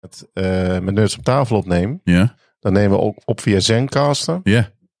met Nerds op tafel opneem, dan nemen we ook op via Zencaster. Ja.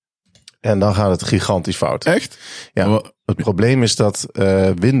 En dan gaat het gigantisch fout. Echt? Ja. Het probleem is dat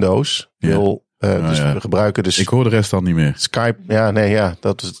Windows wil... we gebruiken dus... Ik hoor de rest al niet meer. Skype,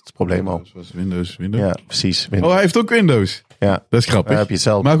 dat is het probleem al. Windows. Ja, precies. Windows. Oh, hij heeft ook Windows. Ja. Dat is grappig. Heb je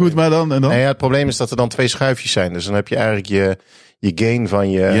hetzelfde. Maar goed, maar dan... En dan? Het probleem is dat er dan 2 schuifjes zijn. Dus dan heb je eigenlijk je gain van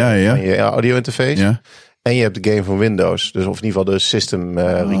je audio interface. Ja. En je hebt de gain van Windows. Dus of in ieder geval de system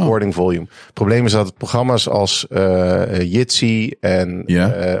recording volume. Het probleem is dat het programma's als Jitsi en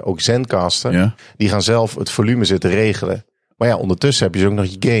ook Zencaster... die gaan zelf het volume zitten regelen. Maar ja, ondertussen heb je dus ook nog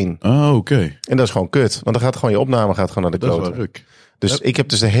je gain. Oh, oké. En dat is gewoon kut. Want dan gaat gewoon je opname naar de klote. Dat is wel ruk. Dus ik heb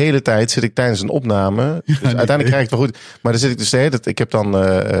dus de hele tijd, zit ik tijdens een opname. Dus uiteindelijk krijg ik het wel goed. Maar dan zit ik dus de hele tijd, ik heb dan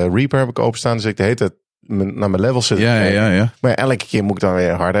Reaper heb ik openstaan. Dus ik de hele tijd naar mijn levels zitten. Ja. Maar elke keer moet ik dan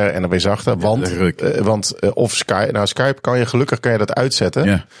weer harder en dan weer zachter. Want of Skype kan je dat uitzetten.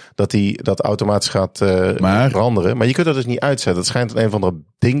 Ja. Dat die dat automatisch gaat veranderen. Maar je kunt dat dus niet uitzetten. Het schijnt een of andere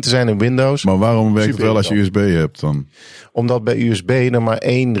ding te zijn in Windows. Maar waarom werkt het wel als je USB hebt dan? Omdat bij USB er maar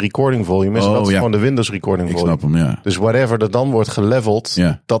 1 recording volume is. En dat is gewoon de Windows recording volume. Ik snap hem, Dus whatever er dan wordt geleveld,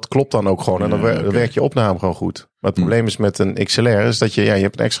 dat klopt dan ook gewoon. En dan werkt je opname gewoon goed. Maar het probleem is met een XLR is dat je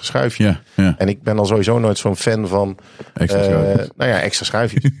hebt een extra schuifje. Ja. En ik ben al sowieso nooit zo'n fan van extra schuifjes. Extra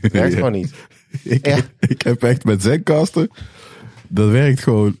schuifjes. Dat werkt gewoon niet. Ik heb echt met Zencaster, dat werkt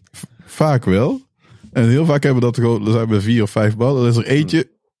gewoon vaak wel. En heel vaak hebben we dat gewoon, er zijn we 4 of 5 ballen. Dan is er eentje,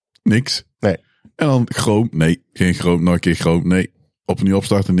 niks. Nee. En dan Chrome, nee. Geen Chrome, nog een keer Chrome, nee. Opnieuw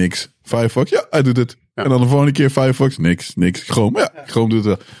opstarten, niks. Firefox, ja, hij doet het. Ja. En dan de volgende keer Firefox, niks. Chrome, Chrome doet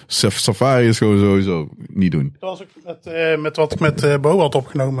het wel. Safari is gewoon sowieso niet doen. Dat was ook met wat ik met Bo had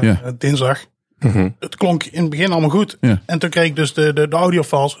opgenomen dinsdag. Mm-hmm. Het klonk in het begin allemaal goed. Ja. En toen kreeg ik dus de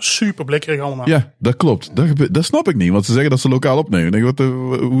audiofiles super blikkerig allemaal. Ja, dat klopt. Dat snap ik niet. Want ze zeggen dat ze lokaal opnemen. Ik denk,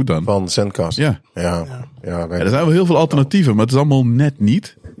 hoe dan? Van Zencaster. Ja. Er zijn wel heel veel alternatieven, maar het is allemaal net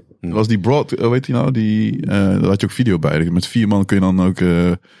niet. Dat was die weet je nou, daar had je ook video bij. Met 4 man kun je dan ook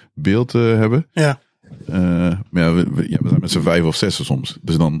beeld hebben. Ja. Maar we zijn met z'n 5 of 6 soms.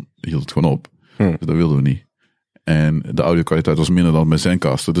 Dus dan hield het gewoon op. Dus dat wilden we niet. En de audio-kwaliteit was minder dan met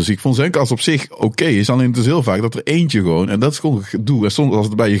Zencaster. Dus ik vond Zencaster op zich oké. Is alleen het is heel vaak dat er eentje gewoon... En dat is gewoon gedoe. En soms als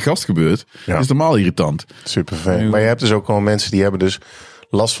het bij je gast gebeurt, is het normaal irritant. Super fijn. Maar je hebt dus ook gewoon mensen die hebben dus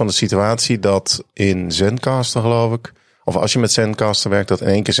last van de situatie dat in Zencaster, geloof ik... Of als je met Zencaster werkt, dat in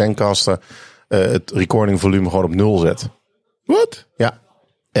één keer Zencaster het recording volume gewoon op 0 zet. Wat? Ja.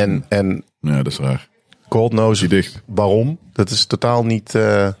 En ja, dat is raar. God knows waarom. Dat is totaal niet...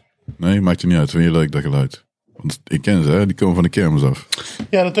 Nee, maakt je niet uit. Vind je leuk dat geluid? Want ik ken ze, hè? Die komen van de kermis af.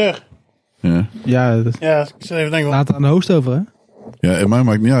 Ja, de deur. Ja. Ik zit even denken. Laat het aan de host over, hè? Ja, en mij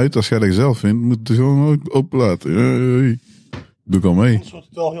maakt niet uit. Als jij dat zelf vindt, moet het gewoon open laten. Doe ik al mee. Anders wordt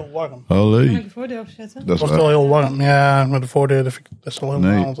het wel heel warm. Allee. Kan ik de voordeur zetten? Dat wordt wel heel warm. Ja, maar de voordeur vind ik best wel heel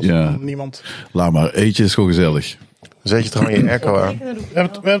warm. Als niemand... Laat maar. Eetje is gewoon gezellig. Dan zet je toch gewoon je airco aan. We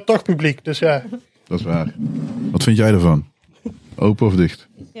hebben toch publiek, dus ja. Dat is waar. Wat vind jij ervan? Open of dicht?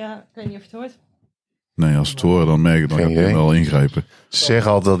 Ja, ik weet niet of je het hoort. Nee, als we het horen, dan merk ik, dan ga je wel ingrijpen. Ze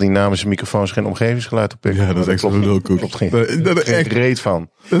zeggen altijd dat die namens microfoons geen omgevingsgeluid oppikken. Ja, dat is echt zo leuk. Klopt geen reet van.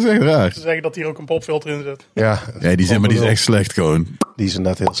 Dat is echt raar. Ze zeggen dat hier ook een popfilter in zit. Ja, die is echt slecht gewoon. Die is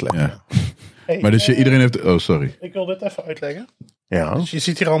inderdaad heel slecht. Ja. Hey, maar dus iedereen heeft... Oh, sorry. Ik wil dit even uitleggen. Ja. Dus je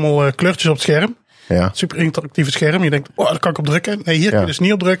ziet hier allemaal kleurtjes op het scherm. Ja. Super interactieve scherm. Je denkt, daar kan ik op drukken. Nee, hier kun je dus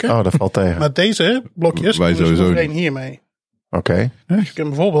niet op drukken. Oh, dat valt tegen. Maar deze blokjes, wij sowieso overeen hiermee. Oké. Dus je kunt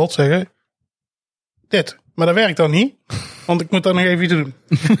bijvoorbeeld zeggen, dit. Maar dat werkt dan niet. Want ik moet dan nog even iets doen.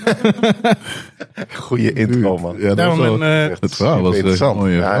 Goeie intro, man. Ja, dat was het verhaal was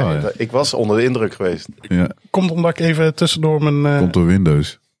interessant. Ik was onder de indruk geweest. Ja. Komt omdat ik even tussendoor mijn... Komt door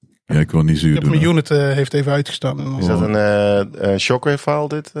Windows. Ja, ik wil niet zuur doen. Mijn unit heeft even uitgestaan. Is dat een shockwave file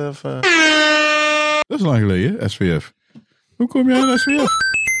dit? Of, Dat is lang geleden, SVF. Hoe kom jij aan SVF?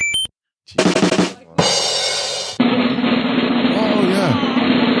 Oh ja.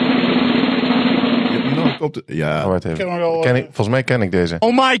 Ja. Volgens mij ken ik deze.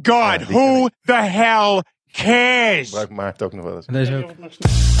 Oh my god, who the hell cares? Gebruik Maarten ook nog wel eens. Deze ook.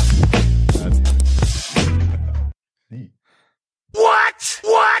 What?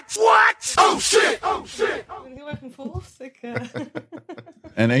 Oh shit! Ik ben heel erg involved.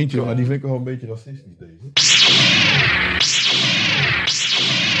 En eentje, maar die vind ik wel een beetje racistisch deze.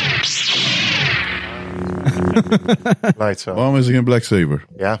 Waarom is er geen Black Saber?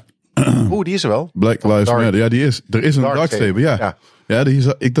 Ja. Die is er wel. Black Lives Matter. Ja, die is. Er is een Dark Saber, ja.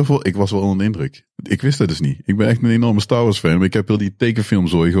 Ik was wel onder de indruk. Ik wist dat dus niet. Ik ben echt een enorme Star Wars fan, maar ik heb heel die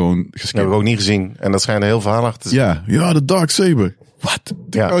tekenfilmzooi gewoon geskipt. Dat heb ik ook niet gezien. En dat schijnt heel verhaalachtig te zijn. Ja, de Dark Saber. Wat?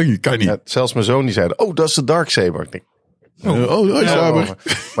 Kan niet. Ja, zelfs mijn zoon die zei, dat is de Dark Saber. Ik denk, Saber.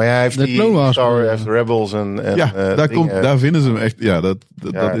 Maar hij heeft Star heeft Rebels en daar vinden ze hem echt. Ja, dat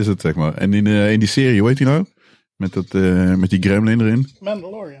is het, zeg maar. En in die serie, hoe heet die nou? Met die gremlin erin.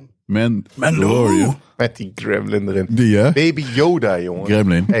 Mandalorian. Met die gremlin erin. Die, hè? Baby Yoda, jongen.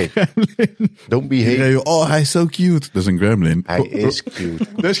 Gremlin. Hey, don't behave. Oh, hij is zo cute. Dat is een gremlin. Hij is cute.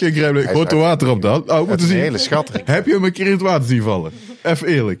 Dat is geen gremlin. Grote water op dan. Oh, dat is een hele schattig. Heb je hem een keer in het water zien vallen? Even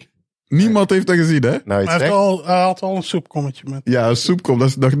eerlijk. Niemand heeft dat gezien, hè? Nou, hij had al een soepkommetje met. Ja, een soepkom, dat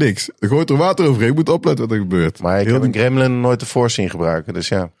is nog niks. Er gooit er water overheen. Je moet opletten wat er gebeurt. Maar ik heb een gremlin nooit de Force zien gebruiken, dus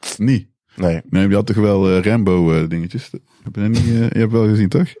ja. Niet? Nee, die had toch wel Rambo dingetjes. Heb je dat niet? Je hebt wel gezien,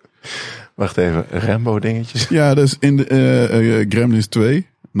 toch? Wacht even, Rambo dingetjes. Ja, dat is in de Gremlins 2.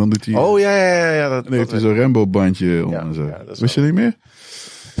 Dan doet hij. Oh ja. Dan heeft hij zo'n Rambo bandje om en zo. Ja, wist je niet meer?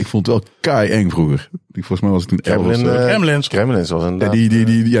 Ik vond het wel kei eng vroeger. Volgens mij was het toen 11 of zo. Gremlins was een.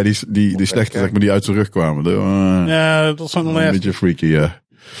 Die slechte, zeg maar, die uit zijn rug kwamen. Ja, dat is een beetje freaky, ja.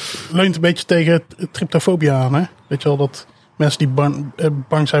 Leunt een beetje tegen tryptofobia aan, hè? Weet je wel, dat mensen die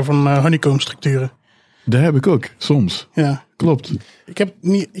bang zijn van honeycomb-structuren. Dat heb ik ook, soms. Ja. Klopt. Ik heb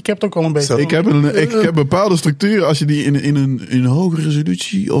het ook al een beetje. Ik heb bepaalde structuren, als je die in een hogere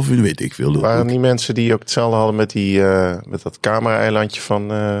resolutie of in weet ik veel. Waren die mensen die ook hetzelfde hadden met dat camera-eilandje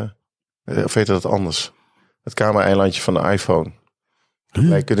van, of heet dat anders? Het camera-eilandje van de iPhone.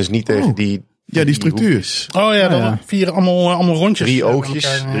 Wij kunnen dus niet tegen die structuur. Hoekjes. Oh ja, dan vier allemaal rondjes. Drie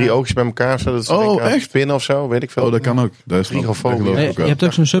oogjes bij elkaar. Zodat ze echt? Spinnen of zo, weet ik veel. Oh, dat kan ook. Dat is Frigofobie. Je hebt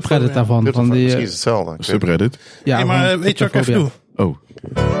ook zo'n subreddit daarvan. Precies hetzelfde. Subreddit? Ja, maar weet je wat ik even doe? Oh.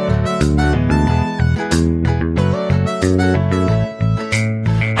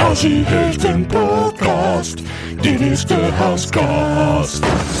 Hasie heeft een podcast. Dit is de Haskast.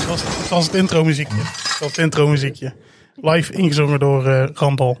 Dat was het intro-muziekje. Live ingezongen door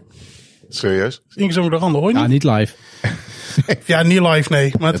Randall. Serieus? Ingezongen door Randall, hoor je niet? Ja, niet live. Ja, niet live,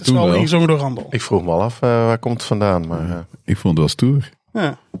 nee. Maar het is wel ingezongen door Randall. Ik vroeg me al af, waar komt het vandaan? Maar, ik vond het wel stoer.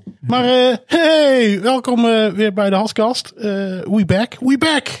 Ja. Maar hey, welkom weer bij de Haskast. We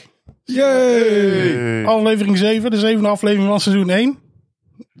back. Yay! Aflevering 7, de 7e aflevering van seizoen 1.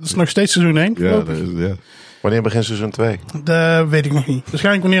 Dat is nog steeds seizoen 1. Ja, dat is, ja. Wanneer begint seizoen 2? Dat weet ik nog niet.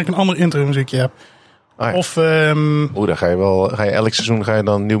 Waarschijnlijk wanneer ik een ander intro muziekje heb. Ah, ja. Of dan ga je elk seizoen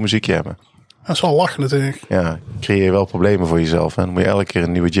dan een nieuw muziekje hebben. dat is wel lachen natuurlijk. Ja, creëer je wel problemen voor jezelf. En dan moet je elke keer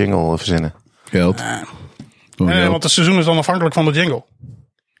een nieuwe jingle verzinnen. Geld. Want het seizoen is dan afhankelijk van de jingle.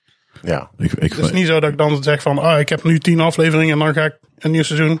 Ja. Het is niet zo dat ik dan zeg van, ik heb nu 10 afleveringen en dan ga ik een nieuw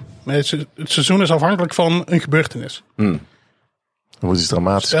seizoen. Maar het seizoen is afhankelijk van een gebeurtenis. Dan moet iets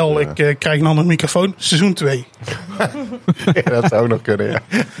dramatisch. Stel, ik krijg een andere microfoon, seizoen 2. Ja, dat zou ook nog kunnen, ja.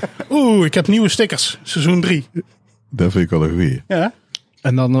 Ik heb nieuwe stickers, seizoen 3. Dat vind ik wel een goeie. Ja.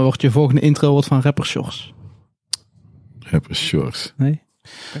 En dan wordt je volgende intro van Rapper Shores. Rapper Shores. Nee?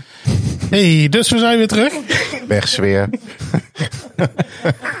 Hey, dus we zijn weer terug. Wegsfeer.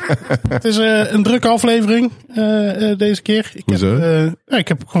 Het is een drukke aflevering deze keer. Ik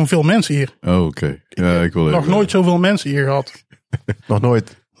heb gewoon veel mensen hier. Oh, oké. Ja, ik wil nog nooit zoveel mensen hier gehad. Nog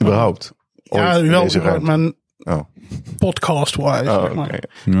nooit überhaupt? Ja, wel maar podcast-wise. Oh, zeg maar.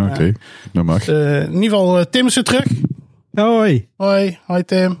 Oké. Dat mag. In ieder geval, Tim is weer terug. Hoi. Hoi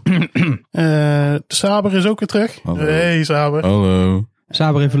Tim. Saber is ook weer terug. Hallo. Hey Saber. Hallo.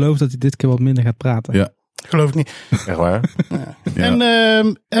 Saber heeft beloofd dat hij dit keer wat minder gaat praten. Ja. Geloof ik niet. Echt waar? Ja.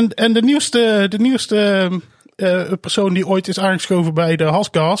 En de nieuwste persoon die ooit is aangeschoven bij de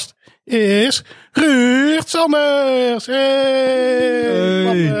Haskast is Ruurd Sanders.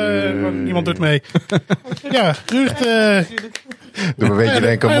 Hey. Niemand doet mee. Ja, Ruurd. Doe me een beetje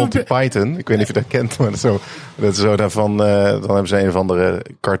denken aan Monty Python. Ik weet niet of je dat kent, maar dat is zo daarvan. Dan hebben ze een of andere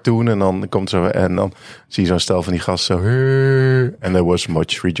cartoon en dan komt zo en dan zie je zo'n stel van die gasten zo. And there was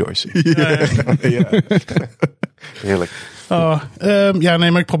much rejoicing. Ja. Heerlijk. Maar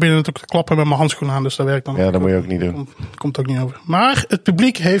ik probeer natuurlijk te klappen met mijn handschoen aan, dus dat werkt dan. Ja, dat moet je ook niet doen. Komt ook niet over. Maar het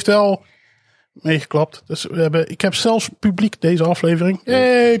publiek heeft wel meegeklapt. Dus ik heb zelfs publiek deze aflevering.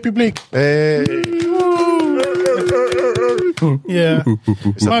 Hey, publiek. Hey. Ja.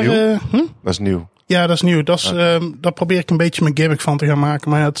 Is dat nieuw? Dat is nieuw. Ja, dat is nieuw. Daar probeer ik een beetje mijn gimmick van te gaan maken.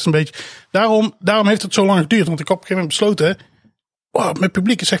 Maar ja, het is een beetje. Daarom heeft het zo lang geduurd. Want ik heb op een gegeven moment besloten. Met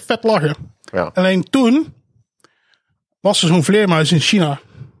publiek is echt vet lachen. Ja. Alleen toen was er zo'n vleermuis in China.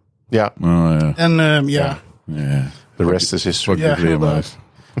 Ja. Oh, ja. En Ja. The rest is history. Fuck the vleermuis.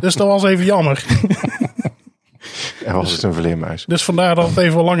 Dus dat was even jammer. Er was het een vleermuis. Dus vandaar dat het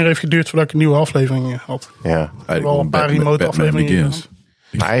even wat langer heeft geduurd voordat ik een nieuwe aflevering had. Ja. Wel een paar remote afleveringen.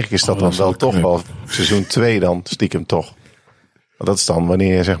 Maar eigenlijk is dat dan wel toch wel seizoen 2 dan stiekem toch. Want dat is dan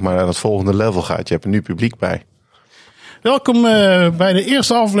wanneer je zeg maar naar het volgende level gaat. Je hebt er nu publiek bij. Welkom bij de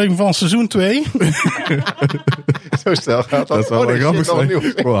eerste aflevering van seizoen 2. Zo snel gaat dat. Dat zou wel grappig zijn.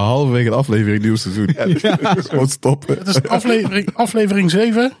 Gewoon halverwege de aflevering nieuw seizoen. Gewoon stoppen. Het is aflevering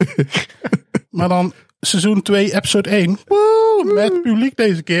 7. Maar dan seizoen 2, episode 1. Woe, met publiek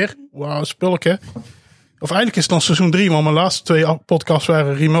deze keer. Wauw, spulken. Of eigenlijk is het dan seizoen 3, want mijn laatste 2 podcasts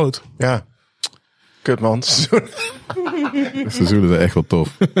waren remote. Ja. Kut man. De seizoenen zijn echt wel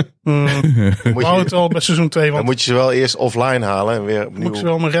tof. Ik hou het wel bij seizoen 2. Dan Want moet je ze wel eerst offline halen en weer opnieuw. moet ik ze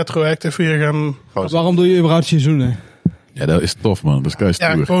wel mijn retroactive weer gaan... Waarom doe je überhaupt seizoenen? Ja, dat is tof, man. Dat is kei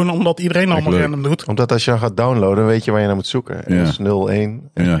Ja, stoer. gewoon omdat iedereen allemaal leuk. random doet. Omdat als je dan gaat downloaden, weet je waar je naar moet zoeken. En Ja. dat is 01.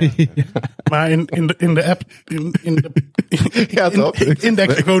 Ja. Maar in de app... Ja, toch? Ik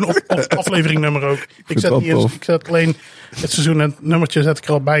index er gewoon op het afleveringnummer ook. Ik dat zet tof. ik zet alleen het seizoen en het nummertje zet ik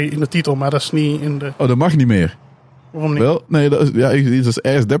er al bij in de titel. Maar dat is niet in de... Oh, dat mag niet meer. Waarom niet? Wel? Nee, dat is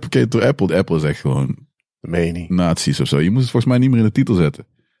ergens deprecated door Apple. De Apple is echt gewoon Dat meen je niet. nazi's of zo. Je moet het volgens mij niet meer in de titel zetten.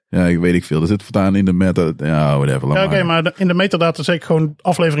 Ja, ik weet ik veel. Er zit voortaan in de meta. Ja, whatever. Ja, oké, maar in de metadata zeg ik gewoon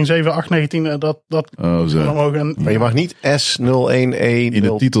aflevering 7, 8, 19. Dat Oh, zo. omhoog. En Maar je mag niet S01E0. In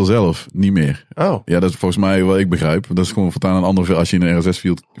de titel zelf niet meer. Oh. Ja, dat is volgens mij wat ik begrijp. Dat is gewoon voortaan een andere. Als je in de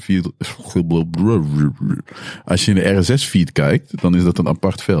als je in de RSS-feed kijkt, dan is dat een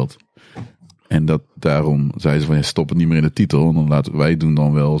apart veld. En daarom zeiden ze van, stop het niet meer in de titel. En dan laten wij doen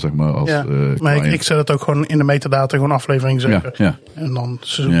dan wel, zeg maar, als ja, maar ik zet het ook gewoon in de metadata, gewoon aflevering 7. Ja. En dan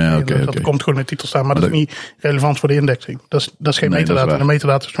seizoen Ja, 2, oké, dat oké. komt gewoon in de titel staan. Maar dat is niet relevant voor de indexing. Dat is geen Nee, dat is metadata. waar. De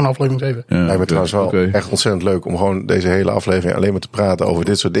metadata is gewoon aflevering 7. Ja, Lijkt me trouwens wel oké. echt ontzettend leuk om gewoon deze hele aflevering alleen maar te praten over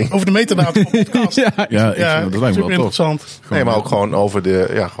dit soort dingen. Over de metadata van de podcast. Ja, dat lijkt me super wel tof. interessant. Nee, maar ook gewoon over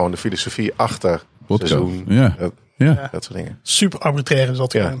gewoon de filosofie achter Podcast. seizoen. Ja. Dat soort dingen. Super arbitrair is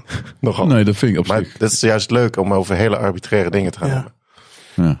dat Ja, gewoon. nogal. Nee, dat vind ik op Maar zich. dat is juist leuk om over hele arbitraire dingen te gaan Ja. hebben.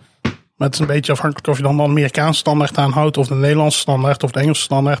 Ja. Maar het is een beetje afhankelijk of je dan de Amerikaanse standaard aanhoudt of de Nederlandse standaard of de Engelse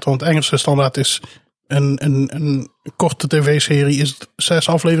standaard. Want de Engelse standaard is een korte tv-serie, is 6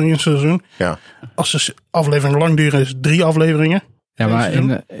 afleveringen in het seizoen. Ja. Als de aflevering lang duren is het 3 afleveringen. Ja, maar in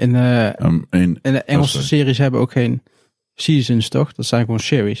de Engelse series hebben ook geen seasons, toch? Dat zijn gewoon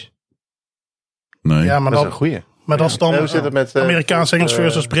series. Nee. Ja, maar Dat is dat, een goeie. maar dat is dan Hoe zit het met Amerikaans-Engels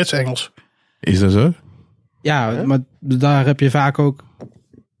versus Brits-Engels. Is dat zo? Ja, maar daar heb je vaak ook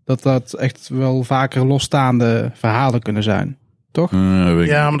dat echt wel vaker losstaande verhalen kunnen zijn. Toch? Weet ik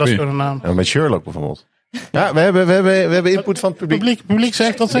Ja, maar dat is niet. gewoon een naam. Ja, met Sherlock bijvoorbeeld. Ja, we hebben input van het publiek. Publiek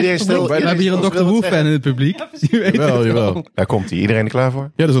zegt dat zegt Iedereen het publiek. stil. We hebben hier een Dr. Who-fan in het publiek. Die weet Jawel, het wel. jawel. Daar komt hij. Iedereen er klaar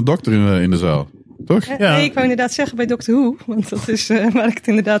voor? Ja, er is een dokter in de zaal. Toch? Ja. Nee, ik wou inderdaad zeggen bij Doctor Who, want dat is waar ik het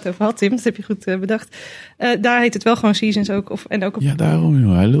inderdaad over had, Tim. Dat heb je goed bedacht. Daar heet het wel gewoon seasons ook. En ook op... Ja, daarom,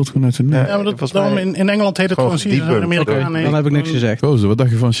 joh. Hij lult gewoon uit zijn nek. Ja, maar dat, Volgens daarom mij in Engeland heet het gewoon gewoon seasons. In debunked. Amerika Dan heb ik niks gezegd. Gozer, wat dacht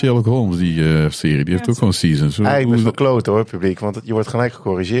je van Sherlock Holmes, die serie? Die heeft ook gewoon seasons. Eigenlijk best wel kloten hoor, publiek. Want je wordt gelijk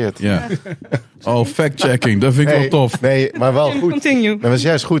gecorrigeerd. Ja. Oh, fact-checking. Dat vind ik wel tof. Nee, maar wel goed. Continue. Maar dat is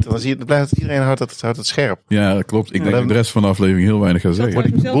juist goed. Dan zie je, dan blijft iedereen houdt het scherp. Ja, dat klopt. Ik denk dat ik de rest van de aflevering heel weinig ga zeggen. Moet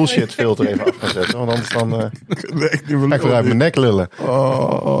ik de bullshit filter even af gaan zetten. Want anders dan ga ik weer uit mijn nek lullen.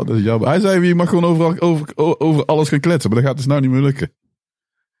 Oh, dat is jammer. Hij zei, je mag gewoon over alles gaan kletsen. Maar dat gaat dus nou niet meer lukken.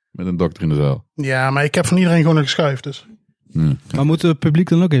 Met een dokter in de zaal. Ja, maar ik heb van iedereen gewoon een geschuift. Dus Maar moeten we het publiek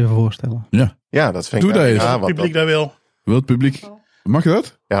dan ook even voorstellen? Ja. Ja, dat vind Doe ik dat eens. ja, het want publiek dat, dat wil. Wil het publiek... Mag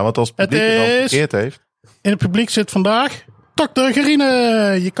dat? ja, want als het publiek het dan is- verkeerd heeft. In het publiek zit vandaag Dr. Gerine.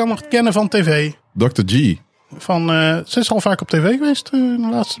 Je kan haar kennen van tv. Dr. G. Ze is al vaak op tv geweest de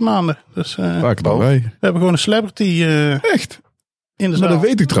laatste maanden. Dus we Vaker dan wij. hebben gewoon een celebrity Echt? in de Maar zaal. dat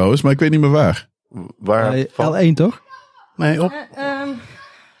weet ik trouwens, maar ik weet niet meer waar. Waar van, L1 toch? Nee, op.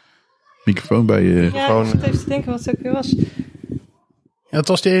 Microfoon bij je... Ja, Gewoon- ik zit even te denken wat het ook weer was. Ja, het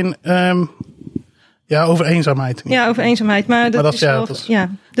was die een... over eenzaamheid. Ja, over eenzaamheid. Maar dat, dat is is- ja, wel... dat is- Ja,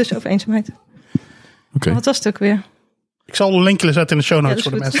 dus over eenzaamheid. Oké. Wat was het ook weer? Ik zal een linkje zetten in de show notes Ja,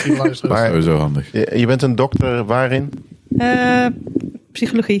 voor dat de is mensen die luisteren. Maar Sowieso handig. je bent een dokter waarin?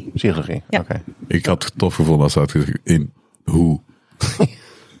 Psychologie. Psychologie. Ja. Oké. Ik had het tof gevonden als ze had gezegd in hoe.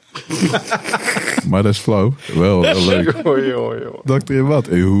 Maar dat is flauw. Wel leuk. Dokter in wat?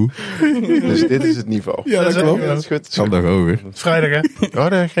 In hoe? Dus dit is het niveau. Ja, dat klopt. Dat is goed. Kan nog over. Vrijdag, hè? Oh,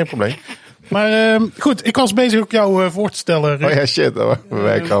 nee, geen probleem. Maar goed, ik was bezig ook jou voor te stellen. Ruud. Oh ja, shit. Dat was een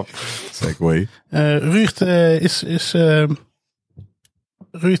wijkrap. Segway.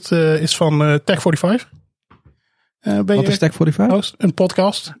 Ruurd is van Tech45. Wat is Tech 45? host, een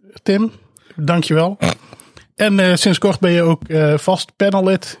podcast. Tim, dankjewel. En sinds kort ben je ook vast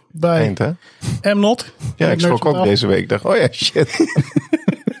panellid bij Eend, hè? Mnot. Ja, ik schrok ook deze week. Ik dacht, oh ja, shit.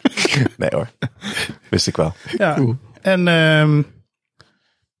 Nee hoor. Wist ik wel. Ja. Cool. En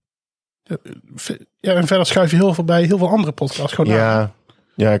en verder schuif je heel veel bij heel veel andere podcasts. Gewoon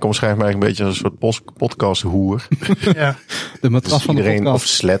Ja, ik omschrijf me eigenlijk een beetje als een soort podcasthoer. Ja. De matras van de podcast. Of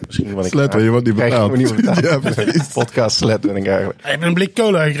slet misschien. Want Slet, je wordt niet betaald. Ja, precies. Podcast slet ben ik eigenlijk. Ik heb een blik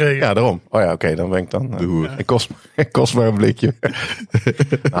cola gekregen. Ja, daarom. Oh ja, oké, dan ben ik dan. De hoer. Ik kost maar een blikje.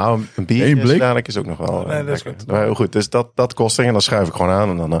 Nou, een biertje blik? dadelijk is ook nog wel. Nee, dat is goed. Maar heel goed, dus dat kost en dan schuif ik gewoon aan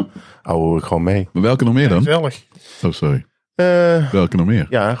en dan hou ik gewoon mee. Maar welke nog meer dan? Gezellig. Oh, sorry. Welke nog meer?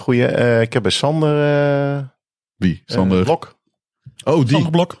 Ja, goeie. Ik heb bij Sander. Wie? Sander? Blok. Oh, die.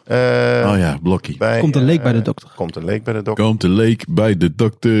 Sander Blok. Oh ja, Blokkie. Komt een leek bij de dokter. Komt een leek bij de dokter. Komt de leek bij de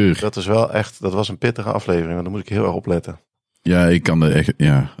dokter. Dat is wel echt, dat was een pittige aflevering, want daar moet ik heel erg op letten. Ja, ik kan er echt,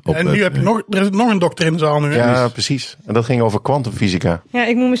 opletten. En nu heb je er is nog een dokter in de zaal nu. Hè? Ja, precies. En dat ging over kwantumfysica. Ja,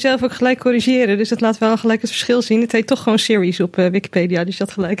 ik moet mezelf ook gelijk corrigeren. Dus dat laat wel gelijk het verschil zien. Het heet toch gewoon series op Wikipedia. Dus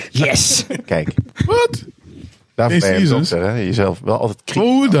dat gelijk. Yes! Kijk. Wat? Daarvoor ben je een seasons? dokter, hè? Jezelf wel altijd kritisch.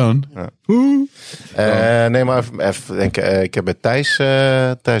 Hoe dan? Ja. Hoe? Nee, maar even denken. Ik heb bij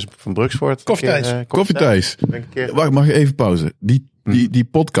Thijs van Bruksvoort. Koffie Thijs. Wacht, mag ik even pauze? Die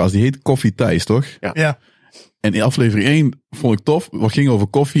podcast, die heet Koffie Thijs, toch? Ja. En in aflevering 1 vond ik tof. Wat ging over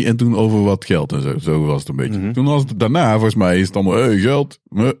koffie en toen over wat geld en zo. Zo was het een beetje. Toen was het daarna, volgens mij, is het allemaal geld.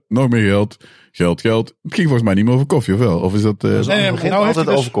 Nog meer geld. Geld. Het ging volgens mij niet meer over koffie, of wel? Of is dat... Nee, Het begint nou heeft altijd hij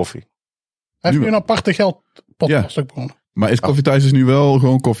dus- over koffie. Hij heeft nu een aparte geldpodcast ook begonnen. Maar is Koffie Thijs dus nu wel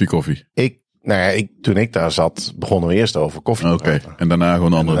gewoon koffie? Toen ik daar zat, begonnen we eerst over koffie. Oké. En daarna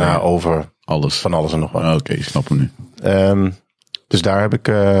gewoon andere Daarna dingen. over Alles. van alles en nog wat. Oké, ik snap hem nu. Dus daar heb ik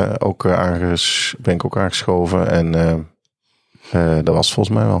ben ik ook aangeschoven. En dat was het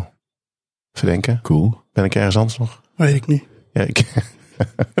volgens mij wel. Even denken. Cool. Ben ik ergens anders nog? Weet ik niet. Ja,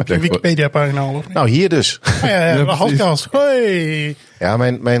 Heb je een Wikipedia-pagina al? Of niet? Nou, hier dus. Ja, de precies. podcast. Hoi. Ja,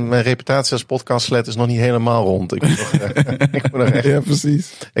 mijn reputatie als podcastlet is nog niet helemaal rond. Ik moet nog echt, Ja,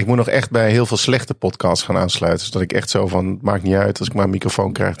 precies. ik moet nog echt bij heel veel slechte podcasts gaan aansluiten. Zodat ik echt zo van, het maakt niet uit als ik maar een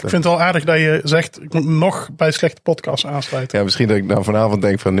microfoon krijg. Ik vind het wel aardig dat je zegt, ik moet nog bij slechte podcasts aansluiten. Ja, misschien dat ik nou vanavond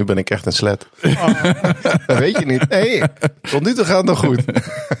denk van, nu ben ik echt een slet. Dat weet je niet. Nee, tot nu toe gaat het nog goed.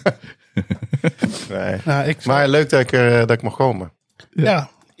 Nee. Ja, Maar leuk dat ik mag komen. Goed. Dat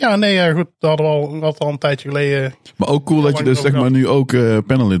hadden we al een tijdje geleden. Maar ook cool dat je dus zeg maar nu ook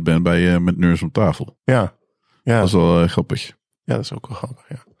panelid bent bij met Nerds om tafel. Ja. Dat is wel grappig. Ja, dat is ook wel grappig,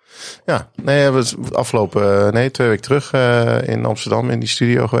 ja. Ja, nee, we zijn afgelopen 2 weken terug in Amsterdam in die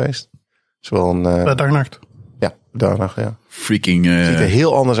studio geweest. Zowel een... Bij dag en nacht. Ja, daarna, ja. Freaking... Het ziet er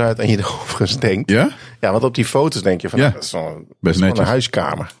heel anders uit dan je er overigens denkt. Ja? Ja, want op die foto's denk je van, Ja. dat is gewoon Best een netjes.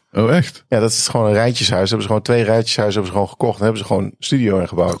 huiskamer. Oh, echt? Ja, dat is gewoon een rijtjeshuis. Hebben ze gewoon 2 rijtjeshuizen hebben ze gewoon gekocht. En hebben ze gewoon een studio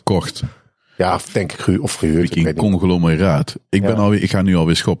ingebouwd. Gekocht. Ja, denk ik, of gehuurd. Ik weet Freaking niet. conglomeraat. Ik ga nu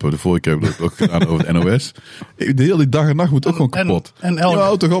alweer schoppen. De vorige keer heb ik dat ook gedaan over het NOS. De hele dag en nacht moet ook gewoon kapot. En Ja,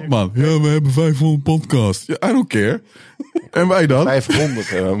 houd toch op, man. Ja, we hebben 500 podcast. Ja, I don't care. En wij dan?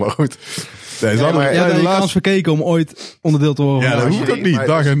 500, maar goed. Nee, ze hadden- maar- Ja, ja, daar de je kans laatste... verkeken om ooit onderdeel te worden. Ja, dat als hoeft je ook die- niet.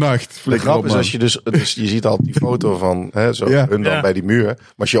 Dag en nacht. De Flikker grap op, is man. als je dus je ziet al die foto van zo Ja. hun dan Ja. bij die muur. Maar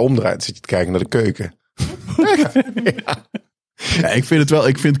als je omdraait, zit je te kijken naar de keuken. Ja, ik vind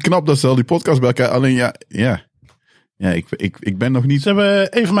het knap dat ze al die podcast bij elkaar... Alleen ik ben nog niet... Ze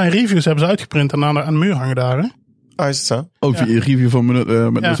hebben een van mijn reviews hebben ze uitgeprint en aan de muur hangen daar. Hè? Ah, is het zo? Oh, Ja. je review van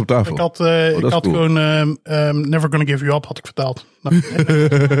met Nerds op tafel. Ik had, dat is cool. gewoon Never Gonna Give You Up had ik vertaald. Nou,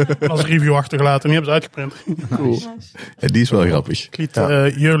 als review achtergelaten en die hebben ze uitgeprint. Cool. Ja, die is wel grappig. Ik liet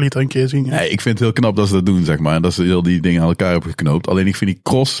Jurlied een keer zien. Ja. Nee, ik vind het heel knap dat ze dat doen, zeg maar. En dat ze heel die dingen aan elkaar hebben geknoopt. Alleen ik vind die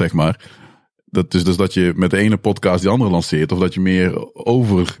cross, zeg maar. Dat is dus dat je met de ene podcast die andere lanceert. Of dat je meer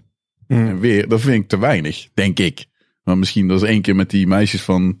over en weer. Dat vind ik te weinig, denk ik. Maar misschien dat is 1 keer met die meisjes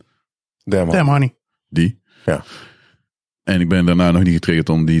van Damn honey. die. Ja. En ik ben daarna nog niet getriggerd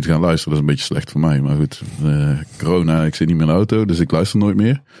om die te gaan luisteren. Dat is een beetje slecht voor mij. Maar goed, corona, ik zit niet meer in de auto. Dus ik luister nooit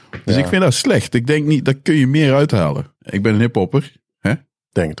meer. Dus ik vind dat slecht. Ik denk niet, daar kun je meer uithalen. Ik ben een hiphopper. Hè?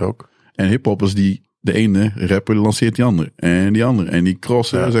 Denk het ook. En hiphoppers die... De ene rapper lanceert die andere. En die andere. En die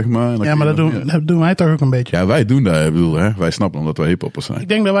crossen, zeg maar. En dan Ja, maar kun je nog meer. dat doen wij toch ook een beetje. Ja, wij doen dat. Ik bedoel, hè? Wij snappen omdat wij hiphoppers zijn. Ik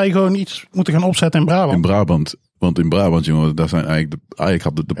denk dat wij gewoon iets moeten gaan opzetten in Brabant. In Brabant. Want in Brabant, jongen, daar zijn eigenlijk de hoe heet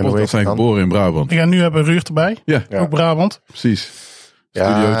podcast het zijn dan? geboren in Brabant. We gaan nu hebben Ruurd erbij. Ja, Ja. Ook Brabant. precies.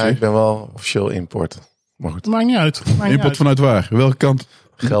 Ja, Studiootje. ik ben wel officieel import. Maar goed, Het maakt niet uit. Het maakt niet Import uit. vanuit waar? Welke kant?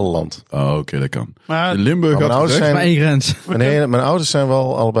 Gelderland. Oh, oké, dat kan. Maar In Limburg Maar mijn had ouders gezegd. Maar één grens. Mijn ouders zijn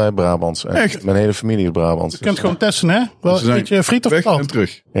wel allebei Brabants. En Echt? Mijn hele familie is Brabants. je kunt gewoon testen, hè? Wel, Ze zijn eet je friet of weg en patat?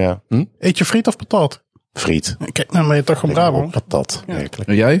 terug. Ja. Eet je friet of patat? Friet. Kijk, dan ben je toch gewoon Brabant. Patat. Werkelijk.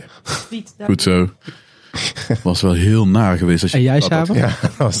 En jij? Friet, daar. Goed zo. Was wel heel naar geweest. Als je En jij, patat had. Saber? Ja,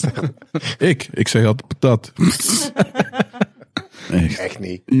 dat was echt, Ik zeg altijd patat. echt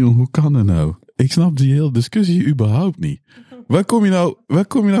niet. Jong, hoe kan dat nou? Ik snap die hele discussie überhaupt niet. Waar kom je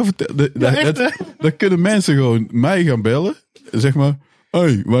nou vertellen? Dan kunnen mensen gewoon mij gaan bellen. Zeg maar,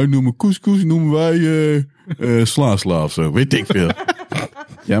 hey, wij noemen couscous, noemen wij sla of zo. Weet ik veel.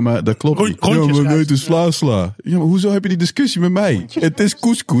 Ja, maar dat klopt niet. Ja, maar we weten sla. Ja, maar hoezo heb je die discussie met mij? Het is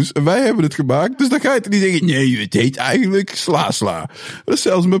couscous en wij hebben het gemaakt. Dus dan ga je het niet zeggen, nee, het heet eigenlijk sla. Dat is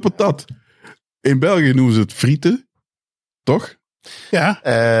zelfs met patat. In België noemen ze het frieten. Toch? Ja.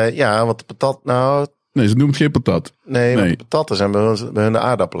 Ja, want de patat, nou... Nee, ze noemen het geen patat. Nee, want de patatten zijn bij hun de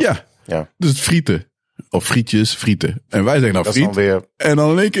aardappelen. Ja. Dus het frieten. Of frietjes, frieten. En wij zeggen nou Dat is friet. dan weer... En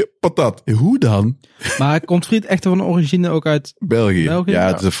dan in één keer patat. Hoe dan? Maar komt friet echt van origine ook uit België. België? Ja,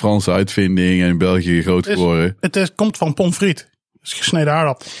 het is een Franse uitvinding en in België groot geworden. Het komt van pommes frites. Dus gesneden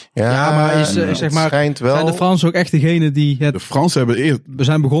aardappel. Ja, maar is zeg maar, schijnt wel... zijn de Fransen ook echt degene die De Fransen hebben eerst... we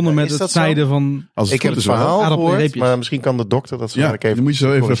zijn begonnen met is het dat zo? snijden van... Ik heb het verhaal gehoord, maar misschien kan de dokter dat zo Ja, even dan moet je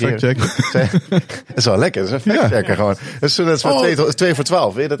zo even factchecken. Dat is wel lekker, dat is een factchecker gewoon. Dat is maar 2 voor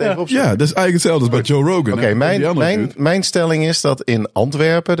 12, wil je dat even opzoeken? Ja, dat is eigenlijk hetzelfde als bij Joe Rogan. Oké, mijn stelling is dat in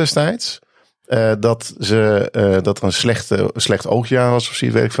Antwerpen destijds... dat er een slecht oogjaar was of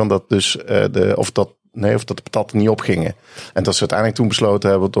zoiets, weet ik van. Dat dus of dat de patatten niet opgingen. En dat ze uiteindelijk toen besloten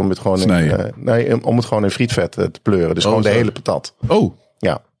hebben om het gewoon om het gewoon in frietvet te pleuren. Dus gewoon de hele patat. Oh.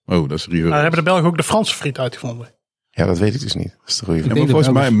 Ja. Oh, dat is serieus. Nou, hebben de Belgen ook de Franse friet uitgevonden. Ja, dat weet ik dus niet. Dat is de goede vraag. Ja, maar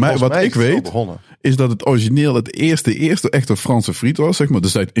volgens mij wat ik weet, begonnen. is dat het origineel het eerste echte Franse friet was, zeg maar.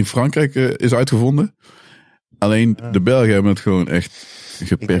 Dus dat in Frankrijk is uitgevonden. Alleen de Belgen hebben het gewoon echt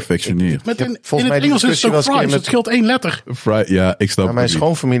geperfectioneerd. In het Engels is het ook fries. Het scheelt 1 letter. Ja, ik snap Mijn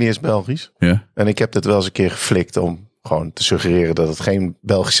schoonfamilie is Belgisch. Ja. En ik heb dit wel eens een keer geflikt om gewoon te suggereren dat het geen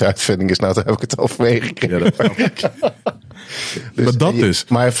Belgische uitvinding is. Nou, daar heb ik het over meegekregen. Ja, dat snap ik. Dus, maar dat is.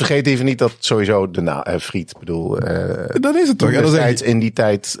 Maar vergeet even niet dat sowieso de friet, bedoel. Dat is het toch? Ja, destijds, in die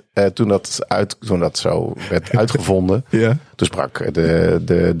tijd, toen dat zo werd uitgevonden, ja. toen sprak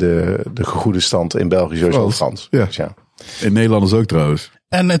de goede stand in België sowieso Frans. Ja. Dus ja. In Nederlanders ook trouwens.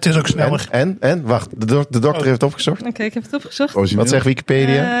 En het is ook sneller. En wacht, de dokter heeft het opgezocht. Oké, ik heb het opgezocht. Wat zegt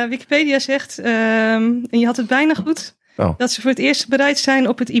Wikipedia? Wikipedia zegt, en je had het bijna goed, dat ze voor het eerst bereid zijn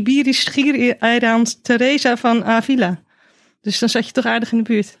op het Iberisch schiereiland Teresa van Avila. Dus dan zat je toch aardig in de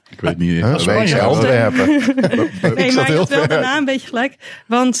buurt. Ik weet niet. Antwerpen. Nee, maar je had wel daarna een beetje gelijk.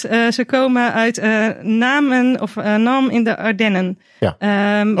 Want ze komen uit Nam in de Ardennen. Ja.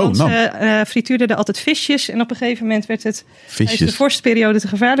 Want ze frituurden er altijd visjes. En op een gegeven moment werd het tijdens de vorstperiode te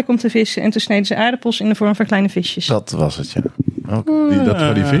gevaarlijk om te vissen. En toen sneden ze aardappels in de vorm van kleine visjes. Dat was het,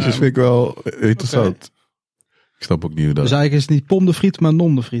 ja. Die visjes vind ik wel interessant. Okay. Ik snap ook niet hoe dat... Dus eigenlijk is het niet pom de friet, maar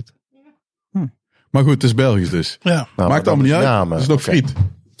non de friet. Maar goed, het is Belgisch dus. Ja. Maakt allemaal niet uit. Het is nog friet.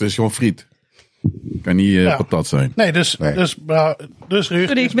 Het is gewoon friet. Kan niet patat zijn. Nee, dus Ruurd.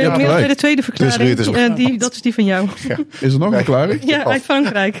 Sorry, ik ben bij de tweede verklaring. Dus dat is die van jou. Ja. Is er nog een verklaring? Ja, uit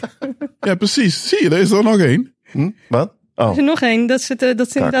Frankrijk. Ja, precies. Zie je, er is er nog één. Wat? Er is er nog één. Dat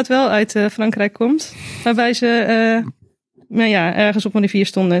ze inderdaad wel uit Frankrijk komt. Waarbij ze ergens op een rivier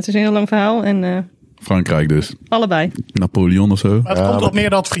stonden. Het is een heel lang verhaal. En Frankrijk dus. Allebei. Napoleon of zo. Maar het komt op neer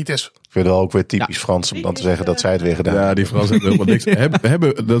dat het friet is. Ik vind het wel ook weer typisch Frans om dan te zeggen dat zij het weer gedaan hebben. Ja, die Fransen hebben helemaal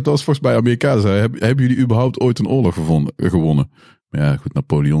niks. Dat was volgens mij Amerikanen. Hebben jullie überhaupt ooit een oorlog gewonnen? Maar ja, goed,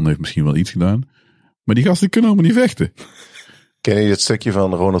 Napoleon heeft misschien wel iets gedaan. Maar die gasten kunnen helemaal niet vechten. Ken je het stukje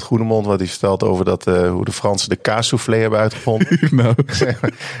van Ronald Goedemond wat hij vertelt over hoe de Fransen de kaassoufflé hebben uitgevonden? Nou.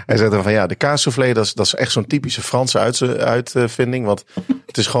 Hij zegt dan van de kaassoufflé dat is echt zo'n typische Franse uitvinding. Want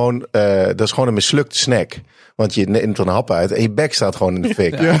het is gewoon, dat is gewoon een mislukte snack. Want je neemt er een hap uit en je bek staat gewoon in de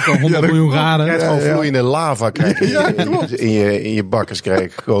fik. Ja, 100 miljoen graden. Je krijgt gewoon vloeiende lava in je bakkers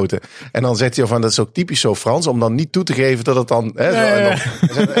gegoten. En dan zegt hij van dat is ook typisch zo Frans om dan niet toe te geven dat het dan...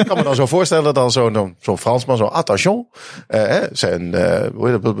 Ik kan me dan zo voorstellen dat dan zo'n Fransman, zo'n attention,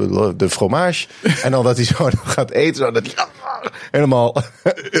 de fromage. En dan dat hij zo gaat eten, zo dat hij helemaal...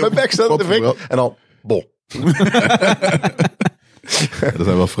 Mijn bek staat in de fik. En dan, bon. Dat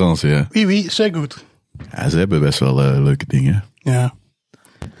zijn wel Fransen, ja. Oui, c'est goed. Ja, ze hebben best wel leuke dingen. Ja.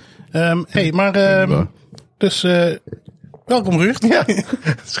 Dus welkom Ruurd. Ja,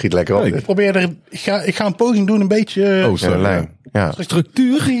 schiet lekker op. Ik ga een poging doen een beetje... lijn. Ja.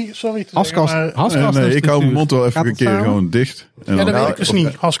 Structuur. Sorry. Ik hou mijn mond wel even een keer gewoon dicht. En dat weet ik dus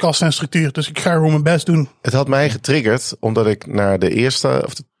niet. Haskast en structuur. Dus ik ga gewoon mijn best doen. Het had mij getriggerd omdat ik naar de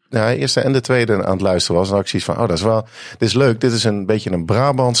eerste en de tweede aan het luisteren was. En dan had ik zoiets van, dit is leuk. Dit is een beetje een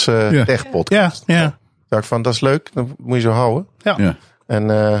Brabantse tech-podcast. Ja. Dacht ik van, dat is leuk. Dat moet je zo houden. Ja. En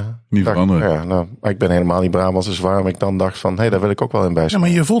niet veranderen. Ja, maar ik ben helemaal niet Brabants, dus waarom ik dan dacht van, daar wil ik ook wel in bij zijn. Ja,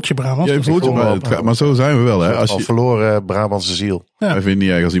 maar je voelt je Brabants. Ja, je voelt je maar zo zijn we wel. Hè? Als je verloren Brabantse ziel. Ja. Wij vinden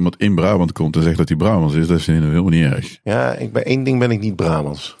niet erg als iemand in Brabant komt en zegt dat hij Brabants is. Dat vinden we helemaal niet erg. Ja, één ding ben ik niet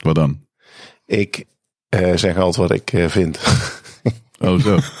Brabants. Wat dan? Ik zeg altijd wat ik vind. Oh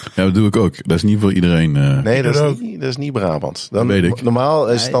zo. Ja, dat doe ik ook. Dat is niet voor iedereen. Nee, dat is niet Brabants. Dan, weet ik. Normaal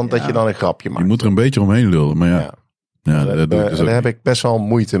is het dan dat je dan een grapje maakt. Je moet er een beetje omheen lullen, maar ja. Daar heb ik best wel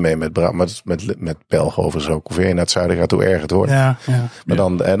moeite mee met Brabant. Met Belgen overigens ook. Hoe ver je naar het zuiden gaat, hoe erg het wordt. Ja. Maar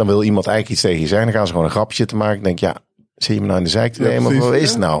dan wil iemand eigenlijk iets tegen je zeggen. Dan gaan ze gewoon een grapje te maken. Ik denk, zie je me nou in de zijk te nemen? Wat is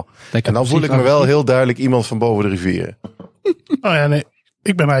het nou? En dan voel ik me wel heel duidelijk iemand van boven de rivieren. Oh ja, nee.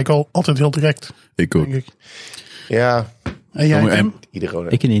 Ik ben eigenlijk altijd heel direct. Ik ook. Denk ik. Ja. En jij, Tim?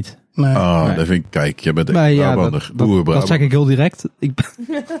 Ik niet. Nee. Dat vind ik, kijk, jij bent echt Brabander. Dat zeg ik heel direct.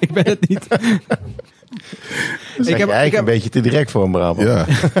 Ik ben het niet. Ik heb een beetje te direct voor een Brabant. Ja,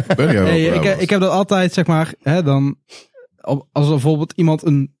 ben jij wel ik heb dat altijd, zeg maar, dan, als er bijvoorbeeld iemand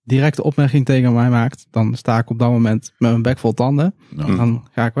een directe opmerking tegen mij maakt, dan sta ik op dat moment met mijn bek vol tanden. Dan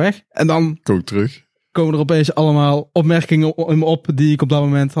ga ik weg. En dan kom ik terug. Komen er opeens allemaal opmerkingen op die ik op dat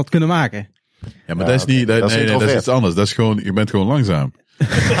moment had kunnen maken. Ja, maar dat is niet. Dat is iets anders. Dat is gewoon, je bent gewoon langzaam.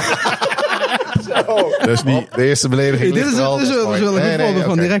 Dat is niet de eerste belediging. Dit is wel een voorbeeld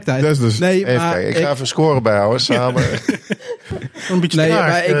van directheid. Dat is dus, maar ik ga even scoren bijhouden. Saber. Een beetje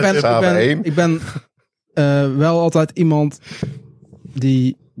maar ik ben wel altijd iemand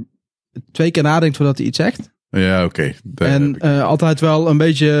die 2 keer nadenkt voordat hij iets zegt. Ja, oké. En altijd wel een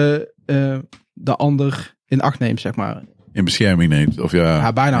beetje de ander in acht neemt, zeg maar. In bescherming neemt. Of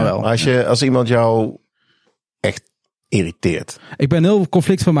ja bijna wel. Als iemand jou echt irriteert. Ik ben heel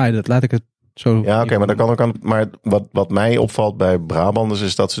conflictvermijdend, laat ik het zo. Ja, oké, maar dat kan ook aan. Maar wat mij opvalt bij Brabanders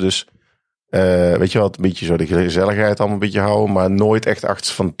is dat ze dus, weet je wat, een beetje zo de gezelligheid allemaal een beetje houden, maar nooit echt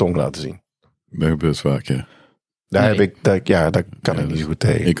achter van de tong laten zien. Dat gebeurt vaak, ja. Daar kan ik niet zo goed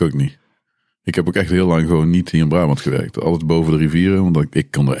tegen. Ik ook niet. Ik heb ook echt heel lang gewoon niet hier in Brabant gewerkt. Altijd boven de rivieren, want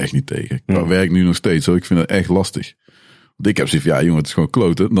ik kon er echt niet tegen. Ik werk nu nog steeds, zo. Ik vind het echt lastig. Want ik heb zoiets van, jongen, het is gewoon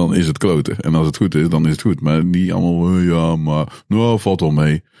kloten. Dan is het kloten. En als het goed is, dan is het goed. Maar niet allemaal, maar valt wel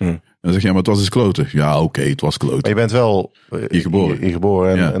mee. En dan zeg je, maar het was dus kloten. Ja, oké, het was kloten. Maar je bent wel hier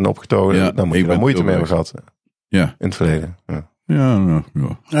geboren. En opgetogen. Ja, dan moet je daar moeite mee hebben gehad. Ja. In het verleden.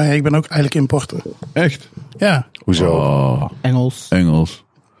 Ja. Ik ben ook eigenlijk importer. Echt? Ja. Hoezo? Oh. Engels.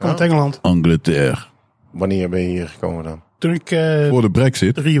 Kom uit Engeland. Angleterre. Wanneer ben je hier gekomen dan? Toen ik voor de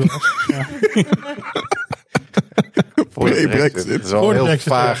Brexit. 3 was. Ja. Voor de Brexit. Het is al heel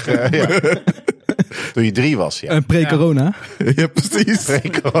Brexit, vaag. Toen je 3 was, ja. En pre-corona. Ja, precies.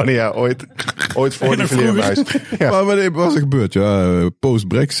 Pre-corona, ja. Ooit voor die vleermuis. Ja. Maar wanneer was er gebeurd? Ja,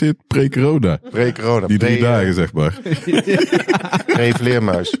 post-Brexit, pre-corona. Pre-corona. Die 3 dagen, zeg maar.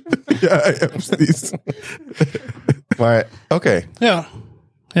 Pre-vleermuis. Ja, precies. Maar, oké. Ja.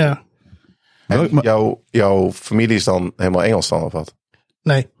 En jouw familie is dan helemaal Engels dan, of wat?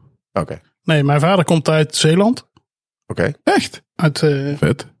 Nee. Oké. Nee, mijn vader komt uit Zeeland. Oké. Echt? Uit,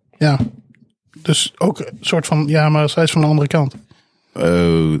 vet. Ja. Dus ook een soort van, maar zij is van de andere kant.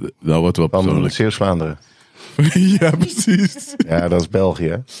 Nou, wat wel persoonlijk. Zeeuws-Vlaanderen. Ja, precies. Ja, dat is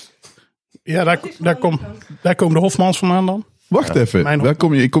België. Ja, daar komen de Hofmans vandaan dan. Wacht even. Waar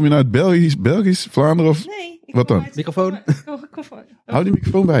kom je naar het Belgisch, Vlaanderen of wat dan? Microfoon. Hou die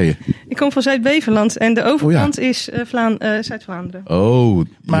microfoon bij je. Ik kom van Zuid-Beverland en de overkant is Zuid-Vlaanderen. Oh,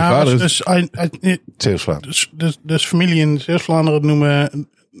 maar vader dus Zeeuws-Vlaanderen. Dus familie in Zeeuws-Vlaanderen noemen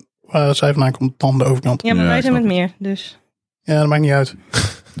waar zij vandaan komt dan de overkant. Ja, maar wij zijn met meer, dus. Ja, dat maakt niet uit.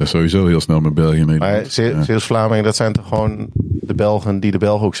 Dat is sowieso heel snel met België mee. Maar Zeeuws-Vlamingen, dat zijn toch gewoon de Belgen die de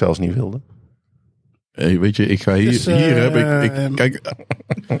Belgen ook zelfs niet wilden? Hey, weet je, ik ga hier heb ik kijk,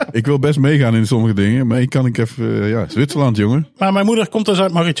 ik wil best meegaan in sommige dingen, maar ik kan even, Zwitserland, jongen. Maar mijn moeder komt dus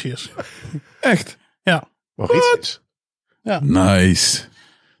uit Mauritius. Echt? Ja. Mauritius? Ja. Nice.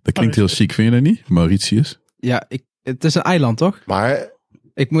 Dat klinkt heel chic, vind je dat niet? Mauritius? Ja, het is een eiland, toch? Maar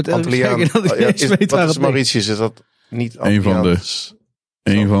ik moet even zeggen dat ik niet weet waar het Mauritius? Is dat niet Antilliaans?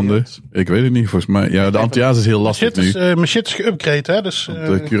 Een van de, ik weet het niet, volgens mij. Ja, de Antilliaans is heel lastig nu. Mijn shit is geüpgrade, hè. Dus,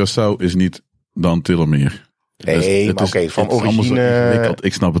 de Curaçao is niet de Antillen meer. Nee, maar oké, van origine...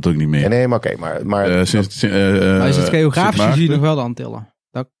 Ik snap het ook niet meer. Nee, maar oké, maar... maar is het geografisch gezien nog wel de Antillen?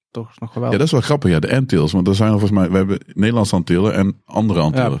 Dat toch nog geweldig. Ja, dat is wel grappig, ja, de Antilles. Want er zijn er volgens mij, we hebben Nederlandse Antillen en andere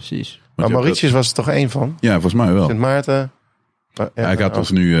Antillen. Ja, precies. Maar Mauritius was er toch één van? Ja, volgens mij wel. Sint Maarten... Hij gaat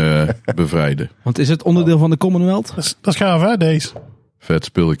ons nu bevrijden. Want is het onderdeel van de Commonwealth? Dat is gaaf, hè, deze. Vet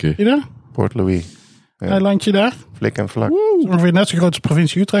spulletje. Ieder? Port Louis. Eilandje daar. Flik en vlak. Ongeveer net zo groot als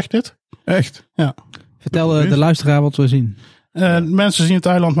provincie Utrecht dit. Echt? Ja. Vertel de luisteraar wat we zien. Mensen zien het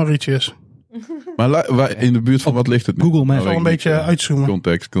eiland Mauritius. Maar in de buurt van wat ligt het nu? Google Maps. Ik zal een beetje uitzoomen.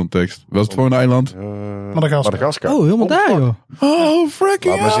 Context. Was het voor een eiland? Madagaskar. Oh, helemaal daar, joh. Oh,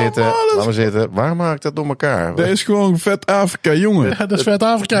 fracking Laat maar zitten. Waar maakt dat door elkaar? Dat is gewoon vet Afrika, jongen. Ja, dat is vet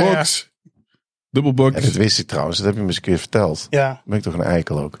Afrika, Box. Dubbelbox. En dat wist ik trouwens. Dat heb je me eens een keer verteld. Ja. Dan ben ik toch een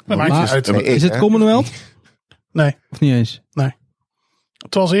eikel ook. Dat maakt niet uit. Is het Commonwealth? Nee. Of niet eens? Nee.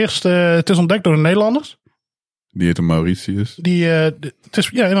 Het was eerst... het is ontdekt door de Nederlanders. Die heet Mauritius. Het is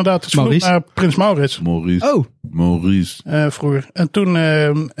vernoemd naar Prins Maurits. Maurice. Vroeger. En toen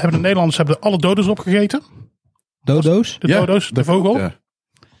hebben de Nederlanders alle dodo's opgegeten. Dodo's? De dodo's, de vogel. Ja.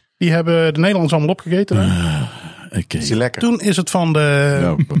 Die hebben de Nederlanders allemaal opgegeten. Is die lekker? Toen is het van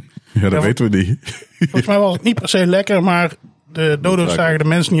de... Ja, dat weten we niet. Volgens mij was het niet per se lekker, maar de dodo's zagen de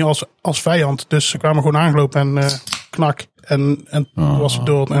mensen niet als vijand. Dus ze kwamen gewoon aangelopen en knak. En toen was het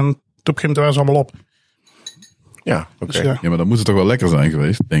dood. En op een gegeven moment waren ze allemaal op. Ja, oké. Dus Ja, maar dan moet het toch wel lekker zijn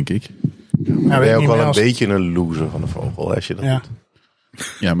geweest, denk ik. Ja, ben je ook wel een beetje een loser van de vogel als je dat doet.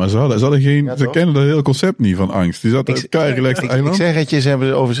 Ja, maar ze hadden geen... ze kennen dat hele concept niet van angst. Die zat op een relaxed eiland. Ik zeg het je, ze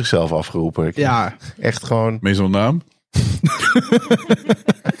hebben over zichzelf afgeroepen. Ja. Echt gewoon... Met zo'n naam.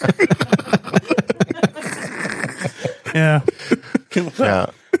 Ja. Ja.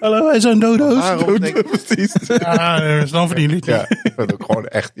 Hallo, wij zijn dodo's. Precies. Ja, dat is dan voor die lied. Ja, ik vind ook gewoon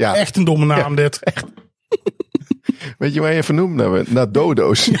echt... Ja. Echt een domme naam dit. Echt. Weet je waar je vernoemd hebben? Naar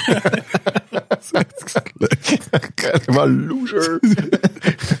dodo's. Maar loser.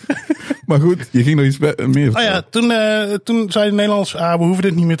 Maar goed, je ging nog iets meer. Oh ja, toen zeiden de Nederlanders, we hoeven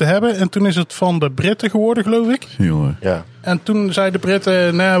dit niet meer te hebben. En toen is het van de Britten geworden, geloof ik. Jongen. Ja. En toen zeiden de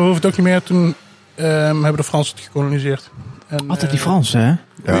Britten, we hoeven het ook niet meer. Toen hebben de Fransen het gekoloniseerd. En, Altijd die Fransen, hè?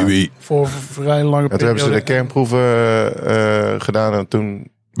 Ja. Wie. Voor een vrij lange En toen periode. hebben ze de kernproeven gedaan en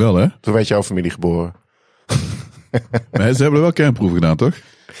toen Wel, hè? werd jouw familie geboren. Maar ze hebben er wel kernproeven gedaan, toch?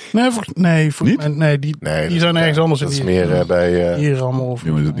 Nee, die zijn ergens anders. Dat is meer bij... hier allemaal.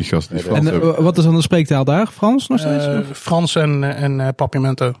 Jongen, die gasten die Frans hebben. En wat is dan de spreektaal daar? Frans nog steeds? Frans en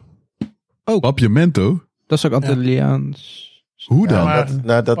Papiamento. Papiamento? Dat is ook Antilliaans. Hoe dan?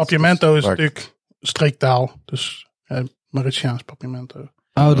 Maar Papiamento is natuurlijk streektaal. Dus Mauritiaans Papiamento.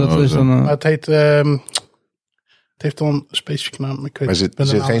 Oh, dat is dan... Maar het heet... het heeft dan een specifieke naam. Ik weet, maar er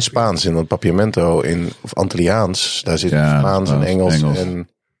zit geen Spaans in, want Papiamento of Antilliaans, daar zit Spaans en Engels en...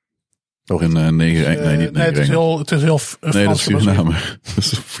 Nog een nee, het is heel Frans. Nee, dat is Suriname.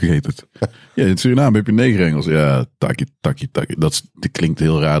 Vergeet het. Ja, in Suriname heb je negerengels. Ja, taki. Dat klinkt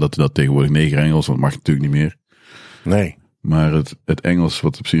heel raar dat tegenwoordig negerengels, want dat mag natuurlijk niet meer. Nee. Maar het Engels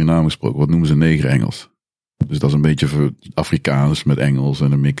wat op Suriname gesproken wordt, noemen ze negerengels. Dus dat is een beetje Afrikaans met Engels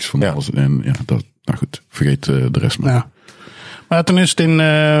en een mix van alles. En ja, nou goed, vergeet de rest maar. Ja. Maar toen is het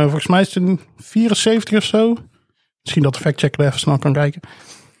volgens mij is het in 74 of zo. Misschien dat de factchecker even snel kan kijken.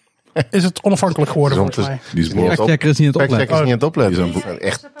 Is het onafhankelijk geworden volgens mij. Die factchecker is niet aan het opletten. Die zijn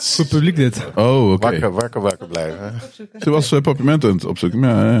echt voor publiek dit. Oh, oké. Wakker blijven. Ze was Papiamento aan het opzoeken.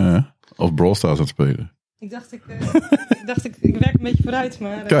 Ja. Of Brawl Stars aan het spelen. Ik dacht ik werk een beetje vooruit,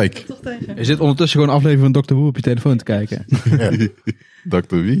 maar kijk. toch tegen. Je zit ondertussen gewoon een aflevering van Dr. Who op je telefoon te kijken. Ja.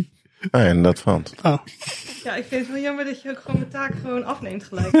 Dr. wie? Ah, en dat vond. Oh. Ja, ik vind het wel jammer dat je ook gewoon mijn taak gewoon afneemt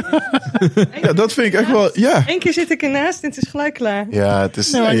gelijk. Ja, dat vind ik echt wel, ja. Eén keer zit ik ernaast en het is gelijk klaar. Ja, het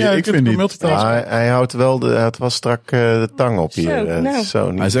is... ik vind niet. Hij houdt wel het was strak de tang op hier.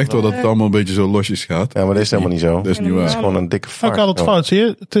 Zo, hij zegt wel dat het allemaal een beetje zo losjes gaat. Ja, maar dat is helemaal niet zo. Dat is niet waar. Het is gewoon een dikke fuck. Ik had het fout, zie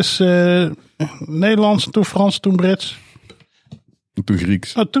je? Het is Nederlands, toen Frans, toen Brits. Toen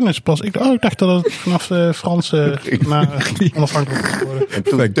Grieks. Oh, toen is het pas. Ik dacht dat het vanaf de Franse naar onafhankelijk was geworden. En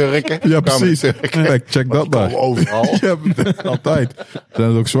toen Turken. Ja, precies. Check dat maar. Overal. Ja, altijd.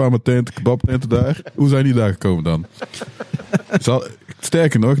 Zijn er ook zwaar tenten, kebabtenten daar? Hoe zijn die daar gekomen dan?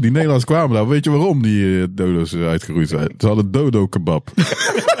 Sterker nog, die Nederlanders kwamen daar. Weet je waarom die dodo's uitgeroeid zijn? Ze hadden dodo-kebab.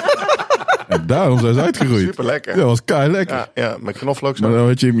 En daarom zijn ze uitgeroeid. Super lekker. Ja, dat was kei lekker. Ja, met knoflook. Maar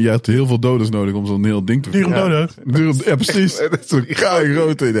dan je had heel veel dodo's nodig om zo'n heel ding te Durum dodo. Ja, precies. Dat is zo'n kei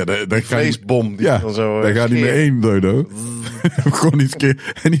grote. Dan vleesbom. Ja, dan gaat niet meer één dodo. Gewoon iets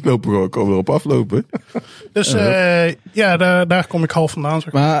keer. En die lopen gewoon, komen erop aflopen. Dus daar kom ik half vandaan.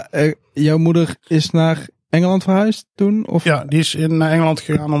 Zeg. Maar jouw moeder is naar Engeland verhuisd toen? Of? Ja, die is naar Engeland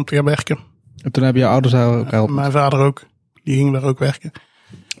gegaan om te gaan werken. En toen hebben je ouders daar ook helpen? Mijn vader ook. Die ging daar ook werken.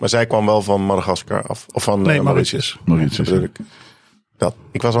 Maar zij kwam wel van Madagaskar af. Of van Mauritius. Bedoel ik.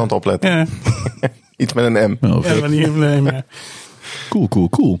 Ik was aan het opletten. Ja. Iets met een M. Maar niet een probleem. Ja.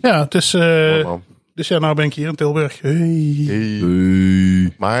 Cool. Ja, dus nou ben ik hier in Tilburg.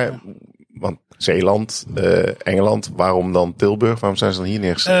 Hey. Maar, want Zeeland, Engeland, waarom dan Tilburg? Waarom zijn ze dan hier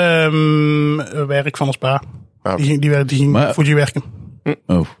neergezet? Werk van een spa. Die ging Fuji werken.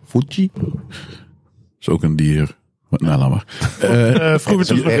 Oh, Fuji? Is ook een dier. Nou, laat maar. Vroeger was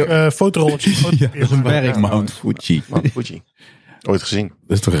het fotorolletjes. Een berg, Mount Fuji. Mount Fuji. Ooit gezien.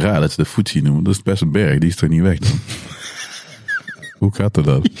 Dat is toch raar dat ze de Fuji noemen? Dat is best een berg, die is toch niet weg dan? Hoe gaat dat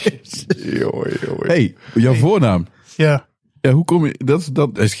dan? Jongen. Hey, jouw voornaam. Ja. Ja, hoe kom je...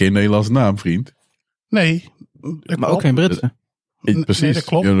 Dat is geen Nederlandse naam, vriend. Nee. Maar ook geen Britse. Precies. Nee, dat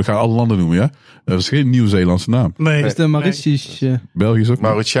klopt. Ja, we gaan alle landen noemen, ja? Dat is geen Nieuw-Zeelandse naam. Nee. Dat is de Mauritius... Belgisch ook.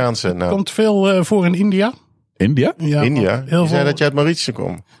 Mauritiaanse. Nou. Komt veel voor in India. India? Ja, India? Heel Je zei veel. dat je uit Mauritius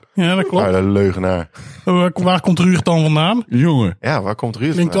komt. Ja, dat klopt. Een leugenaar. Waar komt Ruurd dan vandaan? Jongen. Ja, waar komt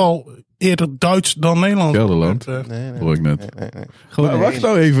Ruurd Klinkt vandaan? al eerder Duits dan Nederlands. Gelderland. Nee. Hoor ik net. Nee. Maar wacht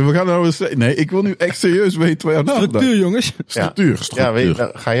nou even. We gaan nou eens... Nee, ik wil nu echt serieus weten waar je aan Structuur, jongens. Structuur. Ja, weet je,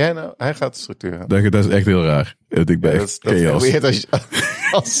 nou, ga jij nou? Hij gaat de structuur aan. Dat is echt heel raar. Ik ben echt Dat is chaos. weird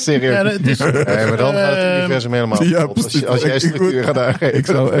als serieus. Ja, dus, Nee, maar dan gaat het universum helemaal Ja, op. precies. Als jij structuur gaat aangeven. Ik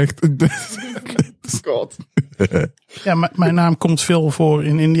zou echt... God. ja, mijn naam komt veel voor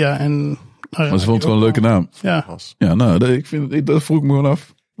in India. Maar ze vond het wel een leuke naam. Ja. Ja, nou, dat vroeg ik me gewoon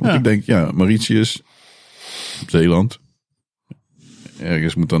af. Want ik denk, Mauritius, Zeeland.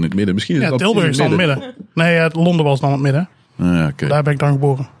 Ergens moet dan in het midden. Misschien is Ja, dat Tilburg is dan het midden. Nee, Londen was dan het midden. Ja, oké. Daar ben ik dan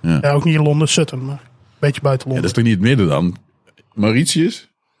geboren. Ja. Ja, ook niet in Londen, Sutton, maar een beetje buiten Ja, Londen. dat is toch niet het midden dan? Mauritius,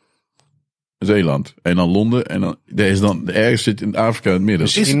 Zeeland. En dan Londen. En dan, ergens zit in Afrika in het midden.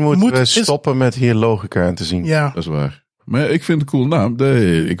 Misschien moeten we stoppen met hier logica aan te zien. Ja. Dat is waar. Maar ik vind het een cool naam.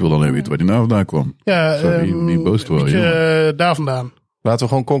 Ik wil alleen weten waar die naam vandaan kwam. Ja, Sorry, niet boos te worden. daar vandaan. Laten we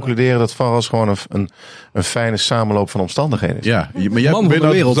gewoon concluderen dat Varas gewoon een fijne samenloop van omstandigheden is. Ja, maar jij Man van bent de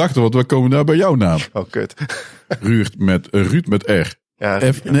nou wereld. zachter, want we komen daar bij jouw naam. Oh, kut. Ruurd met R. Ja,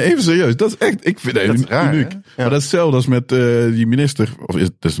 Even serieus, dat is echt, ik vind dat is het raar, uniek. hè? Ja. Maar dat is hetzelfde als met die minister, of is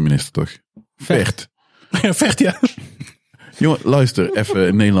het de minister toch? Vecht. Ja, vecht, ja. Jongen, luister,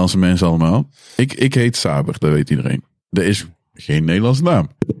 even Nederlandse mensen allemaal. Ik heet Saber, dat weet iedereen. Er is geen Nederlandse naam.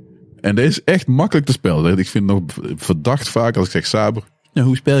 En dat is echt makkelijk te spellen. Ik vind het nog verdacht vaak als ik zeg Saber. Ja,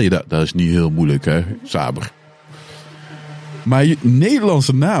 hoe spel je dat? Dat is niet heel moeilijk, hè? Saber. Maar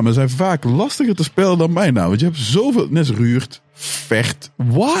Nederlandse namen zijn vaak lastiger te spellen dan mijn naam. Want je hebt zoveel... Net als Ruurd, Vecht.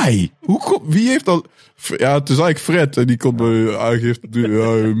 Why? Wie heeft dat... Ja, het is eigenlijk Fred. En die komt bij aangifte.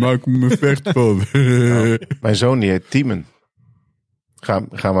 Maak me Vecht van. Mijn zoon die heet Tiemen.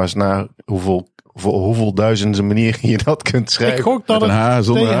 Ga maar eens naar hoeveel duizenden manieren je dat kunt schrijven. Ik gok dat Met een H,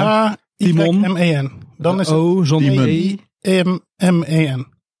 zonder H. T-H-Y-M-E-N. Dan is het zonder Timon. M-M-E-N.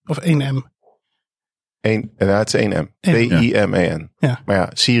 Of 1 M. Het is 1 M. T-I-M-E-N. Ja. Maar ja,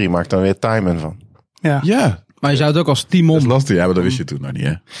 Siri maakt dan weer Timon van. Ja. Ja, Maar je zou het ook als dat Timon... is lastig. Ja, maar dat wist je toen nog niet,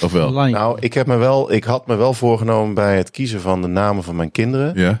 hè? Of wel? Line. Nou, ik had me wel voorgenomen bij het kiezen van de namen van mijn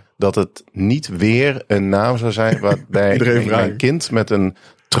kinderen. Ja. Dat het niet weer een naam zou zijn waarbij Iedereen vraagt. mijn kind met een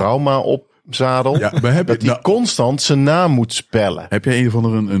trauma opzadel. Ja, maar heb je... Dat hij constant zijn naam moet spellen. Heb jij een of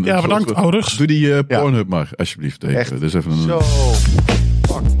andere... een Ja, bedankt, soort- ouders. Doe die Pornhub maar, alsjeblieft. Even. Echt. Dus even een... Zo.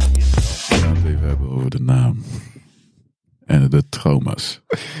 We gaan het even hebben over de naam. En de trauma's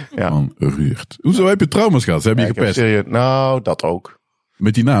Ja. van Ruurd. Hoezo heb je trauma's gehad? Ze hebben je Ik heb gepest. serieus, nou, dat ook.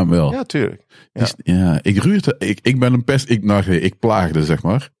 Met die naam wel. Ja, tuurlijk. Ja, ik ben een pest... Ik plaagde, zeg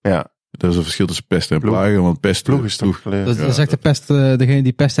maar. Ja, Er is een verschil tussen pesten en Ploeg. plagen. Want pest... ploeg is toch geleerd. Dat is echt de pest, degene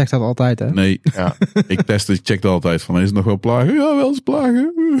die pest zegt dat altijd, hè? Nee, Ja. ik checkte altijd van, is het nog wel plagen? Ja, wel eens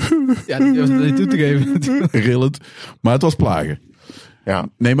plagen. Ja, die durfde het niet toe te geven. Rillend. Maar het was plagen. Ja.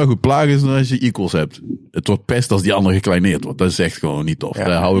 Nee, maar goed, plagen is dan als je equals hebt. Het wordt pest als die andere gekleineerd wordt. Dat is echt gewoon niet tof. Ja.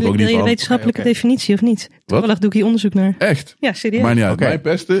 Daar hou ik ook Wil niet je een van. wetenschappelijke definitie of niet? Toevallig doe ik hier onderzoek naar. Echt? Ja, serieus. Maar niet uit. Oké. Mijn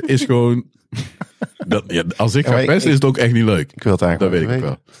pesten is gewoon... als ik Ja, ga maar pesten is het ook echt niet leuk. Ik wil het Dat eigenlijk weet ik weten.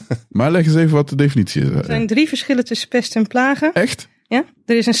 wel. Maar leg eens even wat de definitie is. Er zijn 3 verschillen tussen pest en plagen. Echt? Ja?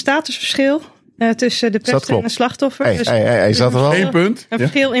 Er is een statusverschil tussen de dat pest en klopt? een slachtoffer. Hey, Dus hij zat er wel. 1 punt. een Ja,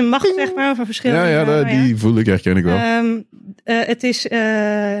 verschil in macht, zeg maar. Of een verschil in, die voel ik, herken ik wel. het is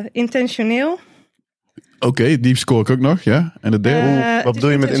intentioneel. Oké, die score ik ook nog, ja. En de derde? Het wat is bedoel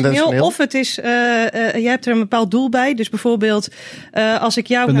je met intentioneel? Of het is, je hebt er een bepaald doel bij. Dus bijvoorbeeld, als ik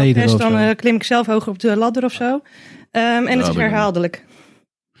jou nou Vernederen pest, of zo. dan klim ik zelf hoger op de ladder of zo. En het is dat herhaaldelijk.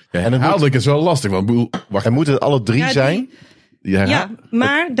 Ja, en het herhaaldelijk is wel lastig. Want wacht, En moeten het alle 3 Ja, die- zijn? Ja,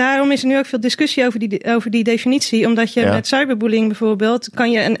 maar daarom is er nu ook veel discussie over die definitie. Omdat je Ja. met cyberbullying bijvoorbeeld,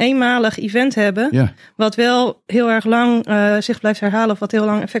 kan je een eenmalig event hebben. Ja. Wat wel heel erg lang zich blijft herhalen of wat heel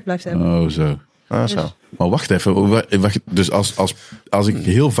lang effect blijft hebben. Oh, zo. Ah, zo. Maar wacht even. Dus als ik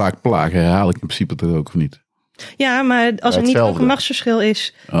heel vaak plaag, herhaal ik in principe dat ook of niet? Ja, maar als er niet hetzelfde. ook een machtsverschil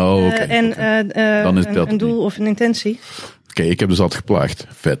is Oh, oké. en Dan is het een niet. doel of een intentie. Oké, ik heb dus altijd geplaagd.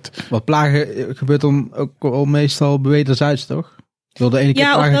 Vet. Wat plagen gebeurt dan ook al meestal wederzijds, toch? Door de ene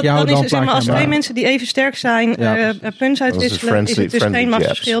keer plaag ik jou, dan is het, als twee mensen die even sterk zijn punts uitwisselen, is het dus geen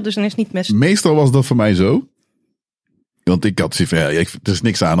machtsverschil, dus dan is het niet mes. Meestal was dat voor mij zo. Want ik had zoiets van, er is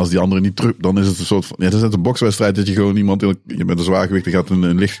niks aan als die andere niet terug. Dan is het een soort van, het is net een bokswedstrijd dat je gewoon iemand, je bent een zwaargewicht, die gaat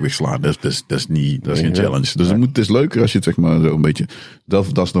een lichtgewicht slaan. Dat is geen challenge. Dus het is leuker als je het zeg maar zo een beetje,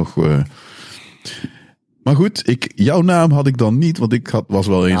 dat is nog... Maar goed, jouw naam had ik dan niet, want was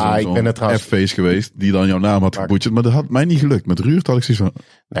wel eens zo'n F-face geweest die dan jouw naam had geboetjerd. Maar dat had mij niet gelukt. Met Ruurd had ik zoiets van...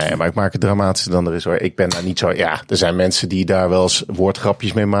 Nee, maar ik maak het dramatischer dan er is hoor. Ik ben daar niet zo... Ja, er zijn mensen die daar wel eens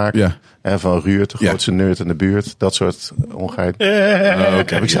woordgrapjes mee maken. Ja. Van Ruurd, de grootste nerd in de buurt. Dat soort ongeheid.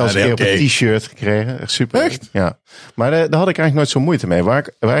 Heb ik zelfs een keer op een t-shirt gekregen. Echt super. Echt? Ja. Maar daar had ik eigenlijk nooit zo moeite mee. Waar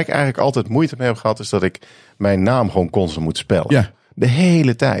ik eigenlijk altijd moeite mee heb gehad, is dat ik mijn naam gewoon constant moet spellen. Ja. De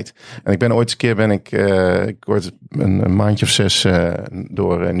hele tijd. En ik ben ooit eens een keer ik word een maandje of 6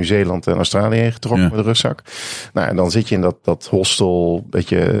 door Nieuw-Zeeland en Australië heen getrokken met de rugzak. Nou, en dan zit je in dat hostel,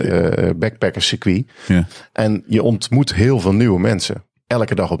 beetje backpackerscircuit. Ja. En je ontmoet heel veel nieuwe mensen.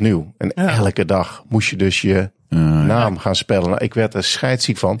 Elke dag opnieuw. En elke dag moest je dus je naam gaan spellen. Nou, ik werd er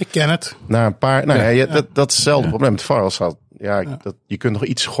scheidsziek van. Ik ken het. Na een paar... Dat is hetzelfde probleem. Het Farrels had... je kunt nog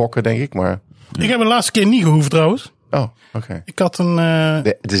iets schokken, denk ik, maar... Ik heb de laatste keer niet gehoefd trouwens. Oh, oké. Ik had een...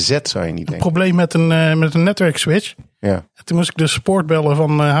 de Z zou je niet denken. Probleem met een netwerkswitch. Ja. En toen moest ik de support bellen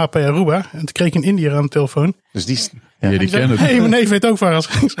van HP Aruba. En toen kreeg ik een Indiër aan de telefoon. Dus die kennen het. Hey, mijn neef weet ook waar als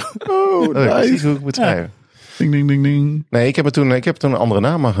ging. Oh, nice. Hoe ik moet schrijven. Ding, ding, ding, ding. Nee, ik heb toen een andere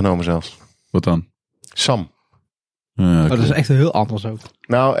naam aangenomen zelfs. Wat dan? Sam. Dat is echt heel anders ook.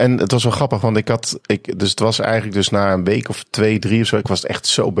 Nou, en het was wel grappig, want dus het was eigenlijk dus na een week of 2, 3 of zo, ik was echt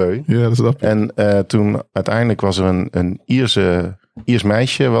zo beu. Ja, dat snap ik. En toen uiteindelijk was er een Iers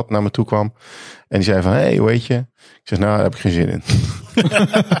meisje wat naar me toe kwam. En die zei van, hey, hoe heet je? Ik zeg, nou, daar heb ik geen zin in.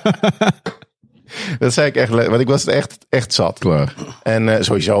 Dat zei ik echt, want ik was het echt zat. Klaar. En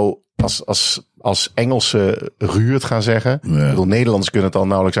sowieso, als Engelse Ruurd gaan zeggen. Ja. Ik bedoel, Nederlanders kunnen het al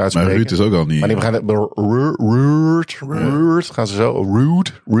nauwelijks uitspreken. Maar Ruurd is ook al niet. Maar die gaan Ruurd, gaan ze zo.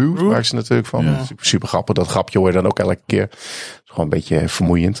 Ruurd maken ze natuurlijk van. Ja. Super grappig. Dat grapje hoor je dan ook elke keer. Het is gewoon een beetje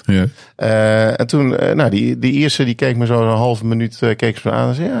vermoeiend. Ja. En toen, die Ierse die keek me zo een halve minuut keek ze me aan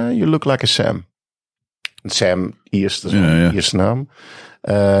en zei, ja, you look like a Sam. Sam, Iers, dat is een Ierse naam.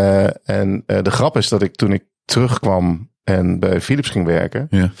 En de grap is dat toen ik terugkwam en bij Philips ging werken,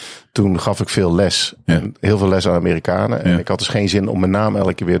 toen gaf ik veel les. En heel veel les aan Amerikanen. En ik had dus geen zin om mijn naam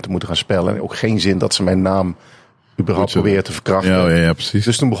elke keer weer te moeten gaan spellen. En ook geen zin dat ze mijn naam überhaupt proberen te verkrachten. Ja, precies.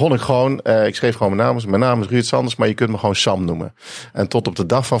 Dus toen begon ik gewoon, ik schreef gewoon mijn naam. Mijn naam is Ruurd Sanders, maar je kunt me gewoon Sam noemen. En tot op de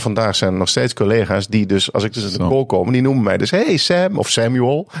dag van vandaag zijn er nog steeds collega's die dus, als ik dus in de call kom, die noemen mij dus, hey Sam of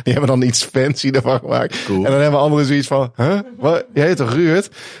Samuel. Die hebben dan iets fancy ervan gemaakt. Cool. En dan hebben anderen zoiets van, wat? Jij heet toch Ruurd?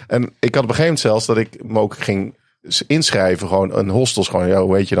 En ik had op een gegeven moment zelfs dat ik me ook ging inschrijven, gewoon een hostels, gewoon,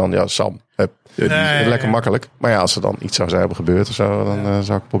 hoe heet je dan? Ja, Sam. Lekker makkelijk. Maar ja, als er dan iets zou zijn gebeurd of zo, dan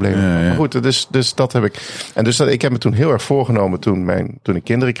zou ik problemen hebben. Maar goed, dus dat heb ik. En dus ik heb me toen heel erg voorgenomen toen ik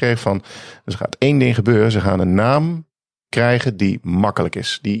kinderen kreeg van, er gaat 1 ding gebeuren. Ze gaan een naam krijgen die makkelijk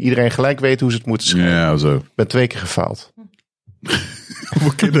is. Die iedereen gelijk weet hoe ze het moeten schrijven. Ja, zo. Ik ben 2 keer gefaald.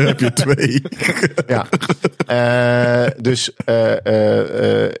 Hoeveel kinderen heb je? 2? Ja. Dus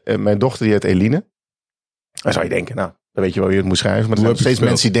mijn dochter die heet Eline. Dan zou je denken, nou, dan weet je wel wie je het moet schrijven. Maar er zijn steeds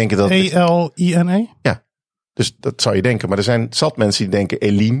mensen die denken dat... E-L-I-N-E? Ja, dus dat zou je denken. Maar er zijn zat mensen die denken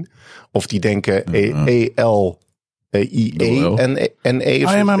Eline. Of die denken E-L-I-E-N-E.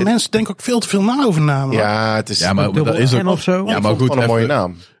 Maar mensen denken ook veel te veel na over namen. Ja, het is... Ja, maar dat is ook... Of zo. Ja, maar goed, een mooie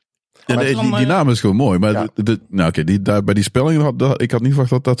naam. Ja, die naam is gewoon mooi. Maar bij die spelling, ik had niet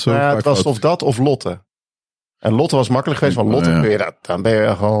verwacht dat zo... Ja, het was of dat of Lotte. En Lotte was makkelijk geweest, van Lotte dan ben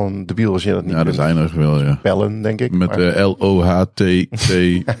je gewoon debiel als je dat niet kunt. Ja, er zijn er wel, ja. Bellen, denk ik. Met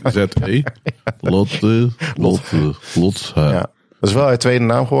L-O-H-T-T-Z-E. Lotte. Ja, dat is wel haar tweede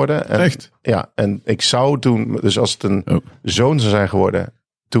naam geworden. En, echt? Ja, en ik zou toen, dus als het een zoon zou zijn geworden,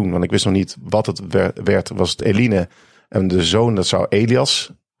 toen, want ik wist nog niet wat het werd, was het Eline. En de zoon, dat zou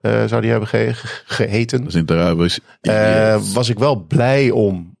Elias zou die hebben geheten. Was ik wel blij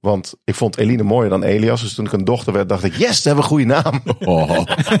om. Want ik vond Eline mooier dan Elias. Dus toen ik een dochter werd, dacht ik, yes, dat hebben een goede naam.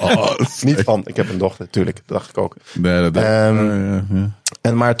 Niet van, ik heb een dochter, tuurlijk. Dat dacht ik ook.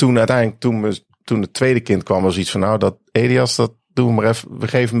 Maar toen uiteindelijk, toen het tweede kind kwam, was iets van, nou, dat Elias, dat doen we maar even. We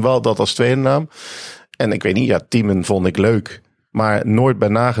geven hem wel dat als tweede naam. En ik weet niet, Tiemen vond ik leuk. Maar nooit bij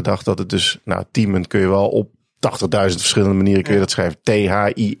nagedacht dat het dus, Tiemen kun je wel op 80.000 verschillende manieren kun je dat schrijven.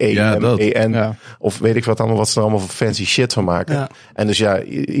 T-H-I-E-M-E-N. Ja. Of weet ik wat ze er allemaal voor fancy shit van maken. Ja. En dus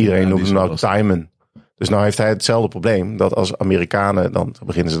iedereen noemt hem nou Timon. Dus nou heeft hij hetzelfde probleem. Dat als Amerikanen, dan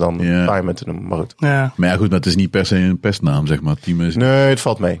beginnen ze dan Diamond te noemen. Maar goed. Ja. Maar ja, goed, maar het is niet per se een pestnaam, zeg maar. Nee, het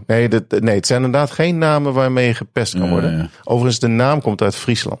valt mee. Nee, het zijn inderdaad geen namen waarmee je gepest kan worden. Ja. Overigens, de naam komt uit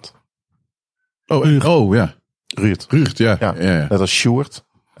Friesland. Ja. Ruurd, ja. Net als Sjoerd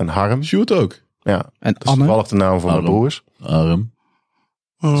en Harm. Sjoerd ook. Ja, en dat is toevallig de naam van mijn broers. Harm.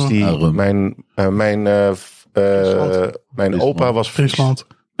 Dus mijn opa was Friesland.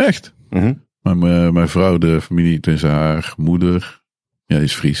 Echt? Mm-hmm. Maar mijn vrouw, de familie, tussen haar moeder, die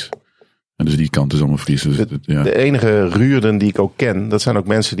is Fries. En dus die kant is allemaal Fries. Dus de enige Ruurden die ik ook ken, dat zijn ook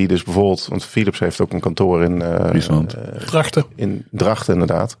mensen die dus bijvoorbeeld, want Philips heeft ook een kantoor in Friesland. Drachten. In Drachten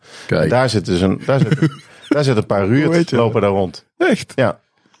inderdaad. Kijk. En daar zitten een paar Ruurd lopen daar rond. Echt? Ja.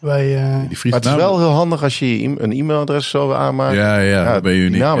 Die maar het is wel heel handig als je een e-mailadres zo aanmaakt. Ja, dat ben je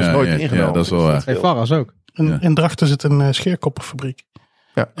niet. Die naam is nooit ingenomen. Ja, dat is wel waar. Hey, Farras ook. In Drachten zit een scheerkoppenfabriek.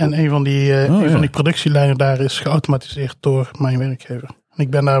 Ja. En een van die productielijnen daar is geautomatiseerd door mijn werkgever. En ik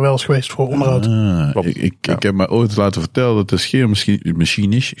ben daar wel eens geweest voor onderhoud. Ik heb mij ooit laten vertellen dat de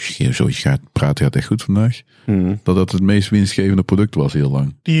scheermachine is. Zoals je gaat praten, gaat echt goed vandaag. Dat het meest winstgevende product was heel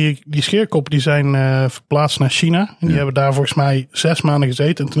lang. Die scheerkoppen die zijn verplaatst naar China. En die hebben daar volgens mij 6 maanden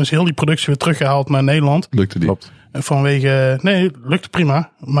gezeten. En toen is heel die productie weer teruggehaald naar Nederland. Lukte die? Klopt. Vanwege, nee, lukte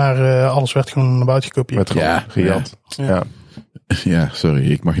prima. Maar alles werd gewoon naar buiten gekopieerd. Gejat. Ja. Ja,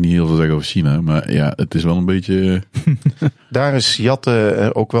 sorry, ik mag niet heel veel zeggen over China, maar ja, het is wel een beetje... Daar is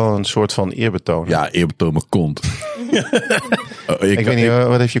jatten ook wel een soort van eerbetoon. Ja, eerbetoon mijn kont. Ik weet niet,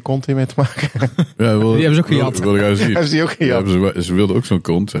 wat heeft je kont hiermee te maken? Ja, die hebben ze ook gejat. Hebben ze die ook gejat? Ja, ze wilden ook zo'n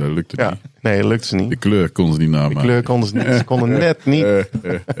kont, dat lukte niet. Nee, dat lukte ze niet. De kleur konden ze niet namaken. De kleur konden ze niet, ze konden net niet.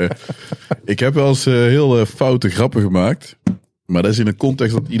 Ik heb wel eens heel foute grappen gemaakt. Maar dat is in een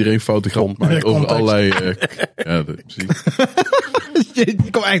context dat iedereen foute grappen maakt. Over allerlei... precies.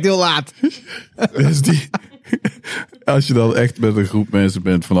 Die komt echt heel laat. Dus als je dan echt met een groep mensen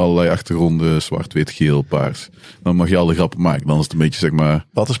bent van allerlei achtergronden, zwart, wit, geel, paars, dan mag je alle grappen maken. Dan is het een beetje, zeg maar...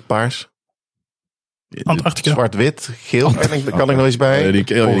 Wat is paars? Antarctica. Zwart-wit, geel kan ik nog eens bij.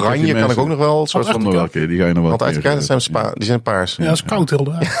 Oranje kan ik ook nog wel. Die ga je nog wel. Antarctica, die zijn paars. Ja, dat is koud heel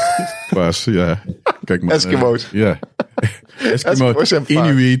daar. Paars, ja. Kijk maar. Eskimo's. Ja. Eskimo's zijn paars.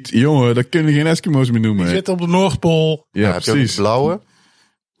 Inuit, jongen, dat kunnen geen Eskimo's meer noemen. Die zitten op de Noordpool. Ja, precies. Blauwe.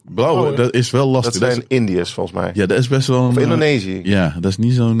 Blauwe, dat is wel lastig. Dat zijn Indiërs volgens mij. Ja, dat is best wel een... Of Indonesië. Ja, dat is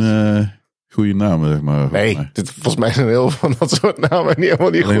niet zo'n goede naam, zeg maar. Nee, volgens mij zijn heel veel van dat soort namen niet helemaal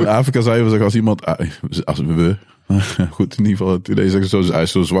niet goed. In Afrika zou je wel zeggen, als iemand... goed, in ieder geval, today zeggen ze hij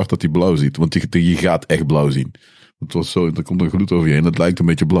is zo zwart dat hij blauw ziet. Want je gaat echt blauw zien. Het was zo, er komt een gloed over je heen, dat lijkt een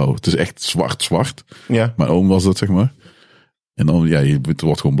beetje blauw. Het is echt zwart. Ja. Mijn oom was dat, zeg maar. En dan, het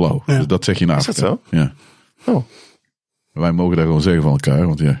wordt gewoon blauw. Ja. Dus dat zeg je in Afrika. Is dat zo? Ja. Oh. Wij mogen daar gewoon zeggen van elkaar,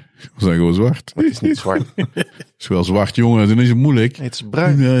 want we zijn gewoon zwart. Het is niet zwart. Het is wel zwart, jongen, dan is het moeilijk. Nee, het is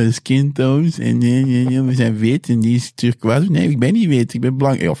bruin. Ja, het is kindtoons en we zijn wit en die is turquoise. Nee, ik ben niet wit, ik ben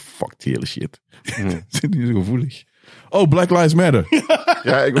blank. Ja, fuck die hele shit. Het is niet zo gevoelig. Oh, Black Lives Matter.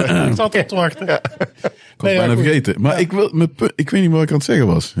 Ja, ik zat op te wachten. Ja. Ik was bijna vergeten. Maar ik weet niet wat ik aan het zeggen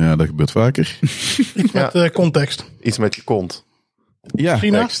was. Ja, dat gebeurt vaker. Iets met context. Iets met je kont. Ja,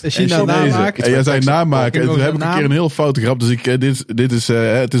 China namaken. En jij zei namaken. En toen heb ik een keer een heel foute grap. Dus dit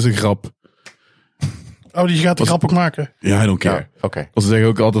is een grap. Oh, die gaat de grap ook maken. Ja, I don't care. Ja, okay. Want ze zeggen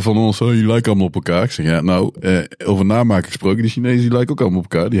ook altijd van ons, jullie lijken allemaal op elkaar. Ik zeg, ja, nou, over namaken gesproken, die Chinezen die lijken ook allemaal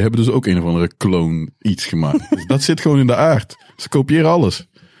op elkaar. Die hebben dus ook een of andere kloon iets gemaakt. Dus dat zit gewoon in de aard. Ze kopiëren alles.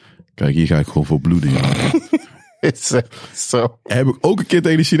 Kijk, hier ga ik gewoon voor bloeden. Zo. Heb ik ook een keer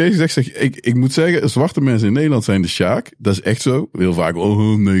tegen de Chinezen gezegd, ik moet zeggen, zwarte mensen in Nederland zijn de Sjaak. Dat is echt zo. Heel vaak,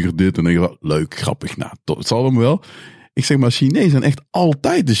 neger dit en neger dat. Leuk, grappig, nou, het zal hem wel. Ik zeg maar, Chinezen zijn echt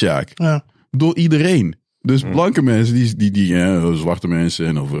altijd de Sjaak. Ja. Door iedereen. Dus blanke mensen, die zwarte mensen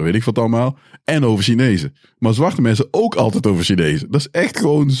en over weet ik wat allemaal. En over Chinezen. Maar zwarte mensen ook altijd over Chinezen. Dat is echt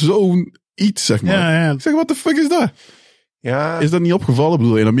gewoon zo'n iets, zeg maar. Ja. Ik zeg, what the fuck is dat? Ja. Is dat niet opgevallen? Ik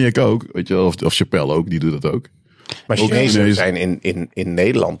bedoel, in Amerika ook. Weet je, of Chappelle ook, die doet dat ook. Maar Chinezen zijn in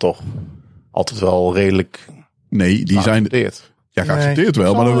Nederland toch altijd wel redelijk... Nee, die zijn... Ja, geaccepteerd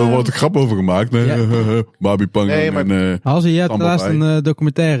wel, maar er wordt er grap over gemaakt. Barbie Pang en... Halsey, je hebt laatst een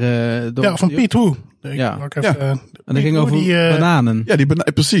documentaire... van Piet Hoe. En dat ging over bananen. Ja,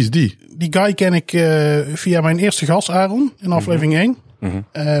 precies, die. Die guy ken ik via mijn eerste gast, Aaron, in aflevering 1.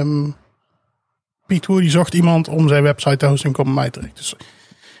 Mm-hmm. Piet Hoe, die zocht iemand om zijn website te hosten en kwam bij mij terecht. Dus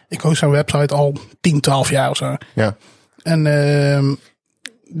ik host zijn website al 10, 12 jaar of zo. Ja. En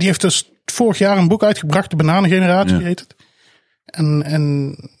die heeft dus vorig jaar een boek uitgebracht, de Bananengeneratie heet het.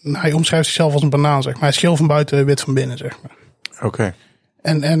 En hij omschrijft zichzelf als een banaan, zeg maar. Hij is geel van buiten, wit van binnen, zeg maar. Oké.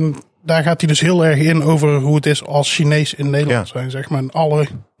 En daar gaat hij dus heel erg in over hoe het is als Chinees in Nederland zijn, zeg maar.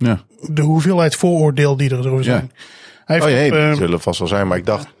 En de hoeveelheid vooroordeel die er zo zijn. Die zullen vast wel zijn, maar ik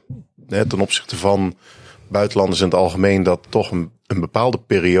dacht ten opzichte van buitenlanders in het algemeen dat toch een bepaalde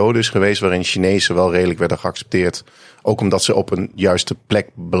periode is geweest waarin Chinezen wel redelijk werden geaccepteerd. Ook omdat ze op een juiste plek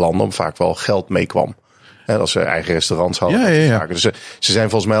belanden, vaak wel geld meekwam. En als ze eigen restaurants hadden. Ja. Dus ze zijn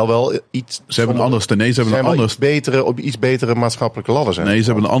volgens mij al wel iets. Ze hebben een andere. Iets betere maatschappelijke ladder zijn. Nee, ze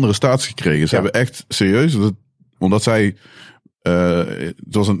hebben een andere status gekregen. Ze hebben echt serieus. Omdat zij. Het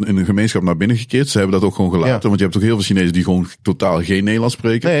was in een gemeenschap naar binnen gekeerd. Ze hebben dat ook gewoon gelaten. Want je hebt ook heel veel Chinezen die gewoon totaal geen Nederlands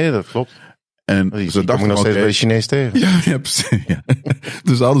spreken. Nee, dat klopt. En ze dachten nog steeds bij de Chinees tegen. Ja, precies. Ja.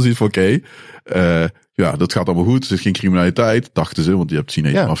 Dus hadden ze iets van dat gaat allemaal goed. Er is geen criminaliteit, dachten ze. Want je hebt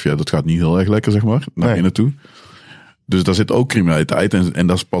Chinese maffia, dat gaat niet heel erg lekker, zeg maar, naar binnen toe. Dus daar zit ook criminaliteit. En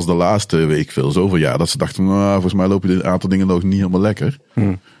dat is pas de laatste week veel zoveel jaar. Dat ze dachten, volgens mij lopen dit aantal dingen nog niet helemaal lekker.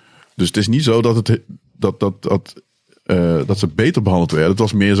 Dus het is niet zo dat ze beter behandeld werden. Het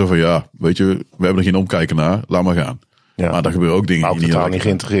was meer zo van, weet je, we hebben er geen omkijken naar. Laat maar gaan. Ja. Maar daar gebeuren ook dingen die niet totaal niet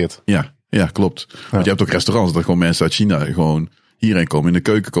geïntegreerd. Ja, klopt. Want je hebt ook restaurants dat gewoon mensen uit China gewoon hierheen komen, in de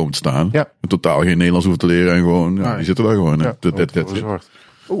keuken komen te staan. Ja. En totaal geen Nederlands hoeven te leren en gewoon, die zitten daar gewoon. Ja,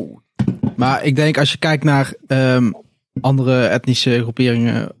 maar ik denk als je kijkt naar andere etnische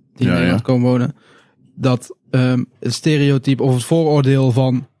groeperingen die in Nederland komen wonen, dat het stereotype of het vooroordeel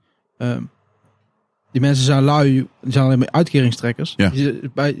van die mensen zijn lui, die zijn alleen maar uitkeringstrekkers. Ja.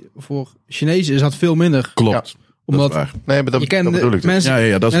 Voor Chinezen is dat veel minder. Klopt. Omdat dat bedoel ik.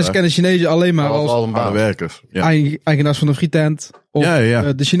 Mensen kennen Chinezen alleen maar als werkers. Eigenaars van een frietent of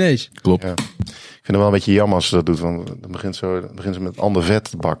de Chinees. Klopt. Ja. Ik vind het wel een beetje jammer als ze dat doet. Want dan begint ze met ander vet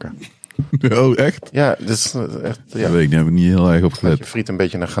te bakken. Oh, echt? Ja, dat is echt. Ja. Dat weet ik, daar heb ik niet heel erg op gelet. Je friet een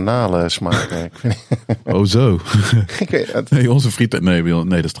beetje naar garnalen smaak. Oh, zo. Nee, onze friet. Nee,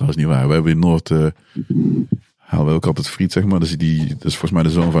 dat is trouwens niet waar. We hebben in Noord. Halen we ook altijd friet, zeg maar. Dat is volgens mij de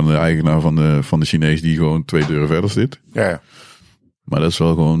zoon van de eigenaar van de Chinees die gewoon 2 deuren verder zit. Ja. Maar dat is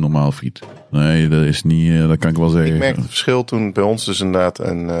wel gewoon normaal friet. Nee, dat is niet, dat kan ik wel zeggen. Ik merkte het verschil toen bij ons dus inderdaad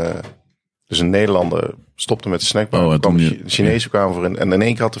een Nederlander stopte met de snackbar. De Chinezen kwamen voor en in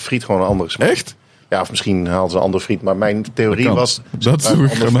één keer had de friet gewoon een andere smaak. Echt? Ja, of misschien haalden ze een andere friet. Maar mijn theorie was... Dat is een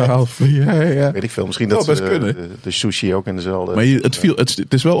garnaal. Ja. Weet ik veel. Misschien dat de sushi ook in dezelfde... Maar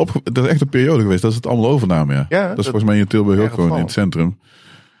het is wel dat is echt een periode geweest. Dat is het allemaal overname, ja. Dat is volgens mij in Tilburg ook gewoon in het centrum.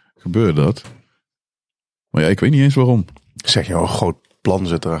 Gebeurde dat. Maar ik weet niet eens waarom. Zeg je, een groot plan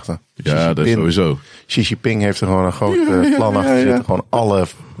zit erachter. Ja, dat is sowieso. Xi Jinping heeft er gewoon een groot plan achter zitten. Gewoon alle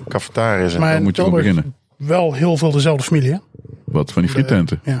cafetariërs. Maar dan moet je gewoon beginnen. Wel heel veel dezelfde familie, hè? Wat, van die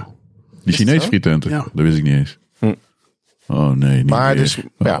friettenten? Ja. Die Chinese friettenten? Ja. Dat wist ik niet eens. Oh nee, niet maar meer. Dus,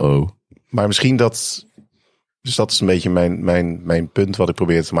 maar misschien dat... Dus dat is een beetje mijn punt wat ik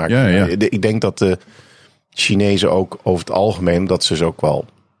probeer te maken. Ja. Ik denk dat de Chinezen ook over het algemeen... dat ze dus ook wel...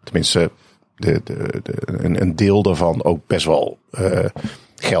 Tenminste, een deel daarvan ook best wel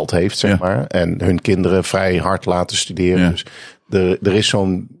geld heeft, zeg maar. En hun kinderen vrij hard laten studeren. Ja. Dus er is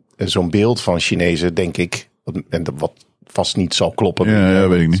zo'n beeld van Chinezen, denk ik... En wat vast niet zal kloppen. Ja,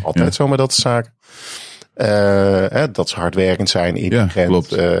 weet ik niet. Altijd zo met dat soort zaken. Dat ze hardwerkend zijn, intelligent.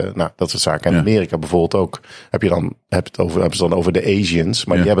 Dat soort zaken. En in Amerika bijvoorbeeld ook. Hebben ze dan over de Asians.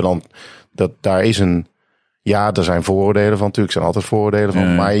 Maar die hebben dan... Daar is een... Ja, er zijn vooroordelen van natuurlijk. Er zijn altijd vooroordelen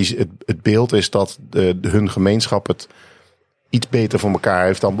van. Maar het beeld is dat hun gemeenschap het iets beter voor elkaar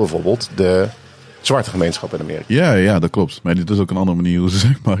heeft dan bijvoorbeeld de zwarte gemeenschap in Amerika. Ja, dat klopt. Maar dit is ook een andere manier hoe ze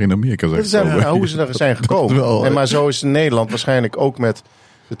zeg maar in Amerika zijn. Hoe ze daar zijn gekomen. Maar zo is het in Nederland waarschijnlijk ook met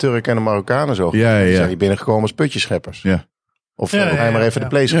de Turken en de Marokkanen zo. Zijn die binnengekomen als putjescheppers. Ja. Of ga je maar even de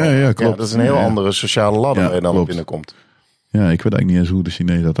place ja, klopt. dat is een heel andere sociale ladder waar je dan binnenkomt. Ja, ik weet eigenlijk niet eens hoe de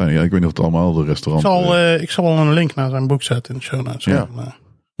Chinezen uiteindelijk... Ja, ik weet niet of het allemaal de restaurants... Ik zal wel een link naar zijn boek zetten in de show notes.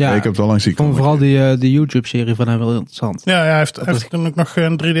 Ja, ik heb het al lang zien komen. Vooral die YouTube-serie van hem wel interessant. Ja, hij heeft toen ook nog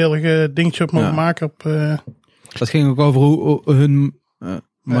een 3-delige dingetje op mogen maken. Dat ging ook over hoe hun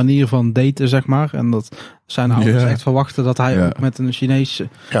manier van daten, zeg maar. En dat zijn ouders echt verwachten dat hij ook met een Chinese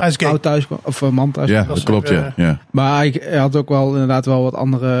vrouw thuis kwam. Of een man thuis kwam. Ja, dat klopt, ja. Maar hij had ook wel inderdaad wel wat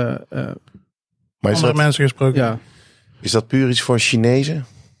andere mensen gesproken. Ja. Is dat puur iets voor Chinezen?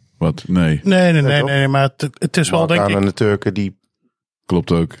 Wat? Nee. Nee, maar het is wel, denk ik... En de Turken, die...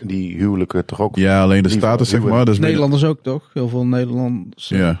 Klopt ook. Die huwelijken toch ook... Ja, alleen de status, zeg maar. Dus Nederlanders ook, toch? Heel veel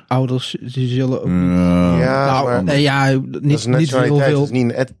Nederlandse ouders, die zullen ook... niet heel veel. Het is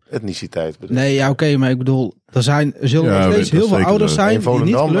niet een etniciteit. Nee, oké, maar ik bedoel... Er zullen steeds heel veel ouders zijn die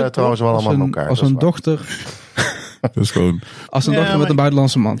niet gelukt trouwens wel allemaal elkaar. Als een dochter... Dat is gewoon... Als een dochter met een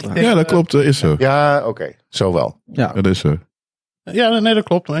buitenlandse man. Ja, dat klopt. Dat is zo. Ja, oké. Zo wel. Ja. Dat is zo. Ja, nee, dat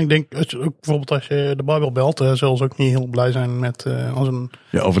klopt. Maar ik denk, bijvoorbeeld als je de Bijbel belt, zullen ze ook niet heel blij zijn met als een...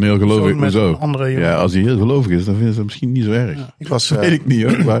 Ja, of een heel gelovig, zo. Ja, als hij heel gelovig is, dan vinden ze het misschien niet zo erg. Ja. Weet ik niet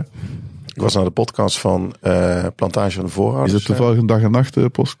hoor, maar... Ik was naar de podcast van Plantage van de Voorouders. Is het toevallig een dag en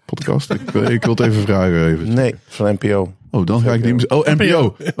nacht podcast? ik wil het even vragen. Even. Nee, van NPO. Oh, dan ga ik niet... Oh,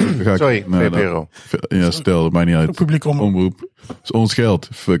 NPO. Sorry, VPRO. Ja, stel, dat maakt niet uit. Publiek omroep. Dat is ons geld,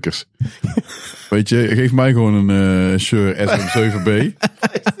 fuckers. Weet je, geef mij gewoon een Shure SM7B.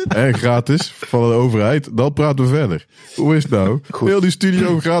 Gratis, van de overheid. Dan praten we verder. Hoe is het nou? Goed. Heel die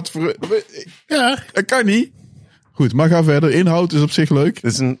studio gratis voor... Ja, dat kan niet. Goed, maar ga verder. Inhoud is op zich leuk.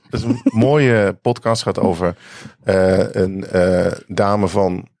 Het is een mooie podcast. Gaat over een dame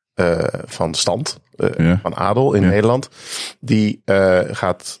van stand. Van adel in Nederland. Die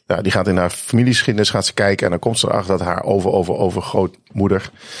gaat in haar familiegeschiedenis gaat ze kijken. En dan komt ze erachter dat haar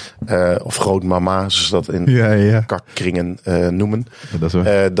overgrootmoeder of grootmama, zoals ze dat in kakkringen noemen.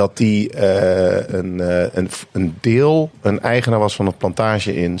 Dat die een eigenaar was van een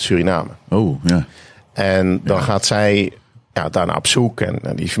plantage in Suriname. Oh, ja. En dan gaat zij daarna op zoek.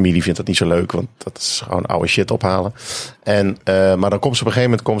 En die familie vindt dat niet zo leuk. Want dat is gewoon oude shit ophalen. Maar dan komt ze op een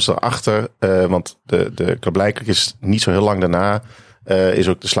gegeven moment erachter. Want blijkbaar is niet zo heel lang daarna. Is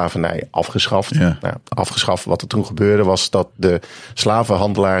ook de slavernij afgeschaft. Ja. Nou, afgeschaft. Wat er toen gebeurde was dat de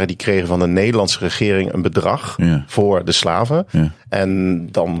slavenhandelaren die kregen van de Nederlandse regering een bedrag voor de slaven. Ja. En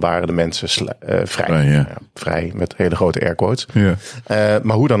dan waren de mensen vrij. Vrij met hele grote airquotes. Ja.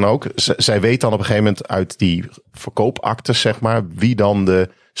 Maar hoe dan ook. Zij weet dan op een gegeven moment uit die verkoopaktes, zeg maar, wie dan de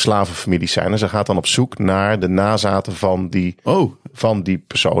slavenfamilies zijn. En ze gaat dan op zoek naar de nazaten van die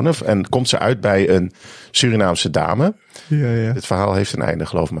personen. En komt ze uit bij een Surinaamse dame. Ja. Dit verhaal heeft een einde,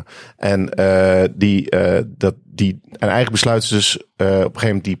 geloof me. En en eigenlijk besluiten ze dus op een gegeven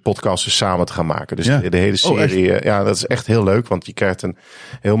moment die podcast dus samen te gaan maken. Dus de hele serie, dat is echt heel leuk. Want je krijgt een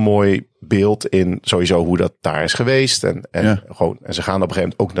heel mooi beeld in sowieso hoe dat daar is geweest. En ze gaan op een gegeven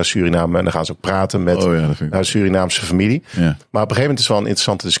moment ook naar Suriname. En dan gaan ze ook praten met de Surinaamse familie. Ja. Maar op een gegeven moment is wel een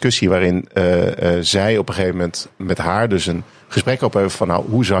interessante discussie waarin zij op een gegeven moment met haar dus een gesprek op hebben van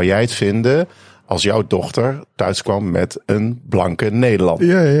hoe zou jij het vinden als jouw dochter thuis kwam met een blanke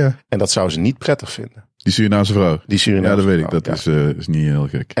Nederlander. Ja. En dat zou ze niet prettig vinden. Die Surinaamse vrouw? Ja, dat weet ik. Dat is niet heel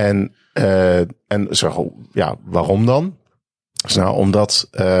gek. En zo, waarom dan? Nou, omdat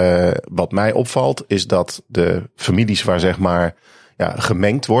wat mij opvalt is dat de families waar zeg maar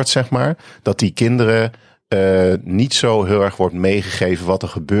gemengd wordt, zeg maar, dat die kinderen niet zo heel erg wordt meegegeven wat er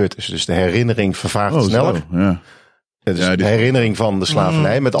gebeurd is. Dus de herinnering vervaagt sneller. Zo, ja. Dus de herinnering van de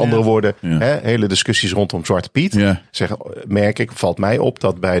slavernij. Met andere woorden, hele discussies rondom Zwarte Piet. Ja. Valt mij op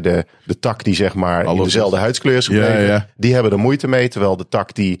dat bij de tak die zeg maar in dezelfde huidskleur is gebleven, die hebben er moeite mee. Terwijl de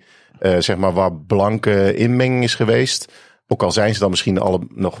tak die zeg maar waar blanke inmenging is geweest, ook al zijn ze dan misschien alle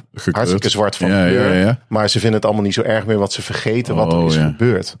nog hartstikke zwart van kleur, maar ze vinden het allemaal niet zo erg meer, wat ze vergeten wat er is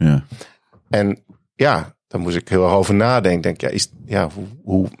gebeurd. Ja. En daar moest ik heel erg over nadenken.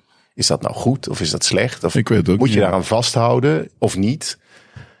 Hoe is dat nou goed of is dat slecht? Of ik weet het ook moet je daaraan vasthouden of niet?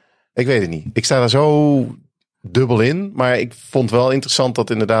 Ik weet het niet. Ik sta daar zo dubbel in. Maar ik vond wel interessant dat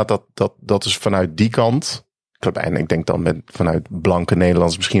inderdaad dat is vanuit die kant. En ik denk dan vanuit blanke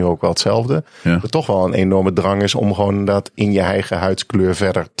Nederlands misschien ook wel hetzelfde. Ja. Er toch wel een enorme drang is om gewoon inderdaad in je eigen huidskleur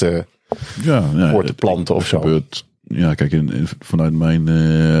verder te planten of zo. Gebeurt. Ja, kijk, vanuit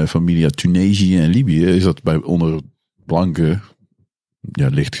mijn familie uit Tunesië en Libië is dat onder blanke,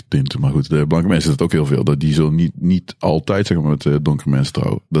 licht getint, maar goed, de blanke mensen is het ook heel veel. Dat die zo niet altijd, zeg maar, met donkere mensen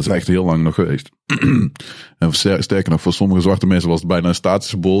trouwen. Dat is echt heel lang nog geweest. En sterker nog, voor sommige zwarte mensen was het bijna een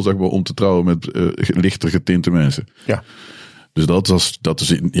statussymbool, zeg maar, om te trouwen met lichter getinte mensen. Ja. Dus dat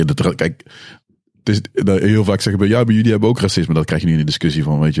is kijk, het is heel vaak zeggen, maar jullie hebben ook racisme. Dat krijg je nu in de discussie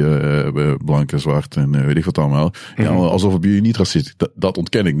van, weet je, blank en zwart en weet ik wat allemaal. Ja, alsof het bij jullie niet racistisch. Dat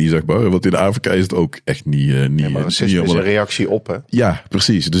ontken ik niet, zeg maar. Want in Afrika is het ook echt niet. Maar racisme is een reactie op, hè? Ja,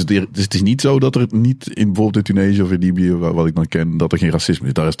 precies. Dus het is niet zo dat er niet bijvoorbeeld in Tunesië of in Libië, wat ik dan ken, dat er geen racisme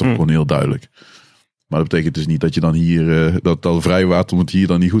is. Daar is toch gewoon heel duidelijk. Maar dat betekent dus niet dat je dan hier dat vrij waart om het hier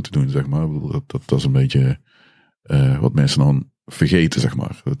dan niet goed te doen, zeg maar. Dat is een beetje wat mensen dan vergeten, zeg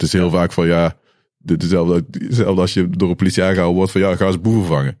maar. Het is heel vaak van hetzelfde als je door een politie aangehouden wordt van ga eens boeven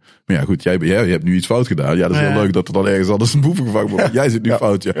vangen. Maar ja, goed, jij hebt nu iets fout gedaan. Ja, dat is heel leuk dat er dan ergens anders een boeven gevangen wordt. Jij zit nu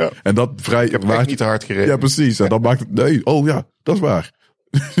fout, ja. En dat vrij... Je hebt niet te hard gereden. Ja, precies. En dan maakt het... Nee, dat is waar.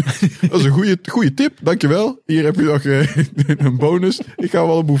 Dat is een goede tip, dankjewel. Hier heb je nog een bonus. Ik ga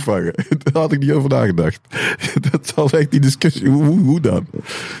wel een boef vangen. Daar had ik niet over nagedacht. Dat was echt die discussie. Hoe dan?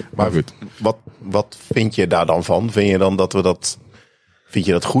 Maar goed. Wat vind je daar dan van? Vind je dan dat we dat Vind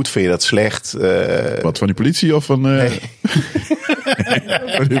je dat goed? Vind je dat slecht? Wat, van die politie of van... Nee.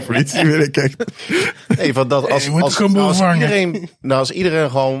 Van die politie wil ik echt... Nee, van dat als iedereen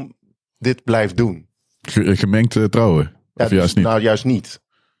gewoon dit blijft doen. Gemengd trouwen? Ja, of juist niet? Nou, juist niet.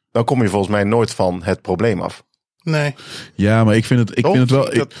 Dan kom je volgens mij nooit van het probleem af. Nee. Ja, maar ik vind het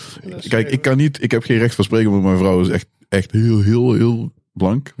wel... Ik heb geen recht van spreken, want mijn vrouw is echt heel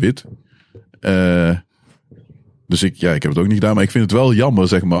blank, wit. Dus ik heb het ook niet gedaan. Maar ik vind het wel jammer,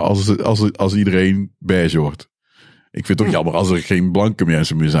 zeg maar, als iedereen beige wordt. Ik vind het ook jammer als er geen blanke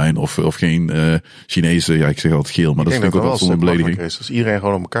mensen meer zijn. Of geen Chinese, ik zeg altijd geel. Maar dat vind ik ook wel zo'n belediging. Als iedereen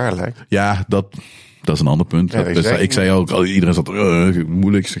gewoon op elkaar lijkt. Ja, dat is een ander punt. Ja, ik zei ook, iedereen zat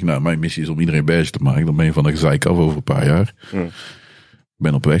moeilijk. Ik zeg, nou, mijn missie is om iedereen beige te maken. Dan ben je van de gezeik af over een paar jaar. Ik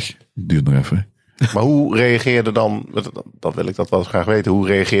ben op weg. Duurt nog even. Maar hoe reageerde dan, dat wil ik dat wel graag weten. Hoe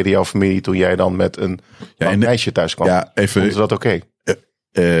reageerde jouw familie toen jij dan met een meisje thuis kwam? Ja, even. Vonden ze dat oké?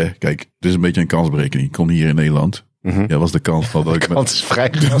 Kijk, het is een beetje een kansberekening. Ik kom hier in Nederland. Ja, was de kans dat ik kans is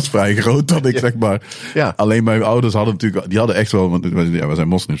vrij groot dat ik zeg maar. Ja. Alleen mijn ouders hadden natuurlijk, die hadden echt wel, want we zijn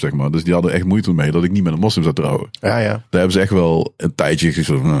moslims zeg maar, dus die hadden echt moeite mee dat ik niet met een moslim zou trouwen. Ja. Daar hebben ze echt wel een tijdje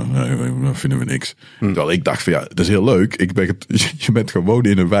gezegd, nou, vinden we niks. Terwijl ik dacht van dat is heel leuk. Je bent gewoon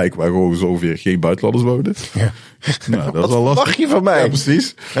in een wijk waar gewoon zo weer geen buitenlanders wonen. Ja. Nou, dat is al lastig. Mag je van mij? Ja,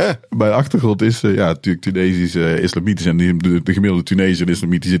 precies. Mijn achtergrond is natuurlijk Tunesisch, islamitisch en de gemiddelde Tunesiër en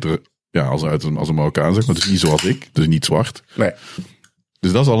islamitisch zit er. Ja, als een Marokkaan zeg maar. Dus niet zoals ik. Dus niet zwart. Nee.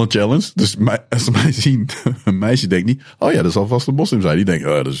 Dus dat is al een challenge. Dus als ze mij zien, een meisje denkt niet, oh ja, dat zal vast een moslim zijn. Die denkt,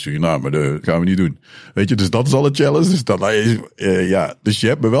 dat is Suriname, maar dat gaan we niet doen. Weet je, dus dat is al een challenge. Dus dus je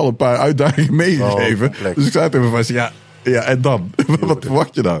hebt me wel een paar uitdagingen meegegeven. Dus ik zei tegen hem van, ja, en dan? Wat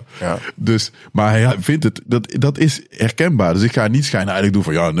verwacht je nou? Ja. Dus, maar hij vindt het, dat is herkenbaar. Dus ik ga niet schijnheilig doen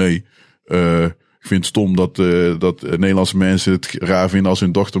van, ik vind het stom dat Nederlandse mensen het raar vinden als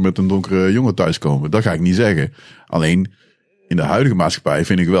hun dochter met een donkere jongen thuiskomen. Dat ga ik niet zeggen. Alleen in de huidige maatschappij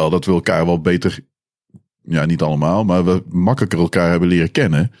vind ik wel dat we elkaar wel beter, niet allemaal, maar we makkelijker elkaar hebben leren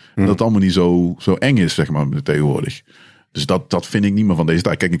kennen. Dat het allemaal niet zo eng is, zeg maar, tegenwoordig. Dus dat vind ik niet meer van deze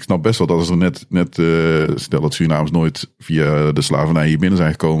tijd. Kijk, ik snap best wel dat als er net stel dat Surinamers nooit via de slavernij hier binnen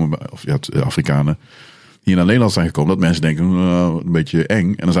zijn gekomen, of Afrikanen, hier naar Nederland zijn gekomen, dat mensen denken, een beetje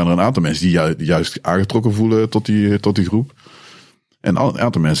eng. En dan zijn er een aantal mensen die juist aangetrokken voelen tot die groep. En een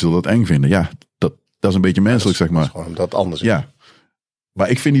aantal mensen zullen dat eng vinden. Ja, dat is een beetje menselijk, zeg maar. Dat is gewoon dat anders. Ja. Maar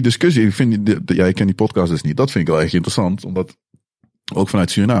ik vind die discussie, ik ken die podcast dus niet. Dat vind ik wel echt interessant, omdat ook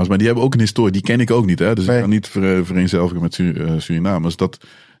vanuit Surinamers, maar die hebben ook een historie, die ken ik ook niet. Hè? Dus ik kan niet vereenzelvigen met Surinamers.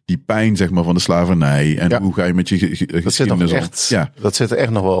 Die pijn, zeg maar, van de slavernij. En hoe ga je met je geschiedenis om? Dat zit er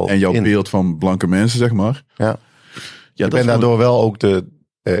echt nog wel in. En jouw beeld van blanke mensen, zeg maar. Ja. Ik ben daardoor wel ook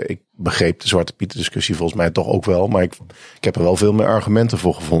ik begreep de Zwarte Pieten discussie volgens mij toch ook wel. Maar ik heb er wel veel meer argumenten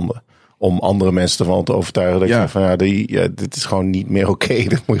voor gevonden. Om andere mensen ervan te overtuigen. Dat ik zeg van dit is gewoon niet meer oké.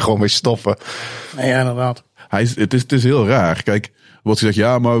 Dat moet je gewoon mee stoppen. Ja, inderdaad. Het is heel raar. Kijk, wordt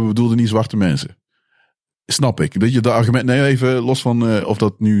gezegd, maar we bedoelden niet zwarte mensen. Snap ik. Dat je de argument, even los van of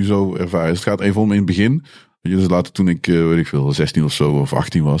dat nu zo ervaren is. Het gaat even om in het begin. Dus later toen ik, 16 of zo of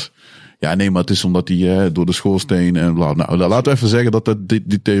 18 was. Ja, nee, maar het is omdat die door de schoorsteen en bla. Nou, laten we even zeggen dat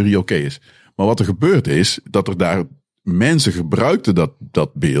die theorie oké is. Maar wat er gebeurd is, dat er daar mensen gebruikten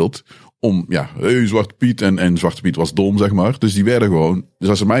dat beeld om, Zwarte Piet en Zwarte Piet was dom, zeg maar. Dus die werden gewoon, dus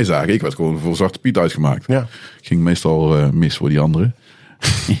als ze mij zagen, ik werd gewoon voor Zwarte Piet uitgemaakt. Ja. Ging meestal mis voor die anderen.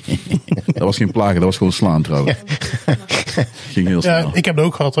 Dat was geen plagen, dat was gewoon slaan trouwens. Ging heel snel. Ja, ik heb het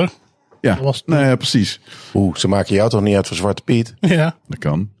ook gehad hoor. Ja, precies. Ze maken jou toch niet uit voor Zwarte Piet? Ja. Dat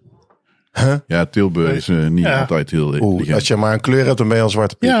kan. Huh? Ja, Tilburg is niet altijd heel... als je maar een kleur hebt, dan ben je al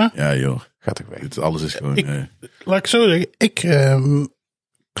Zwarte Piet. Ja joh. Gaat ook weg. Alles is gewoon... Laat ik zo zeggen,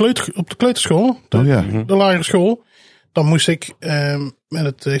 op de kleuterschool, de lagere school, dan moest ik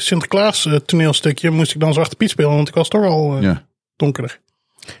met het Sinterklaas toneelstukje moest ik dan Zwarte Piet spelen, want ik was toch al donkerder.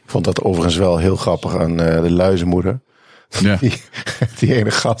 Ik vond dat overigens wel heel grappig aan de luizenmoeder. Ja. Die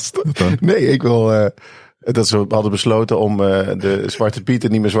ene gast. Nee, ik wil... dat ze hadden besloten om de Zwarte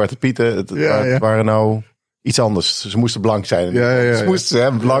Pieten niet meer Zwarte Pieten. Het waren nou iets anders. Ze moesten blank zijn. Ze moesten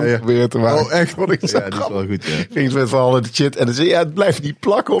hem blank proberen te maken. Oh, echt? Vond ik dat is wel goed, ja. Ging ze met vooral in de shit. En dan zei het blijft niet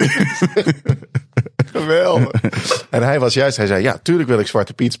plakken op. Geweldig. En hij zei, tuurlijk wil ik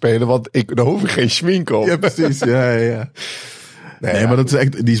Zwarte Piet spelen, want dan hoef ik geen schmink op. Ja, precies. Ja. Nee, maar dat is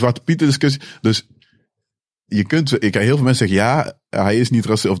echt die Zwarte Pieten discussie. Dus ik kan heel veel mensen zeggen, hij is niet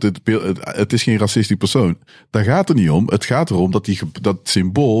racistisch, of het is geen racistisch persoon. Daar gaat het niet om. Het gaat erom dat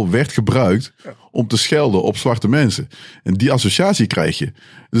symbool werd gebruikt om te schelden op zwarte mensen. En die associatie krijg je.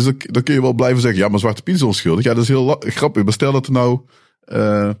 Dus dan kun je wel blijven zeggen, maar Zwarte Piet is onschuldig. Ja, dat is heel grappig. Maar stel dat er nou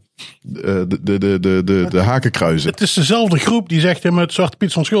de hakenkruizen. Het is dezelfde groep die zegt met Zwarte Piet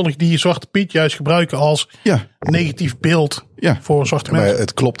is onschuldig, die Zwarte Piet juist gebruiken als negatief beeld voor zwarte mensen. Maar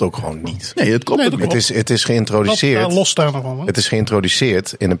het klopt ook gewoon niet. Nee, het klopt ook niet. Het is geïntroduceerd. Losstaan ervan. Het is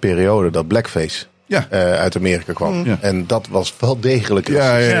geïntroduceerd in een periode dat blackface uit Amerika kwam. Ja. En dat was wel degelijk.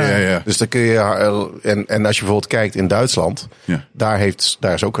 Ja. Dus dan kun je en als je bijvoorbeeld kijkt in Duitsland, daar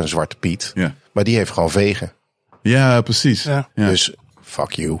is ook een Zwarte Piet, maar die heeft gewoon vegen. Ja, precies. Ja. Dus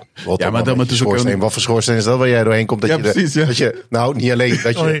fuck you. Maar dan met schoorsteen. Wat voor schoorsteen is dat waar jij doorheen komt? Dat je nou niet alleen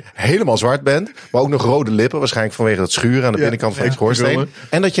dat je helemaal zwart bent, maar ook nog rode lippen, waarschijnlijk vanwege dat schuren aan de binnenkant van de schoorsteen. Krullen.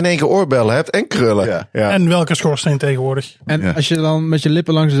 En dat je in één keer oorbellen hebt en krullen. Ja. En welke schoorsteen tegenwoordig? En als je dan met je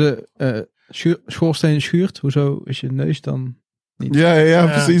lippen langs de schoorsteen schuurt, hoezo is je neus dan niet? Ja,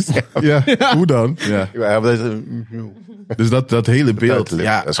 precies. Ja. Hoe dan? Dus dat hele beeld.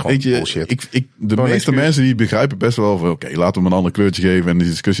 Dat is gewoon bullshit. De meeste mensen die begrijpen best wel van oké, laten we hem een ander kleurtje geven en de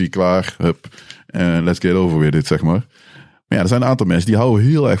discussie klaar. Hup. Let's get over weer dit, zeg maar. Maar er zijn een aantal mensen die houden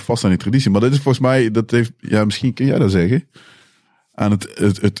heel erg vast aan die traditie. Maar dat is volgens mij, misschien kun jij dat zeggen. Aan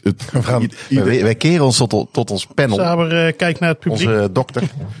wij keren ons tot ons panel. Saber kijkt naar het publiek. Onze dokter.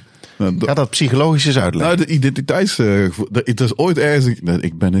 Ga dat psychologisch eens uitleggen. Nou, de identiteitsgevoel. Het is ooit ergens.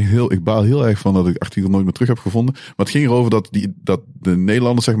 Ik baal heel erg van dat ik artikel nooit meer terug heb gevonden. Maar het ging erover dat de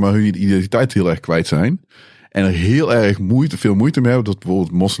Nederlanders, zeg maar, hun identiteit heel erg kwijt zijn. En er heel erg veel moeite mee hebben. Dat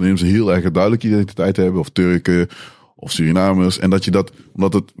bijvoorbeeld moslims heel erg een duidelijke identiteit hebben. Of Turken. Of Surinamers. En dat je we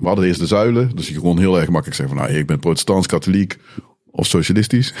hadden eerst de zuilen. Dus je kon heel erg makkelijk zeggen van, ik ben protestants, katholiek. Of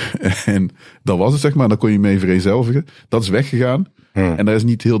socialistisch. En dat was het, zeg maar. Dan kon je mee vereenzelvigen. Dat is weggegaan. En daar is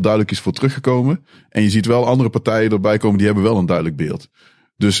niet heel duidelijk iets voor teruggekomen. En je ziet wel andere partijen erbij komen, die hebben wel een duidelijk beeld.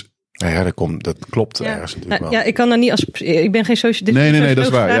 Dus dat klopt ergens natuurlijk wel. Ja, ik kan daar niet ik ben geen socialist. Nee, dat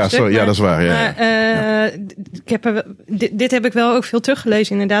is waar. Dat is waar. Maar dit heb ik wel ook veel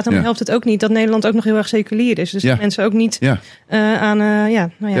teruggelezen inderdaad. Dan helpt het ook niet dat Nederland ook nog heel erg seculier is. Dus dat mensen ook niet Ja,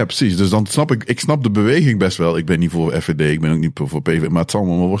 precies. Dus dan snap ik snap de beweging best wel. Ik ben niet voor FVD, ik ben ook niet voor PV, maar het zal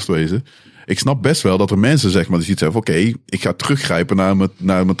me maar worst wezen. Ik snap best wel dat er mensen, zeg maar, die ziet zeggen, oké, ik ga teruggrijpen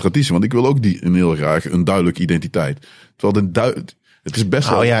naar mijn traditie. Want ik wil ook heel graag een duidelijke identiteit. Terwijl het is best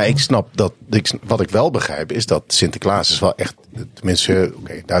wel... ik snap dat. Wat ik wel begrijp is dat Sinterklaas is wel echt. Tenminste,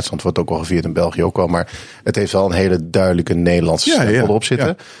 Duitsland wordt ook wel gevierd en België ook wel. Maar het heeft wel een hele duidelijke Nederlandse stempel erop zitten.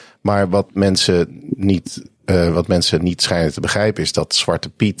 Ja. Maar wat mensen niet schijnen te begrijpen is dat Zwarte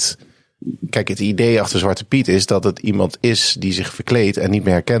Piet. Kijk, het idee achter Zwarte Piet is dat het iemand is die zich verkleedt en niet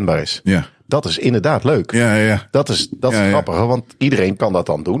meer herkenbaar is. Ja. Dat is inderdaad leuk. Ja. Dat is grappig, want iedereen kan dat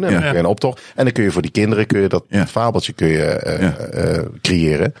dan doen. En dan kun je een optocht. En dan kun je voor die kinderen dat fabeltje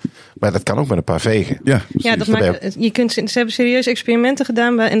creëren. Maar dat kan ook met een paar vegen. Ja, ze hebben serieus experimenten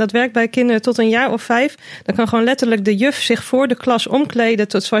gedaan. En dat werkt bij kinderen tot een jaar of 5. Dan kan gewoon letterlijk de juf zich voor de klas omkleden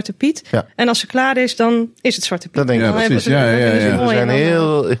tot Zwarte Piet. Ja. En als ze klaar is, dan is het Zwarte Piet. Dat denk ik precies. We zijn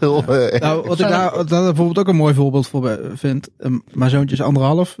heel wat ik daar bijvoorbeeld ook een mooi voorbeeld voor vind. Mijn zoontje is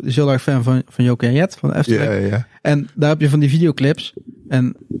 1,5. Die is heel erg fan van Joke en Jet, van de Efteling. Ja. En daar heb je van die videoclips.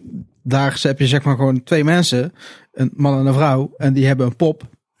 En daar heb je zeg maar gewoon 2 mensen. Een man en een vrouw. En die hebben een pop.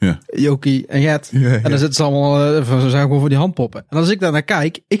 Ja. Jokie en Jet. Ja. En dan zitten ze allemaal ze zijn gewoon voor die handpoppen. En als ik daar naar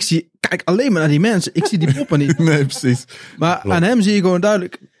kijk, kijk alleen maar naar die mensen. Ik zie die poppen niet. Nee, precies. Maar aan hem zie je gewoon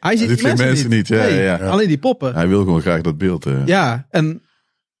duidelijk. Hij ziet die mensen niet. Ja. Alleen die poppen. Hij wil gewoon graag dat beeld. Ja, en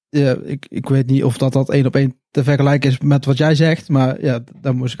ik weet niet of dat 1 op 1 te vergelijken is met wat jij zegt. Maar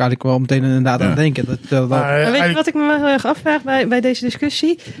daar moest ik eigenlijk wel meteen inderdaad aan denken. Maar weet je wat ik me wel erg afvraag bij deze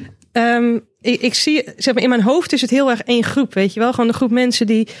discussie? Ik zie, zeg maar, in mijn hoofd is het heel erg 1 groep, weet je wel. Gewoon de groep mensen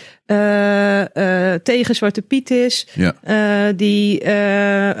die tegen Zwarte Piet is. Ja. Die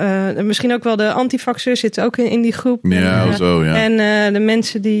misschien ook wel de antivaxers zitten ook in die groep. Ja, En de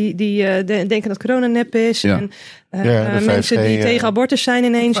mensen die denken dat corona nep is. Ja. En mensen die tegen abortus zijn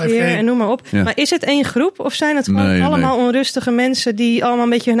ineens 5G. Weer en noem maar op. Ja. Maar is het 1 groep of zijn het gewoon allemaal onrustige mensen die allemaal een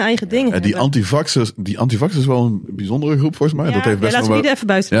beetje hun eigen dingen hebben? Die antivaxers is wel een bijzondere groep volgens mij. Ja, dat heeft best laten we die even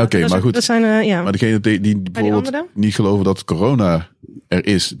buiten. Ja, oké, maar goed. Dat zijn, Maar degene die bijvoorbeeld niet geloven dat corona er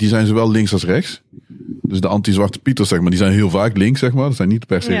is, die zijn zowel links als rechts. Dus de anti-Zwarte Pieters, zeg maar, die zijn heel vaak links, zeg maar. Dat zijn niet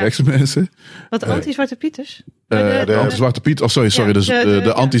per se rechtse mensen. Wat anti-Zwarte Pieters? De anti-Zwarte Piet, sorry. Dus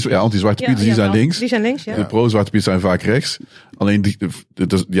de anti-Zwarte Pieters, die zijn links. Die zijn links, ja. De pro-Zwarte Piet zijn vaak rechts. Alleen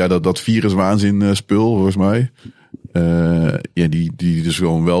dat viruswaanzin spul, volgens mij. Die dus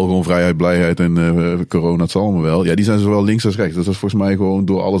gewoon vrijheid, blijheid en corona, het zal allemaal wel. Ja, die zijn zowel links als rechts. Dus dat is volgens mij gewoon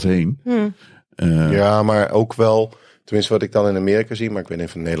door alles heen. Ja, maar ook wel Tenminste, wat ik dan in Amerika zie, maar ik weet niet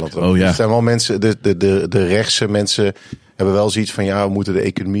of in Nederland ook. Oh, ja. Er zijn wel mensen, de rechtse mensen hebben wel zoiets van, we moeten de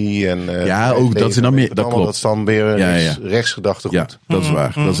economie en... ook dat is in Amerika, dat klopt. Dat is dan weer een rechtsgedachtegoed. Ja, dat is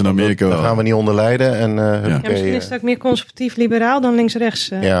waar. Dat is in Amerika Daar gaan we niet onder lijden. En, misschien is het ook meer conservatief-liberaal dan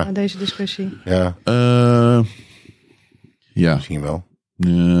links-rechts, deze discussie. Ja. Ja. Misschien wel.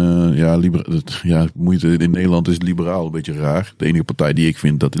 In Nederland is het liberaal een beetje raar. De enige partij die ik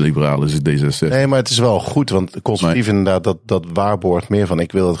vind dat liberaal is D66. Nee, maar het is wel goed, want conservatief inderdaad, dat waarborgt meer van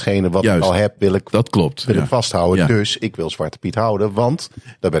ik wil hetgene wat ik al heb, wil ik vasthouden. Ja. Dus ik wil Zwarte Piet houden, want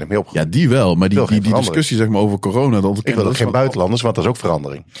daar ben ik mee opgegroeid. Ja, die wel, maar die discussie zeg maar over corona. Ik wil ook geen buitenlanders, want dat is ook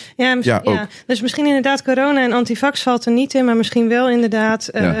verandering. Dus misschien inderdaad corona en antivax valt er niet in, maar misschien wel inderdaad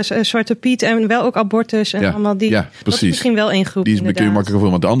Zwarte Piet en wel ook abortus en allemaal die. Ja, precies. Dat is misschien wel één groep. Die is een keer makkelijker voor,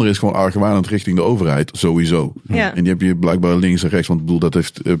 want de andere is gewoon argwanend richting de overheid, sowieso. Ja. En die heb je blijkbaar links en rechts, want ik bedoel, dat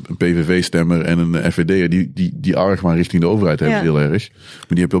heeft een PVV-stemmer en een FVD'er die argwaan richting de overheid hebben heel erg. Maar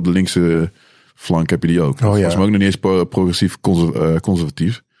die heb je op de linkse flank heb je die ook. Volgens mij ook nog niet eens progressief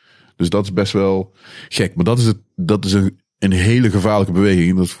conservatief. Dus dat is best wel gek. Maar dat is een hele gevaarlijke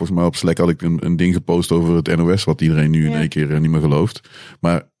beweging. Dat is volgens mij op Slack had ik een ding gepost over het NOS, wat iedereen nu in één keer niet meer gelooft.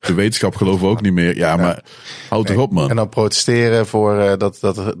 Maar de wetenschap geloven we ook niet meer. Ja, maar houd toch op, man. En dan protesteren voor dat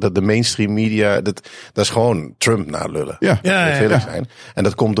de mainstream media, dat is gewoon Trump nalullen. Ja. Zijn. En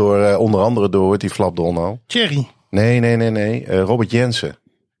dat komt door onder andere door die flapdol nou. Thierry. Nee. Robert Jensen.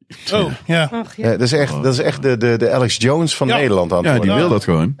 Oh, ja. Dat is echt de Alex Jones van Nederland. Ja, die wil dat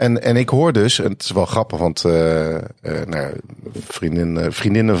gewoon. En ik hoor dus, en het is wel grappig, want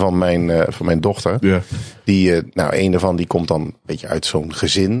vriendinnen van mijn dochter, die, een daarvan die komt dan een beetje uit zo'n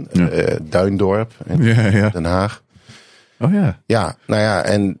gezin, Duindorp in Den Haag. Oh ja.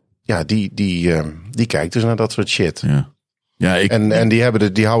 Ja, die kijkt dus naar dat soort shit. Ja. Ja, en die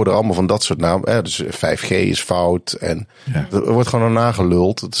houden er allemaal van dat soort namen. Dus 5G is fout. En er wordt gewoon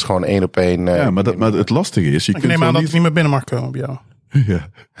nageluld. Het is gewoon 1 op 1. Maar het lastige is... Ik neem aan dat het niet meer binnen mag komen bij jou. Ja.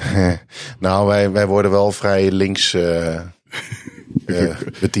 Nou, wij worden wel vrij links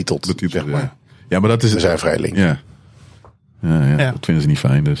betiteld. Zeg maar. Ja, maar dat is... We zijn vrij links. Ja. Dat vinden ze niet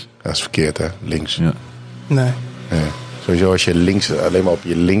fijn dus. Dat is verkeerd, hè? Links. Ja. Nee. Sowieso als je links alleen maar op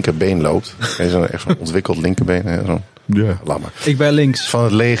je linkerbeen loopt. Echt zo'n ontwikkeld linkerbeen. Laat maar. Ik ben links. Van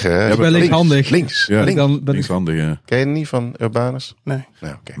het leger. Hè? Ik ben linkshandig. Links. Ja, linkshandig, ja. Ken je het niet van Urbanus? Nee.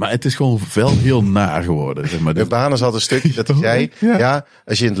 Okay. Maar het is gewoon wel heel naar geworden. Zeg maar. Urbanus had een stukje dat hij zei...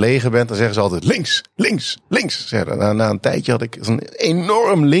 als je in het leger bent, dan zeggen ze altijd links, links, links. Na een tijdje had ik zo'n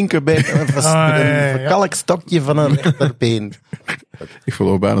enorm linkerbeen. En dat was een verkalkt stokje van een rechterbeen. Ik vond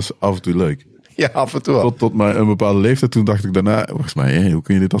Urbanus af en toe leuk. Ja, af en toe al. Tot een bepaalde leeftijd. Toen dacht ik daarna, volgens mij, hoe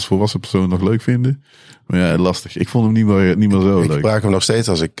kun je dit als volwassen persoon nog leuk vinden? Maar ja, lastig. Ik vond hem niet meer zo leuk. Ik gebruik hem nog steeds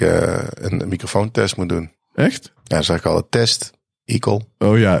als ik een microfoontest moet doen. Echt? Ja, dan zeg ik altijd test, equal.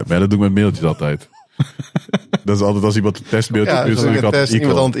 Oh ja, maar dat doe ik met mailtjes altijd. Dat is altijd als iemand een testmailtje stuurt. Ja, dus ik test,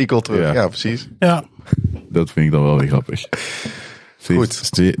 iemand dan equal terug. Ja, precies. Ja. Dat vind ik dan wel weer grappig. Goed.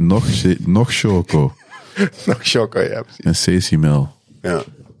 Nog choco. Nog choco, ja, precies. En Cecimel. Ja.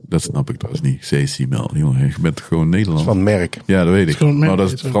 Dat snap ik trouwens niet. Cecimel. Jongen, je bent gewoon Nederlands. Dat is van het merk. Ja, dat weet ik. Maar dat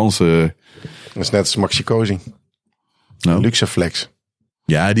is het Franse... Dat is net als Maxi Cosi. Nou. Luxe flex.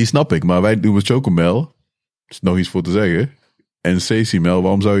 Ja, die snap ik. Maar wij doen het Chocomel. Er is nog iets voor te zeggen. En Cecimel,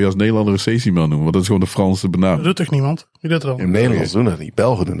 waarom zou je als Nederlander een Cecimel noemen? Want dat is gewoon de Franse benaming. Dat doet toch niemand? Wie doet dat dan? In Nederlanders doen dat niet.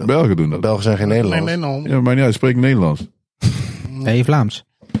 Belgen doen dat. Belgen zijn geen Nederlanders. Nee, Nederland. Ja, maar ja, je spreekt Nederlands. Nee, Vlaams.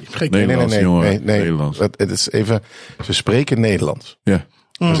 Nederlands, jongen. Nee. Nederlands. Het is even... Ze spreken Nederlands. Ja.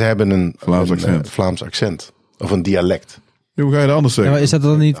 Maar ze hebben een Vlaams accent. Of een dialect. Ja, hoe ga je dat anders zeggen? Ja, maar is dat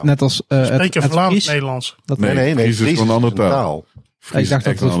dan niet net als spreken het Vlaams Nederlands? Nee. Fries is gewoon een andere taal. Ik dacht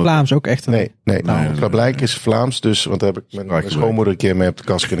dat het Vlaams ook echt een... Nee. Klaarblijk is Vlaams dus, want daar heb ik mijn schoonmoeder een keer mee op de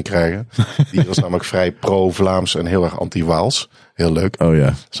kast kunnen krijgen. Die was namelijk vrij pro-Vlaams en heel erg anti-Waals. Heel leuk. Oh ja.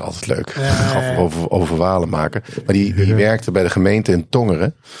 Dat is altijd leuk. Over Walen maken. Maar die werkte bij de gemeente in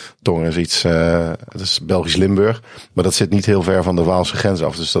Tongeren. Tongeren is iets, dat is Belgisch Limburg. Maar dat zit niet heel ver van de Waalse grens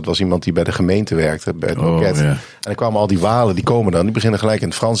af. Dus dat was iemand die bij de gemeente werkte. Bij het loket. En dan kwamen al die Walen, die komen dan. Die beginnen gelijk in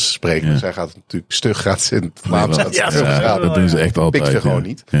het Frans te spreken. Ja. Zij gaat natuurlijk stug, gaat ze in het Vlaams. Dat doen ze echt altijd. Pikt er gewoon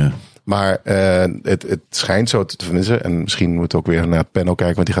niet. Ja. Maar het schijnt zo te vinden. En misschien moeten we ook weer naar het panel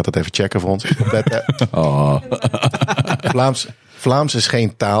kijken. Want die gaat dat even checken voor ons. Vlaams is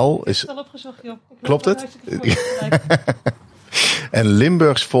geen taal. Is... al opgezocht, joh. Klopt het? En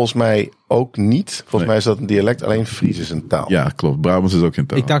Limburgs volgens mij ook niet. Volgens mij is dat een dialect. Alleen Fries is een taal. Ja, klopt. Brabants is ook geen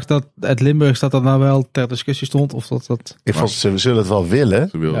taal. Ik dacht dat het Limburgs dat nou wel ter discussie stond. Of dat... Ze zullen het wel willen.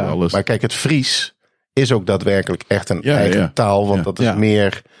 Ze willen alles. Maar kijk, het Fries is ook daadwerkelijk echt een eigen taal. Want dat is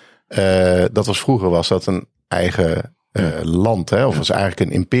meer... dat was vroeger was dat eigen land. Hè? Of was eigenlijk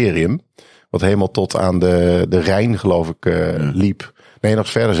een imperium. Wat helemaal tot aan de Rijn, geloof ik, liep. Nee, nog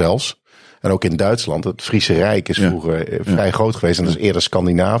verder zelfs. En ook in Duitsland. Het Friese Rijk is vroeger vrij groot geweest. En dat is eerder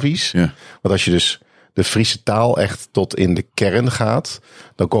Scandinavisch. Ja. Want als je dus de Friese taal echt tot in de kern gaat,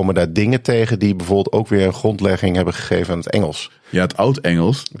 dan komen daar dingen tegen die bijvoorbeeld ook weer een grondlegging hebben gegeven aan het Engels. Ja, het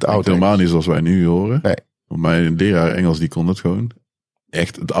Oud-Engels. Het Oud-Engels. Helemaal niet zoals wij nu horen. Nee. Mijn leraar Engels, die kon het gewoon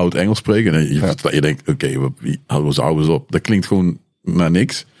echt het Oud-Engels spreken. En je denkt, oké, houden we eens op. Dat klinkt gewoon naar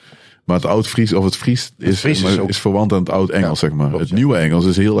niks. Maar het Oud-Fries of het Fries is verwant aan het Oud-Engels, zeg maar. Klopt, het nieuwe Engels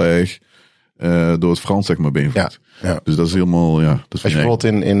is heel erg door het Frans, zeg maar, beïnvloed. Ja. Dus dat is helemaal, dat is als je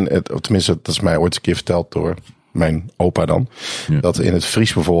bijvoorbeeld tenminste, dat is mij ooit een keer verteld door mijn opa dan. Ja. Dat in het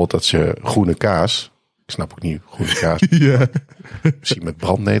Fries bijvoorbeeld, dat ze groene kaas. Ik snap ook niet groene kaas. Ja. Misschien met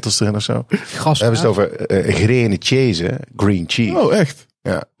brandnetels erin of zo. Gas. We hebben het over Gerine cheese, green cheese. Oh, echt?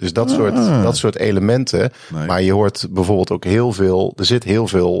 Ja, dus dat soort elementen. Nee. Maar je hoort bijvoorbeeld ook heel veel, er zit heel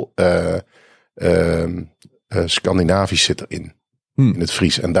veel Scandinavisch zit erin. In het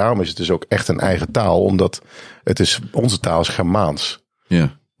Fries. En daarom is het dus ook echt een eigen taal. Omdat onze taal is Germaans.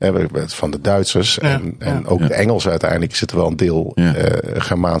 Ja. Van de Duitsers. En ook de Engelsen uiteindelijk zit er wel een deel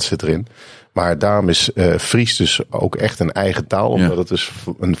Germaans zit erin. Maar daarom is Fries dus ook echt een eigen taal. Omdat het dus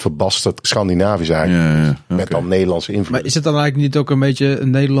een verbasterd Scandinavisch eigenlijk is. Met dan Nederlandse invloed. Maar is het dan eigenlijk niet ook een beetje een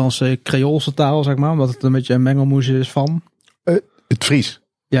Nederlandse Creoolse taal, zeg maar? Omdat het een beetje een mengelmoes is van? Het Fries.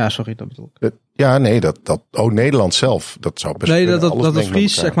 Ja, sorry, dat bedoel ik. Ja, nee, Nederland zelf. Dat zou best dat is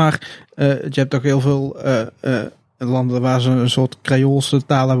Fries, zeg maar. Je hebt ook heel veel landen waar ze een soort Creoolse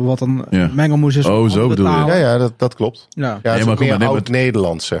taal hebben, wat een mengelmoes is. Oh, zo bedoel je. Ja, dat klopt. Ja, het is meer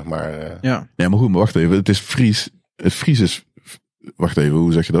oud-Nederlands, zeg maar. Ja, maar goed, maar wacht even. Het is Fries. Het Fries is... Wacht even,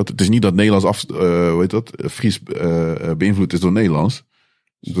 hoe zeg je dat? Het is niet dat Nederlands Fries beïnvloed is door Nederlands.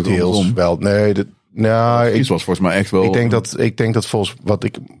 Deels wel. Nee, Fries was volgens mij echt wel... Ik denk dat volgens wat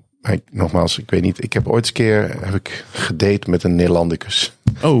ik... Nogmaals, ik weet niet. Ik heb ooit eens een keer gedate met een Nederlandicus.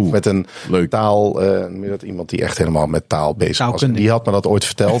 Oh, met een taal, iemand die echt helemaal met taal bezig was. En die had me dat ooit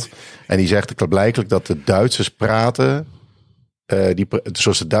verteld. En die zegt klaarblijkelijk dat de Duitsers praten,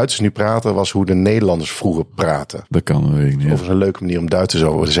 zoals de Duitsers nu praten, was hoe de Nederlanders vroeger praten. Dat kan, weet ik niet. Of is een leuke manier om Duitsers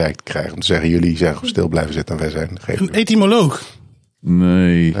over de zijk te krijgen. Om te zeggen, jullie zijn gewoon stil blijven zitten en wij zijn... Een etymoloog?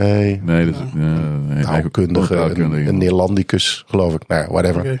 Nee. Taalkundige, een Nederlandicus, geloof ik. Nou,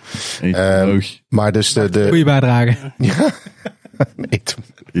 whatever. Okay. Maar dus de... Goeie bijdrage. Ja.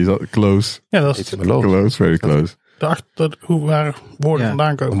 Je zat close. Ja, dat is close, very close. Waar woorden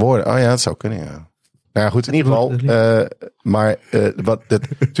vandaan komen. Woorden, dat zou kunnen, ja. Nou ja, goed, in ieder geval.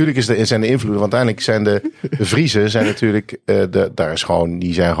 Natuurlijk zijn de invloeden. Want uiteindelijk zijn de Vriezen zijn natuurlijk,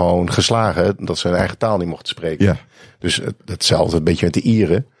 die zijn gewoon geslagen dat ze hun eigen taal niet mochten spreken. Ja. Dus hetzelfde een beetje met de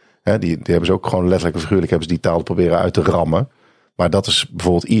Ieren. Hè, die hebben ze ook gewoon letterlijk en figuurlijk hebben ze die taal proberen uit te rammen. Maar dat is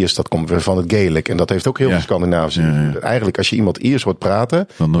bijvoorbeeld Iers, dat komt weer van het Gaelic. En dat heeft ook heel veel Scandinavisch. Ja. Eigenlijk als je iemand Iers hoort praten,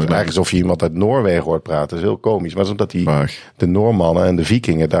 dan is het eigenlijk alsof je iemand uit Noorwegen hoort praten. Dat is heel komisch. Maar dat is omdat de Noormannen en de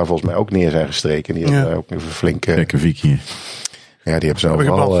Vikingen daar volgens mij ook neer zijn gestreken. Die hebben ook een flinke... Gekke Vikingen. Ja, die hebben ze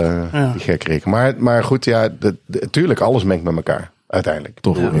overal die gekregen. Maar goed, natuurlijk alles mengt met elkaar. Uiteindelijk.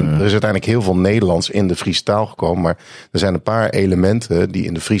 Toch, er is uiteindelijk heel veel Nederlands in de Friese taal gekomen. Maar er zijn een paar elementen die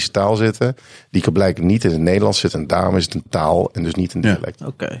in de Friese taal zitten. Die blijkbaar niet in het Nederlands zitten. En daarom is het een taal en dus niet een dialect.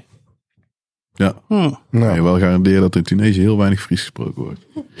 Oké. Ja. Nou. Je wel garanderen dat in Tunesië heel weinig Fries gesproken wordt.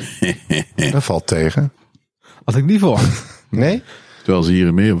 Dat valt tegen. Had ik niet voor. Nee? Terwijl ze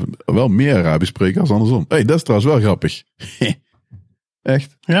hier wel meer Arabisch spreken als andersom. Dat is trouwens wel grappig.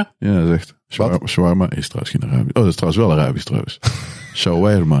 Echt? Ja? Ja, dat is echt. Shawarma is trouwens geen Arabisch. Oh, dat is trouwens wel Arabisch trouwens.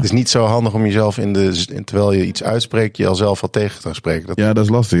 Shawarma. Het is niet zo handig om jezelf terwijl je iets uitspreekt, je al zelf al tegen te spreken. Ja, dat is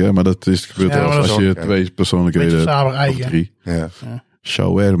lastig, hè? Maar dat is gebeurd als je twee persoonlijkheden hebt. Of 3. Ja.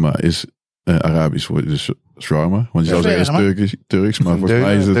 Shawarma is Arabisch voor dus shawarma. Want je zou zeggen is Turks, maar volgens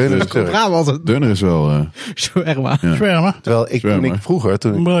mij is het Deuner is wel shawarma. Shawarma. Terwijl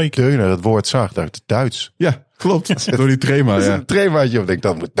toen ik deuner het woord zag, dacht ik Duits. Ja, klopt. Door die trema. Dat is een tremaatje, of denk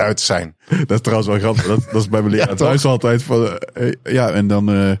dat moet Duits zijn. Dat is trouwens wel grappig. Dat is bij mijn leraar thuis altijd van en dan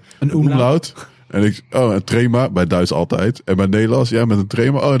een umlaut. En een trema bij Duits altijd. En bij Nederlands, met een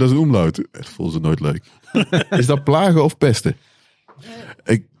trema. Oh, dat is een umlaut. Dat voelde ze nooit leuk. Is dat plagen of pesten?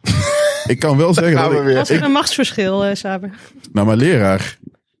 Ik kan wel zeggen Was er een machtsverschil, Saber? Nou, mijn leraar.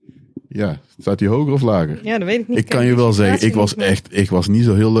 Ja, staat hij hoger of lager? Ja, dat weet ik niet. Ik kan je wel zeggen, ik was niet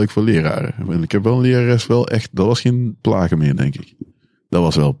zo heel leuk voor leraren. Ik heb wel een lerares wel echt, dat was geen plagen meer, denk ik. Dat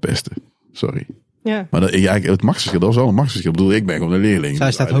was wel pesten. Sorry. Ja. Maar het machtsverschil, dat was wel een machtsverschil. Ik bedoel, ik ben gewoon een leerling.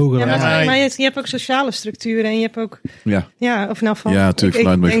 Zij staat hoger. Ja, maar je hebt ook sociale structuren en je hebt ook... of nou van... Ja,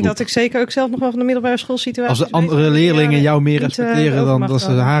 natuurlijk. Ik denk dat ik zeker ook zelf nog wel van de middelbare schoolsituatie... Als de andere leerlingen jou meer respecteren dan dat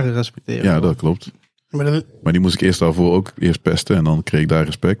ze haar respecteren. Ja, dat klopt. Maar die moest ik eerst daarvoor ook eerst pesten en dan kreeg ik daar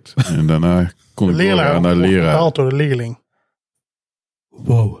respect. En daarna kon ik doorgaan naar de leraar. Betaald door de leerling.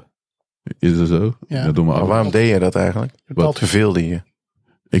 Wow. Is dat zo? Ja. Maar waarom deed je dat eigenlijk? Wat verveelde je?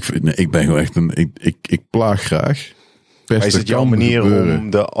 Ik ben gewoon echt ik plaag graag. Maar is het jouw manier om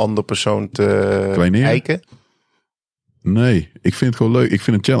de andere persoon te kijken? Nee, ik vind het gewoon leuk. Ik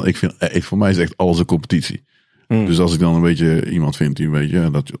vind het challenge. Voor mij is echt alles een competitie. Dus als ik dan een beetje iemand vind die een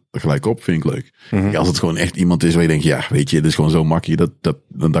beetje dat gelijk op, vind ik leuk. Ja, als het gewoon echt iemand is waar je denkt, ja, weet je, dit is gewoon zo makkie.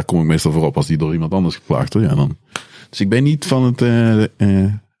 Daar kom ik meestal voor op als die door iemand anders geplaagd wordt. Ja, dan. Dus ik ben niet van het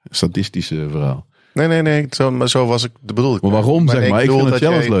sadistische verhaal. Nee. Zo was ik de bedoeling. Maar waarom zeg maar? Ik vind het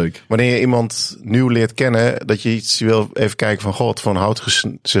challenge leuk. Wanneer je iemand nieuw leert kennen, dat je iets wil even kijken van god, van hout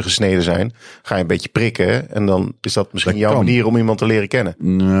ze gesneden zijn, ga je een beetje prikken en dan is dat misschien jouw manier om iemand te leren kennen.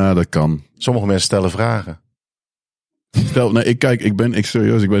 Nou, dat kan. Sommige mensen stellen vragen. Ik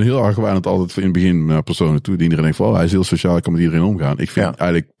ben heel argwanend altijd in het begin naar personen toe. Die iedereen denkt van, hij is heel sociaal, ik kan met iedereen omgaan. Ik vind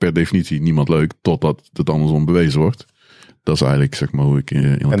eigenlijk per definitie niemand leuk, totdat het andersom bewezen wordt. Dat is eigenlijk, zeg maar, hoe ik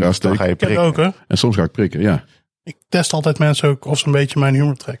in elkaar steek. Ga je prikken. Ook, hè? En soms ga ik prikken, ja. Ik test altijd mensen ook of ze een beetje mijn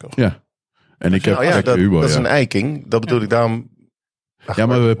humor trekken. Ja. En ik heb dat is een eiking. Dat bedoel ik daarom. Ja,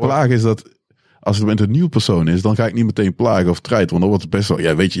 maar we plagen is dat... Als het met een nieuwe persoon is, dan ga ik niet meteen plagen of treiten. Want dan wordt het best wel...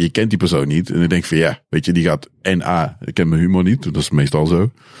 Ja, weet je kent die persoon niet. En dan denk ik van, ja, weet je, die gaat... ik ken mijn humor niet. Dat is meestal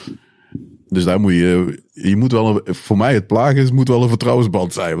zo. Dus daar moet je moet wel... Voor mij het plagen moet wel een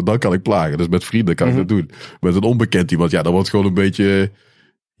vertrouwensband zijn. Want dan kan ik plagen. Dus met vrienden kan ik dat doen. Met een onbekend iemand, ja, dan wordt het gewoon een beetje...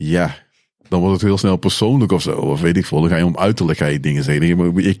 Ja, dan wordt het heel snel persoonlijk of zo. Of weet ik veel. Dan ga je om uiterlijk dingen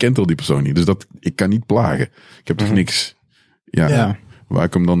zeggen. Je kent al die persoon niet. Dus ik kan niet plagen. Ik heb toch niks... Ja, waar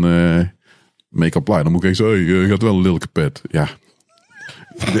ik hem dan... mee kan plagen. Dan moet ik echt zo, je gaat wel een lelijke pet. Ja.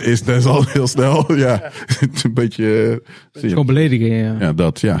 Dat is al heel snel. Ja. Een beetje... Het is gewoon beledigen. Ja,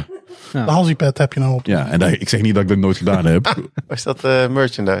 dat, ja. De Halsey-pet heb je nou op. Ja, en ik zeg niet dat ik dat nooit gedaan heb. Is dat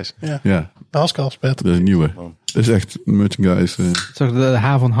merchandise? Ja. De Haskellspet. Dat is een nieuwe. Dat is echt merchandise. Zag de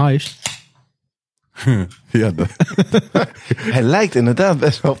H van Hives. Ja, dat. Hij lijkt inderdaad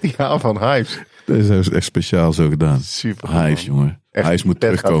best wel op die H van Hives. Dat is echt speciaal zo gedaan. Super. Hives, jongen. Hives moet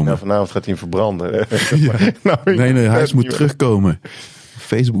terugkomen. Vanavond gaat hij hem verbranden. Nee, Hives moet terugkomen.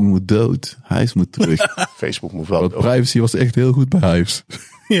 Facebook moet dood. Hives moet terug. Facebook moet wel dood. Privacy was echt heel goed bij Hives.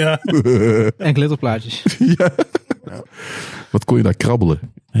 Ja. En glitterplaatjes. Ja. Wat kon je daar krabbelen?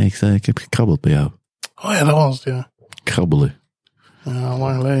 Nee, ik heb gekrabbeld bij jou. Oh ja, dat was het, ja. Krabbelen. Ja,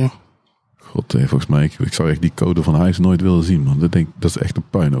 lang geleden. God, volgens mij, ik zou echt die code van Hives nooit willen zien, man. Dat is echt een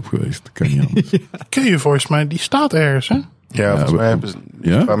puinhoop geweest. Dat kan niet anders. Kun je volgens mij, die staat ergens, hè? Ja, volgens mij hebben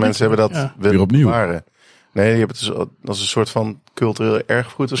een paar mensen hebben dat weer opnieuw. Bewaren. Nee, je hebt het dus als een soort van cultureel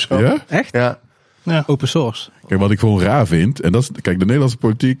erfgoed of zo. Ja? Echt? Ja. Open source. Kijk, wat ik gewoon raar vind, en dat is, kijk, de Nederlandse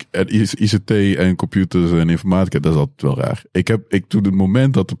politiek en ICT en computers en informatica, dat is altijd wel raar. Toen het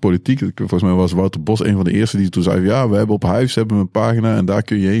moment dat de politiek, volgens mij was Wouter Bos een van de eerste die toen zei, ja, we hebben op Hives een pagina en daar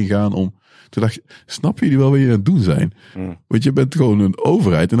kun je heen gaan om... Toen dacht je, snappen jullie wel wat je aan het doen zijn? Want je bent gewoon een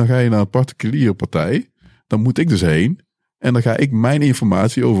overheid en dan ga je naar een particuliere partij. Dan moet ik dus heen. En dan ga ik mijn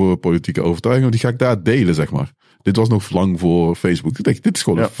informatie over politieke overtuigingen, die ga ik daar delen, zeg maar. Dit was nog lang voor Facebook. Ik dacht, dit is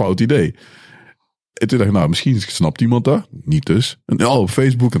gewoon een fout idee. En toen dacht ik, nou, misschien snapt iemand dat. Niet dus. En op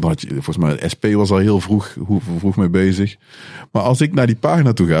Facebook, en dan had je, volgens mij, de SP was al heel vroeg mee bezig. Maar als ik naar die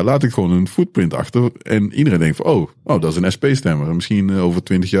pagina toe ga, laat ik gewoon een footprint achter. En iedereen denkt van, oh dat is een SP-stemmer. Misschien over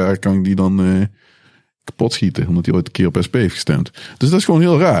 20 jaar kan ik die dan kapot schieten. Omdat hij ooit een keer op SP heeft gestemd. Dus dat is gewoon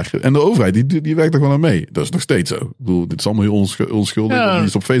heel raar. En de overheid, die werkt er gewoon aan mee. Dat is nog steeds zo. Ik bedoel, dit is allemaal heel onschuldig om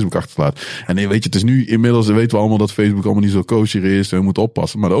iets op Facebook achter te laten. En nee, weet je, het is nu, inmiddels weten we allemaal dat Facebook allemaal niet zo kosher is. En we moeten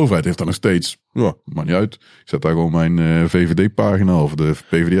oppassen. Maar de overheid heeft daar nog steeds, maakt niet uit. Ik zet daar gewoon mijn VVD-pagina of de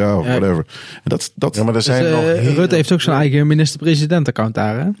PvdA of whatever. En dat ja, maar er zijn nog Ruurd heeft ook zijn eigen minister-president-account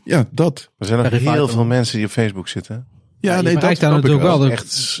daar, hè? Ja, dat. Er zijn nog heel veel mensen die op Facebook zitten. Ja, nee, dat daar natuurlijk wel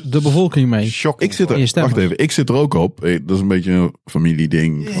de bevolking mee. Ik zit er ook op. Dat is een beetje een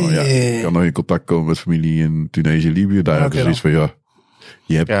familieding. Ik kan nog in contact komen met familie in Tunesië, Libië. Daar heb je zoiets van,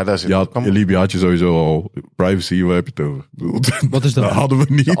 in Libië had je sowieso al privacy, waar heb je het over? Wat is dat? Dat hadden we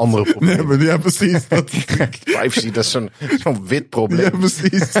niet. De andere probleem. Nee, ja, precies. Privacy, dat is zo'n wit probleem. Ja,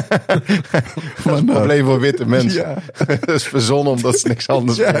 precies. Dat is een probleem voor witte mensen. Ja. Dat is verzonnen omdat ze niks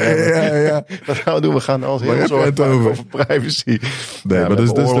anders meer hebben. Ja. Wat gaan we doen? We gaan alles heel zorgen over privacy. Nee, maar dus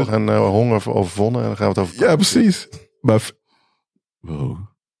oorlog en honger overwonnen en dan gaan we het over privacy. Ja, precies. Maar wow.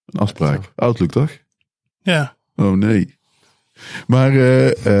 Een afspraak. Outlook, toch? Ja. Oh, nee. Maar...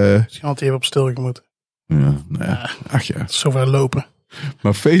 Misschien had hij even op stil moeten. Ja, nou ja. Ach ja. Zover lopen.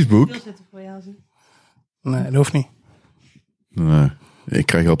 Maar Facebook... Nee, dat hoeft niet. Nee. Ik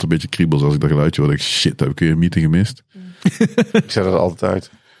krijg altijd een beetje kriebels als ik dat geluidje hoor. Shit, heb ik weer een meeting gemist? Ik zet het altijd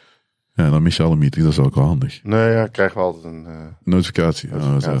uit. Ja, dan mis je alle meetings. Dat is ook wel handig. Nee, ja, krijgen we altijd een... notificatie.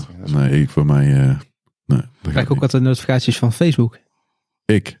 notificatie. Nee, voor mij... nee, krijg ook altijd notificaties van Facebook.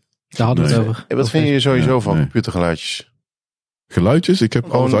 Daar hadden we het over. Wat vind je sowieso van computergeluidjes? Geluidjes? Ik heb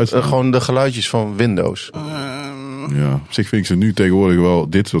gewoon de geluidjes van Windows. Ja, op zich vind ik ze nu tegenwoordig wel...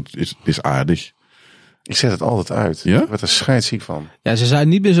 Dit soort is aardig. Ik zet het altijd uit. Ja? Ik word er scheidsziek van. Ja, ze zijn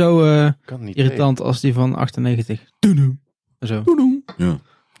niet meer zo niet irritant als die van 98. Zo. Ja.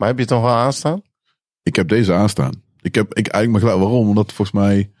 Maar heb je het nog wel aanstaan? Ik heb deze aanstaan. Ik eigenlijk maar gelijk. Waarom? Omdat volgens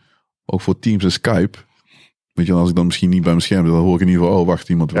mij ook voor Teams en Skype... Weet je, als ik dan misschien niet bij mijn scherm zit, dan hoor ik in ieder geval... wacht,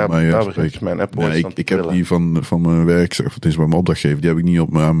 iemand wil mij spreken. Mijn app ik heb die van mijn werk, of het is bij mijn opdrachtgever... die heb ik niet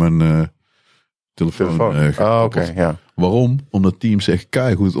op mijn telefoon. Oké, ja. Waarom? Omdat Teams echt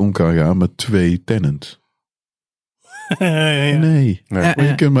keigoed om kan gaan met 2 tenants. Nee. Maar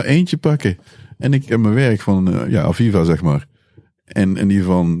je kunt maar eentje pakken. En ik heb mijn werk van Aviva, zeg maar. En die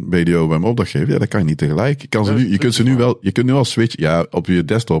van BDO bij mijn opdrachtgever, dat kan je niet tegelijk. Je kunt nu wel switchen. Ja, op je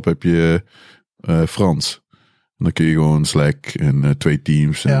desktop heb je Frans. En dan kun je gewoon Slack en 2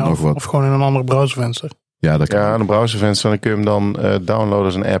 Teams en nog wat. Of gewoon in een ander browservenster. Ja, dat kan. Ja, een browservenster, dan kun je hem dan downloaden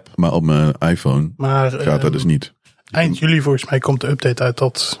als een app. Maar op mijn iPhone gaat dat dus niet. Eind juli volgens mij komt de update uit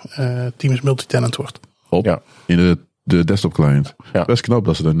dat Teams multitenant wordt. In de desktop client. Ja. Best knap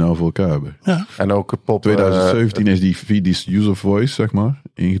dat ze dat nou voor elkaar hebben. Ja. En ook pop. 2017 is die user voice, zeg maar,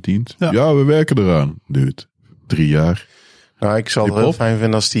 ingediend. Ja, we werken eraan. Dude, 3 jaar. Nou, ik zal het heel fijn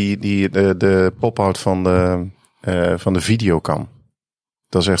vinden als de pop-out van de videocam.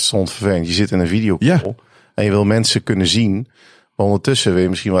 Dat is echt vervelend. Je zit in een videocall en je wil mensen kunnen zien. Maar ondertussen wil je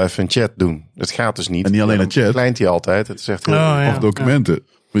misschien wel even een chat doen. Dat gaat dus niet. En niet alleen een chat. Kleint hij altijd. Het is echt heel of documenten.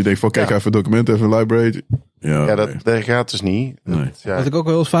 Je denkt van, kijk even documenten, even library. Dat gaat dus niet. Nee. Wat ik ook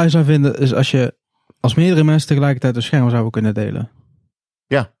wel eens fijn zou vinden, is als meerdere mensen tegelijkertijd een scherm zouden kunnen delen.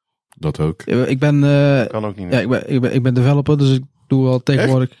 Ja. Dat ook. Ik ben... kan ook niet. Ja, ik ben developer, dus ik doe wel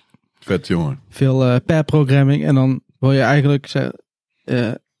tegenwoordig... Echt? Vet, jongen. Veel pair programming. En dan wil je eigenlijk...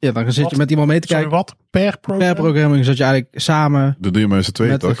 dan zit je met iemand mee te kijken. Wat? Pair programming, zodat je eigenlijk samen... Dat doe je met z'n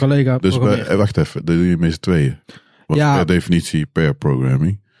tweeën, toch? Met een collega. Dus wacht even, dat doe je met z'n tweeën. Wat is per definitie pair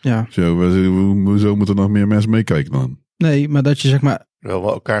programming? Ja. Hoezo moeten er nog meer mensen meekijken dan? Nee, maar dat je zeg maar...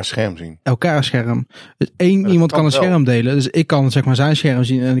 Wel elkaar scherm zien. Elkaar scherm. Dus iemand kan een scherm delen. Dus ik kan zeg maar zijn scherm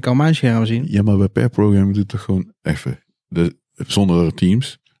zien en ik kan mijn scherm zien. Ja, maar bij pair programming doet het toch gewoon even. Zonder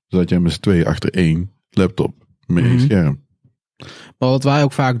Teams, zodat jij met z'n tweeën achter 1 laptop met 1 scherm. Maar wat wij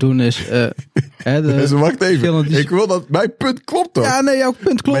ook vaak doen is... dus wacht even. Ik wil dat... Mijn punt klopt toch? Ja, nee, jouw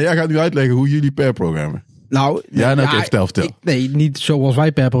punt klopt. Maar jij gaat nu uitleggen hoe jullie pair programmen. Nou... Vertel. Nee, niet zoals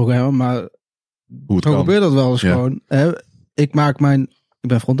wij pair programmen, maar... Hoe het kan. Gebeurt dat wel eens gewoon. Ik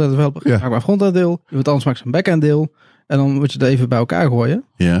ben frontend developer. Ik maak mijn frontend deel. Iemand anders maakt zijn backend deel. En dan moet je het even bij elkaar gooien.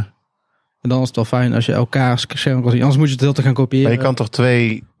 Ja. En dan is het wel fijn als je elkaars scherm kan zien. Anders moet je het heel te gaan kopiëren. Maar je kan toch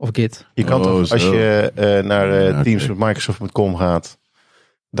 2... Of Git. Je kan toch, als je naar Teams met Microsoft.com gaat,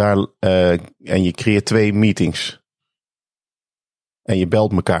 daar en je creëert 2 meetings. En je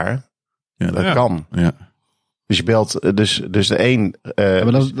belt elkaar. Ja, dat kan. Ja. Dus je belt, dus de een,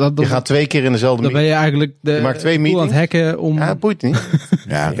 je gaat 2 keer in dezelfde meeting. Dan ben je eigenlijk je maakt 2 meetings. aan het hacken om... Ja, boeit niet.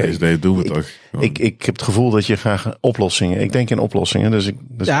 Deze doen we toch. Ik heb het gevoel dat je graag oplossingen, ik denk in oplossingen, dus ik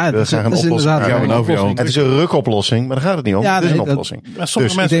wil graag een oplossing. Het is een rukoplossing, maar daar gaat het niet om. Het is een oplossing. Maar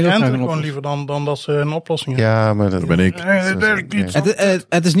sommige mensen renten gewoon liever dan dat ze een oplossing hebben. Ja, maar dat ben ik.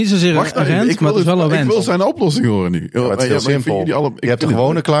 Het is niet zozeer een rent, maar het is wel een wens. Ik wil zijn oplossing horen nu. Het is heel simpel. Je hebt een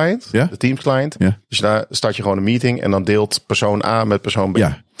gewone client, de Teams client. Dus daar start je gewoon een meeting en dan deelt persoon A met persoon B.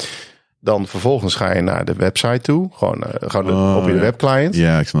 Ja. Dan vervolgens ga je naar de website toe. Gewoon op je webclient.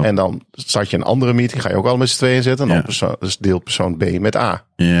 Ja, ik snap. En dan start je een andere meeting. Ga je ook al met z'n tweeën zetten. En dan deelt persoon B met A.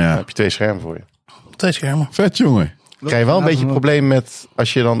 Ja. Dan heb je 2 schermen voor je. 2 schermen. Vet, jongen. Krijg je wel een beetje een probleem met...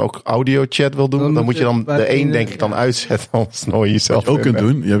 Als je dan ook audio chat wil doen. Dan moet je dan de een denk ik dan uitzetten. Anders hoor je jezelf. Wat je ook kunt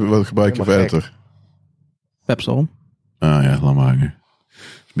doen. Je hebt wat gebruik je verder. Webstorm. Ah ja, laat maar hangen. Is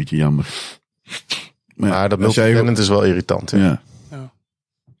een beetje jammer. Maar dat multitenant is wel irritant.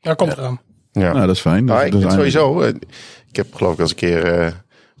 Ja, komt eraan. Ja, nou, dat is fijn. Ik vind sowieso... Ik heb geloof ik als een keer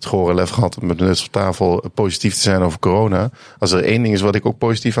het gore lef gehad om met de nuts op tafel positief te zijn over corona. Als er 1 ding is wat ik ook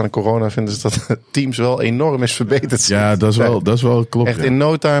positief aan de corona vind, is dat Teams wel enorm is verbeterd. Ja, dat is wel klopt. Echt in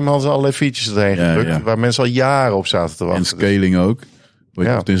no time hadden ze allerlei features erheen gedrukt, waar mensen al jaren op zaten te wachten. En scaling ook.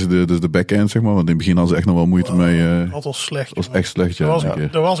 Het is de back-end, zeg maar. Want in het begin hadden ze echt nog wel moeite mee. Dat was slecht. Dat was echt slecht, ja.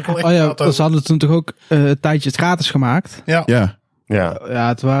 Daar was ik al echt ze hadden toen toch ook een tijdje het gratis gemaakt. Ja,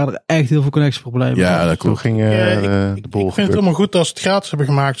 het waren er echt heel veel connectieproblemen. Ja, dat klopt. Toen ging de bol. Ik vind het helemaal goed dat ze het gratis hebben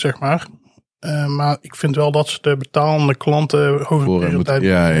gemaakt, zeg maar. Maar ik vind wel dat ze de betalende klanten hoger prioriteit...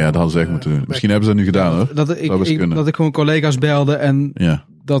 Ja, dat hadden ze echt moeten doen. Misschien hebben ze dat nu gedaan, hoor. Dat ik gewoon collega's belde en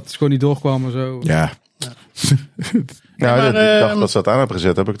dat het gewoon niet doorkwam en zo. Ja. Nou, ik dacht dat ze dat aan hebben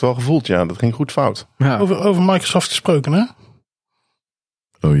gezet. Heb ik het wel gevoeld, ja. Dat ging goed fout. Ja. Over Microsoft gesproken, hè?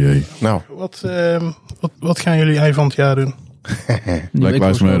 Oh jee. Nou. Wat gaan jullie eind van het jaar doen? Black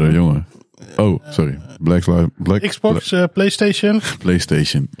Lives Matter, jongen. Oh, sorry. Black Xbox, PlayStation.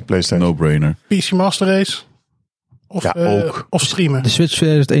 PlayStation. No-brainer. PC Master Race. Of streamen. De Switch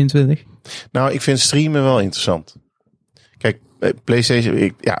 2021. Nou, ik vind streamen wel interessant. Kijk,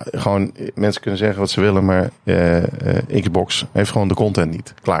 PlayStation, gewoon mensen kunnen zeggen wat ze willen, maar Xbox heeft gewoon de content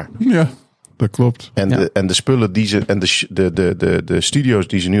niet. Klaar. Ja, dat klopt. En de spullen die ze en de studio's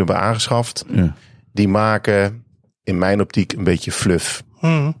die ze nu hebben aangeschaft, die maken in mijn optiek een beetje fluff.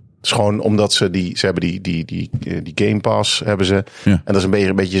 Het is gewoon omdat ze hebben die Game Pass hebben ze. Ja. En dat is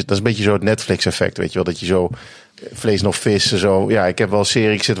een beetje zo het Netflix effect, weet je wel, dat je zo vlees nog vis zo. Ja, ik heb wel een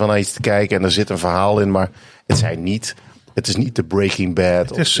serie, ik zit wel naar iets te kijken en er zit een verhaal in, maar het is niet de Breaking Bad.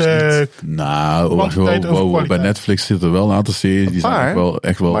 Het is bij Netflix zitten er wel een aantal series die zijn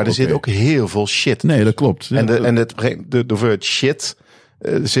echt wel. Maar er zit ook heel veel shit. Nee, dat klopt. Ja, en de word shit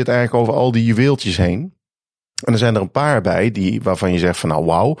zit eigenlijk over al die juweeltjes heen. En er zijn er een paar bij waarvan je zegt van nou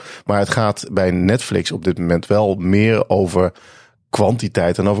wauw. Maar het gaat bij Netflix op dit moment wel meer over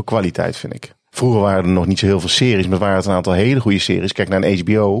kwantiteit dan over kwaliteit, vind ik. Vroeger waren er nog niet zo heel veel series, maar waren het een aantal hele goede series. Kijk naar een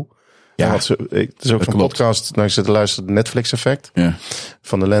HBO. Ja, het is ook zo'n podcast. Nou, ik zit te luisteren, de Netflix effect. Ja.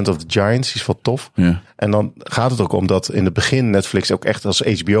 Van The Land of the Giants. Die is wel tof. Ja. En dan gaat het ook om dat in het begin Netflix ook echt als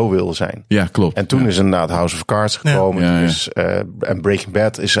HBO wilde zijn. Ja, klopt. En toen is inderdaad House of Cards gekomen. Ja. En Breaking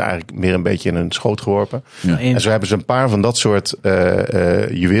Bad is eigenlijk meer een beetje in een schoot geworpen. Ja. En zo hebben ze een paar van dat soort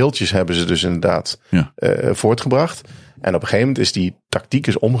juweeltjes hebben ze dus inderdaad voortgebracht. En op een gegeven moment is die tactiek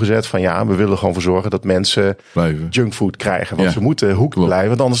omgezet van we willen gewoon voor zorgen dat mensen junkfood krijgen. Want ze moeten hoek blijven,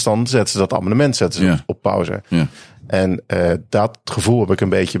 want anders dan zetten ze dat abonnement op pauze. Ja. En dat gevoel heb ik een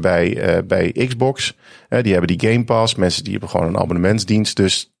beetje bij Xbox. Die hebben die Game Pass. Mensen die hebben gewoon een abonnementsdienst.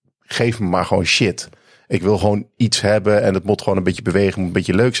 Dus geef me maar gewoon shit. Ik wil gewoon iets hebben en het moet gewoon een beetje bewegen, moet een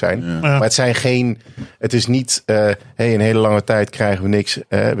beetje leuk zijn. Ja. Maar het is niet, een hele lange tijd krijgen we niks.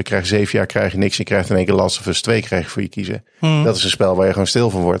 We krijgen 7 jaar, krijg je niks. Je krijgt in één keer Last of Us 2 krijg je voor je kiezen. Dat is een spel waar je gewoon stil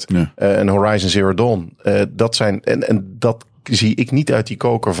van wordt. Ja. En Horizon Zero Dawn. Dat zijn, en dat zie ik niet uit die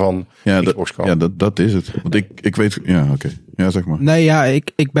koker van Xbox komen. Ja, dat is het. Want ik weet, oké. Ja, zeg maar. Nee,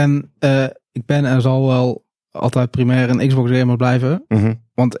 ik ben en zal wel altijd primair een Xbox gamer blijven. Mm-hmm.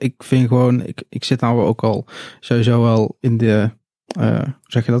 Want ik vind gewoon, ik zit nou ook al sowieso wel in de, hoe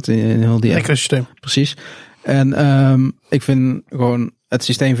zeg je dat? In heel die ecosysteem. Precies. En ik vind gewoon, het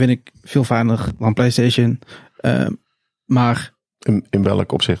systeem vind ik veel fijner dan PlayStation. Maar in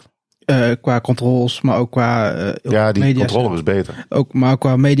welk opzicht? Qua controls, maar ook qua die controle was beter. Maar ook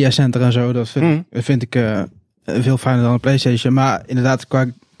qua mediacenter en zo, dat vind ik veel fijner dan een PlayStation. Maar inderdaad,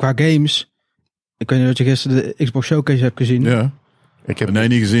 qua games, ik weet niet of je gisteren de Xbox Showcase hebt gezien. Ja. Nee,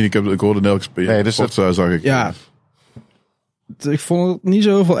 niet gezien. Ik hoorde elke speel. Nee, dus dat zag ik. Ja. Ik vond het niet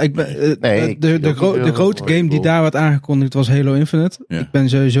zoveel. De grote game die daar werd aangekondigd was Halo Infinite. Ja. Ik ben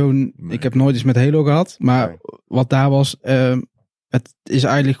sowieso. Ik heb nooit iets met Halo gehad. Maar wat daar was. Het is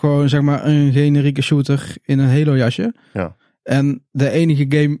eigenlijk gewoon zeg maar een generieke shooter in een Halo jasje. Ja. En de enige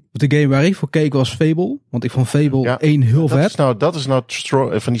game waar ik voor keek was Fable. Want ik vond Fable 1 heel vet. Dat is nou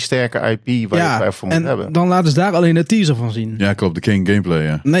van die sterke IP waar je voor moet hebben. Dan laten ze daar alleen de teaser van zien. Ja, klopt. De King gameplay,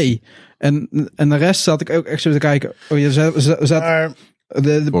 ja. Nee. En de rest zat ik ook echt zo te kijken.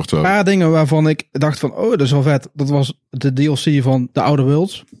 De paar dingen waarvan ik dacht van, dat is wel vet. Dat was de DLC van de Outer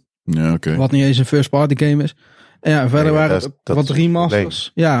Worlds. Ja, oké. Wat niet eens een first party game is. En verder waren het wat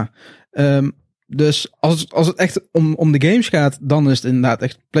remasters. Ja. Dus als het echt om de games gaat, dan is het inderdaad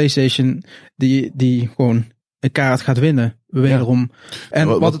echt PlayStation die gewoon een kaart gaat winnen. Wederom.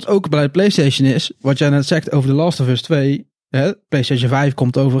 En wat het ook bij PlayStation is, wat jij net zegt over The Last of Us 2. PlayStation 5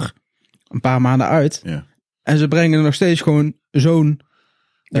 komt over een paar maanden uit. Ja. En ze brengen nog steeds gewoon zo'n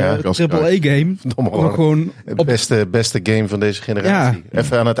AAA-game. Gewoon het beste game van deze generatie. Ja.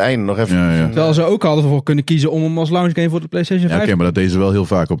 Even aan het einde nog even. Ja. Terwijl ze ook hadden ervoor kunnen kiezen om hem als launch game voor de PlayStation 5. Ja, oké, maar dat deden ze wel heel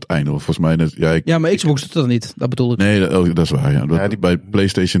vaak op het einde. Volgens mij maar Xbox doet dat niet. Dat bedoel ik. Nee, dat is waar. Ja. Bij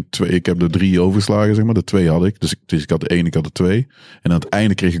PlayStation 2, ik heb er 3 overgeslagen, zeg maar. De 2 had ik. Dus ik had de 1, ik had de 2. En aan het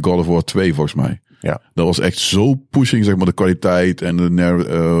einde kreeg ik God of War 2, volgens mij. Ja. Dat was echt zo pushing, zeg maar, de kwaliteit en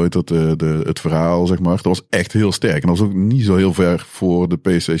het verhaal, zeg maar. Dat was echt heel sterk. En dat was ook niet zo heel ver voor de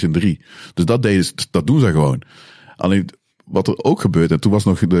PlayStation 3. Dus dat doen ze gewoon. Alleen, wat er ook gebeurt, en toen was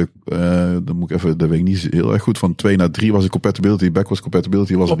nog dat weet ik niet heel erg goed, van 2 naar 3 was de compatibility, backwards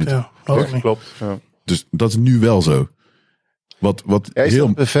compatibility was klopt, het niet. Ja, klopt. Ja. Dus dat is nu wel zo. Is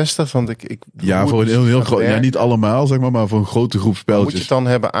heel bevestigd, want ik voor een heel groot, ja, niet allemaal, zeg maar voor een grote groep spelletjes. Moet je het dan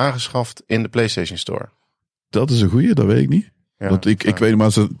hebben aangeschaft in de PlayStation Store? Dat is een goeie, dat weet ik niet. Ja, want ik weet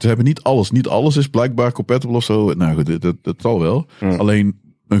maar, ze hebben niet alles. Niet alles is blijkbaar compatible of zo. Nou goed, dat zal wel. Alleen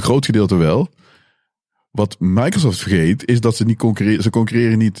een groot gedeelte wel. Wat Microsoft vergeet, is dat ze niet concurreren. Ze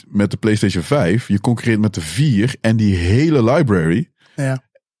concurreren niet met de PlayStation 5. Je concurreert met de 4 en die hele library. Ja.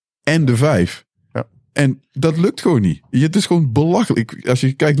 En de 5. Ja. En dat lukt gewoon niet. Het is gewoon belachelijk. Als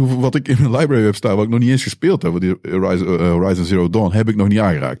je kijkt wat ik in mijn library heb staan, wat ik nog niet eens gespeeld heb. Die Horizon Zero Dawn heb ik nog niet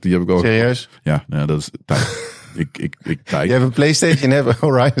aangeraakt. Die heb ik al. Serieus? Ja, nou, dat is tijd. Ik tijd. Je hebt een PlayStation, heb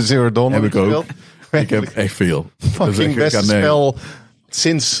Horizon Zero Dawn heb ik ook. Ik heb echt veel. Fucking beste spel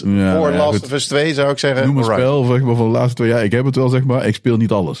sinds voor Last of Us 2 zou ik zeggen. Noem een spel zeg maar, van de laatste 2 jaar. Ik heb het wel, zeg maar. Ik speel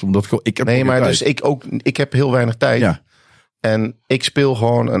niet alles. Omdat ik heb nee, maar dus ik heb heel weinig tijd. Ja. En ik speel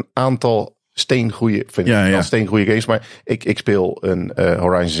gewoon een aantal steengoeie games. Maar ik speel een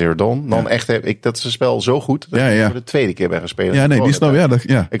Horizon Zero Dawn. Dan echt dat is een spel zo goed dat ik voor de tweede keer ben gaan spelen. Ja, nee, die snap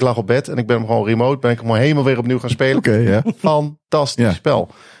ja. Ik lag op bed en ik ben hem gewoon remote. Ben ik hem gewoon helemaal weer opnieuw gaan spelen. Fantastisch spel.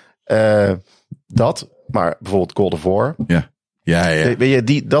 Maar bijvoorbeeld God of War. Ja. Weet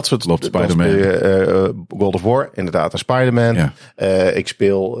je, dat soort... Klopt, Spider-Man. God of War, inderdaad, een Spider-Man. Ja. Ik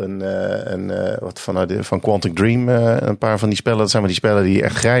speel van Quantic Dream een paar van die spellen. Dat zijn maar die spellen die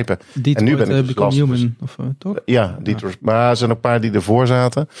echt grijpen. Detroit, en nu ben ik Become Human, toch? Ja, Detroit. Maar er zijn ook een paar die ervoor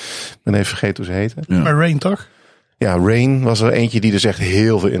zaten. Ik ben even vergeten hoe ze heten. Ja. Maar Rain, toch? Ja, Rain was er eentje die dus echt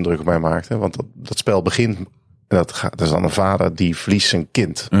heel veel indruk op mij maakte. Want dat spel begint... En dat is dan een vader die verliest zijn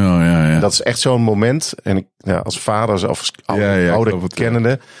kind. Ja. Dat is echt zo'n moment. En als vader of ouder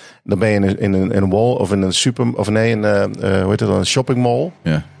kennende, dan ben je in een wall of in een een shopping mall.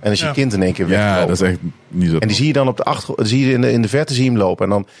 Ja. En is je kind in één keer weg. Ja, dat is echt niet zo. En die zie je dan op de achtergrond, zie je in de verte zie je hem lopen.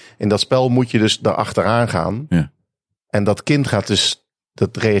 En dan in dat spel moet je dus daar achteraan gaan. Ja. En dat kind gaat dus,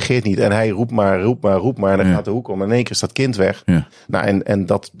 dat reageert niet. En hij roept maar. En dan gaat de hoek om. En in één keer is dat kind weg. Ja. Nou, en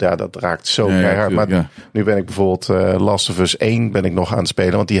dat raakt zo keihard. Maar nu ben ik bijvoorbeeld Last of Us 1 ben ik nog aan het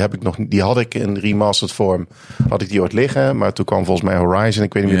spelen. Want die had ik in remastered vorm. Had ik die ooit liggen. Maar toen kwam volgens mij Horizon.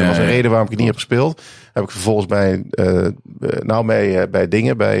 Ik weet niet meer. Dat was een reden waarom ik het niet heb gespeeld. Heb ik vervolgens bij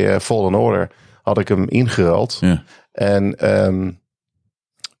Fallen Order had ik hem ingeruild. Ja. En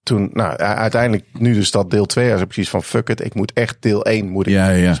toen, uiteindelijk, nu dus dat deel 2, als ik precies van fuck it, ik moet echt deel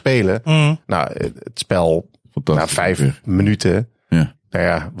 1 spelen. Nou, het spel, na 5 minuten. Ja. Nou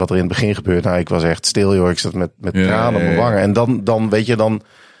ja, wat er in het begin gebeurt, ik was echt stil, joh. Ik zat met tranen op mijn wangen. En dan weet je,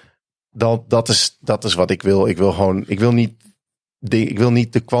 dat is wat ik wil. Ik wil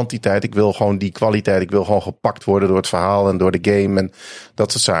niet de kwantiteit, ik wil gewoon die kwaliteit. Ik wil gewoon gepakt worden door het verhaal en door de game en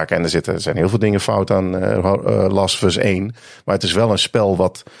dat soort zaken. En er zijn heel veel dingen fout aan Last of Us 1. Maar het is wel een spel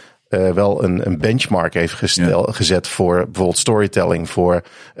wat wel een benchmark heeft gezet voor bijvoorbeeld storytelling, voor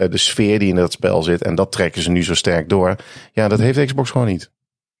de sfeer die in dat spel zit. En dat trekken ze nu zo sterk door. Ja, dat heeft Xbox gewoon niet.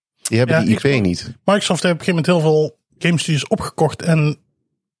 Die hebben die IP niet. Microsoft heeft op een gegeven moment heel veel game studios opgekocht en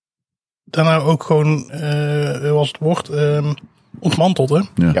daarna ook gewoon, was het woord, ontmanteld, hè?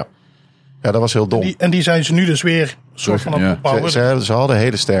 Ja, dat was heel dom. En die zijn ze nu dus weer soort van aan het opbouwen. Ze hadden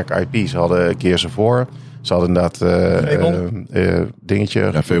hele sterke IP. Ze hadden Gears of War. Ze hadden inderdaad dingetje.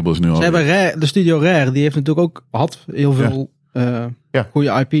 Ja, Fable is nu al. Ze hebben de studio Rare, die heeft natuurlijk ook heel veel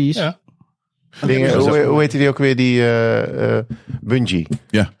goede IP's. Ja. Hoe heette die ook weer? Die Bungie.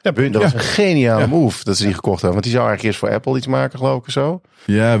 Ja. Dat was een geniale move dat ze die gekocht hebben. Want die zou eigenlijk eerst voor Apple iets maken, geloof ik, of zo.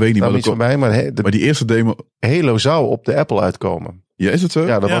 Ja, weet niet. Iets voorbij, maar die eerste demo... Halo zou op de Apple uitkomen. Ja, is het zo?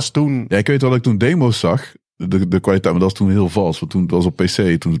 Ja, dat was toen... Ja, ik weet wel dat ik toen demo's zag. De kwaliteit, maar dat was toen heel vals. Want toen was op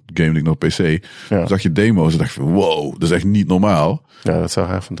PC, toen gamede ik nog PC. Toen zag je demo's en dacht je, wow, dat is echt niet normaal. Ja, dat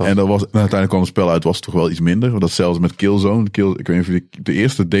zag echt fantastisch. En dat was, uiteindelijk kwam het spel uit, was het toch wel iets minder. Want dat zelfs met Killzone. Ik weet niet of de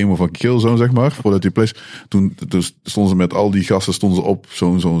eerste demo van Killzone, zeg maar, voordat die place. Toen stonden ze met al die gasten op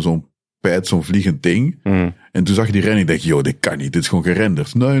zo'n pad, zo'n vliegend ding. En toen zag je die rennen en denk je, joh, dit kan niet. Dit is gewoon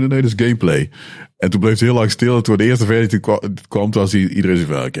gerenderd. Nee, dit is gameplay. En toen bleef het heel lang stil. En toen de eerste versie kwam, toen was iedereen zei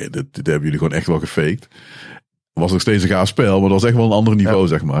van, oké, dit hebben jullie gewoon echt wel gefaked. was nog steeds een gaaf spel, maar dat was echt wel een ander niveau,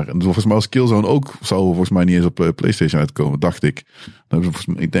 zeg maar. En volgens mij als Killzone ook zou volgens mij niet eens op PlayStation uitkomen, dacht ik. Dan hebben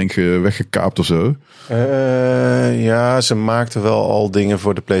ze, ik denk, weggekaapt of zo. Ja, ze maakten wel al dingen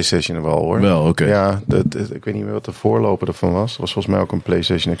voor de PlayStation wel, hoor. Wel, oké. Ja, ik weet niet meer wat de voorloper ervan was. Dat was volgens mij ook een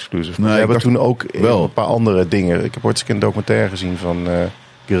PlayStation exclusive. Nee, we hebben toen ook een paar andere dingen. Ik heb ooit eens een documentaire gezien van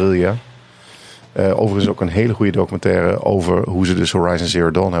Gerine. Overigens ook een hele goede documentaire over hoe ze dus Horizon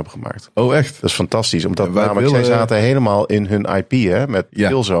Zero Dawn hebben gemaakt. Oh, echt? Dat is fantastisch. Omdat namelijk zij zaten helemaal in hun IP, hè, met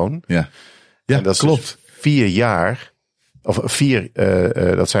Killzone. Ja, en dat klopt. Dus 4 jaar, of 4,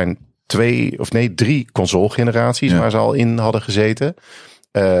 dat zijn 3 console generaties waar ze al in hadden gezeten.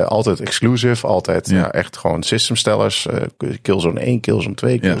 Altijd exclusive, altijd echt gewoon systemstellers. Killzone 1, Killzone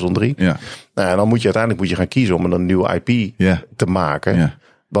 2, Killzone 3. Ja. Nou, en dan moet je uiteindelijk gaan kiezen om een nieuwe IP te maken. Ja.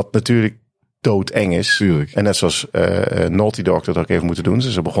 Wat natuurlijk doodeng is. Tuurlijk. En net zoals Naughty Dog dat ook even moeten doen.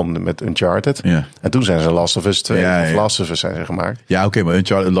 Ze begonnen met Uncharted. Ja. En toen zijn ze Last of Us 2 of Last of Us zijn ze gemaakt. Ja, oké, maar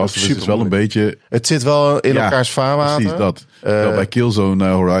Uncharted Last of Us is wel een beetje... Het zit wel in elkaars vaarwater. Precies, dat. Bij Killzone,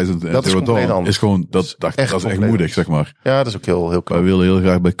 Horizon en Zero Dawn is gewoon... Dat is echt moedig, zeg maar. Ja, dat is ook heel cool. Wij willen heel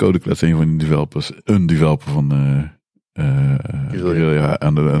graag bij Codeclats een van die developers. Een developer van...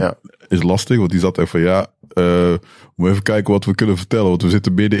 is lastig, want die zat echt van moet even kijken wat we kunnen vertellen, want we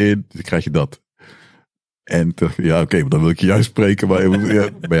zitten middenin, dan krijg je dat. En oké, maar dan wil ik je juist spreken, maar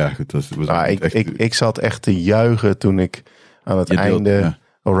goed. Ik zat echt te juichen toen ik aan het einde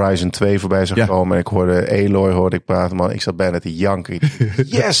Horizon 2 voorbij zag komen en ik hoorde Aloy praten, man. Ik zat bijna te janken.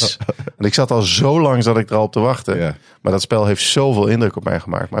 Yes! En ik zat al zo lang zat ik er al op te wachten. Ja. Maar dat spel heeft zoveel indruk op mij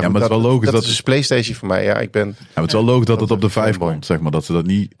gemaakt. Maar het is wel logisch. Dat is dus PlayStation voor mij. Ja, ik ben... Ja, maar het is wel logisch dat het op de 5 komt, zeg maar. Dat ze dat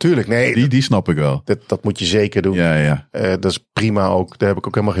niet... Tuurlijk, nee. Die snap ik wel. Dat moet je zeker doen. Ja. Dat is prima ook. Daar heb ik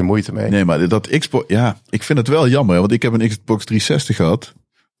ook helemaal geen moeite mee. Nee, maar dat Xbox... Ja, ik vind het wel jammer. Want ik heb een Xbox 360 gehad.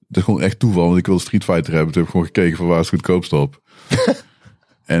 Dat is gewoon echt toeval. Want ik wilde Street Fighter hebben. Toen heb ik gewoon gekeken van waar is het goedkoopst op.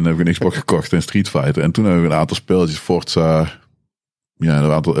 En heb ik een Xbox gekocht en Street Fighter. En toen hebben we een aantal spelletjes. Forza... Ja,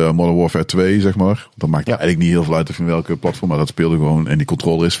 een aantal Modern Warfare 2, zeg maar. Dat maakt eigenlijk niet heel veel uit van welke platform. Maar dat speelde gewoon. En die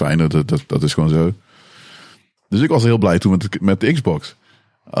controller is fijn. Dat is gewoon zo. Dus ik was heel blij toen met de Xbox.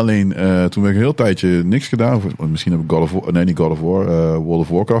 Alleen toen heb ik een heel tijdje niks gedaan. Misschien heb ik World of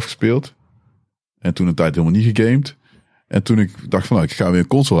Warcraft gespeeld. En toen een tijd helemaal niet gegamed. En toen ik dacht van ik ga weer een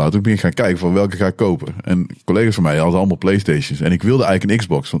console uit. Toen ben ik gaan kijken van welke ga ik kopen. En collega's van mij hadden allemaal PlayStations. En ik wilde eigenlijk een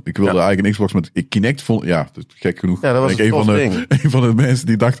Xbox. Want ik wilde eigenlijk een Xbox met Kinect. Gek genoeg. Ja, dat was een van de mensen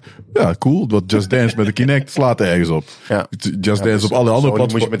die dacht, ja cool. Dat Just Dance met de Kinect slaat ergens op. Ja. Just Dance op alle andere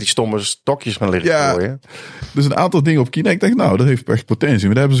platforms. Moet je met die stomme stokjes gaan liggen gooien. Dus een aantal dingen op Kinect. Dacht dat heeft echt potentie.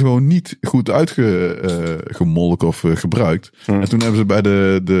 Maar daar hebben ze gewoon niet goed uitgemolken of gebruikt. En toen hebben ze bij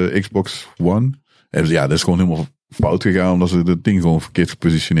de Xbox One. Dat is gewoon helemaal fout gegaan omdat ze het ding gewoon verkeerd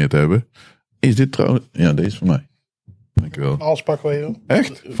gepositioneerd hebben. Is dit trouwens... Ja, deze is van mij. Dankjewel. Alles pakken we hier.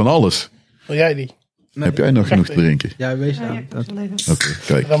 Echt? Van alles? Wil jij die? Nee, heb jij nog genoeg te drinken? Ja, wees aan. Oké,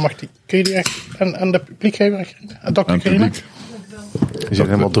 kijk. Dan mag die. Kun je die echt aan de publiek geven? Aan Dr. Gerine? Die zit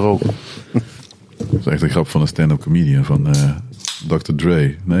helemaal droog. Dat is echt een grap van een stand-up comedian van Dr.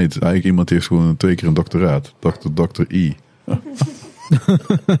 Dre. Nee, het is eigenlijk iemand die heeft gewoon 2 keer een doctoraat. Dr. E.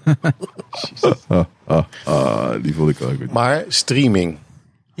 Die vond ik ook goed. Maar streaming,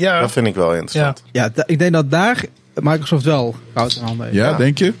 dat vind ik wel interessant. Ja, ik denk dat daar Microsoft wel goud in handen heeft. Ja,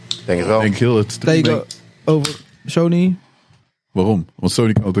 denk je? Denk het wel. Denk heel het streaming. Over Sony. Waarom? Want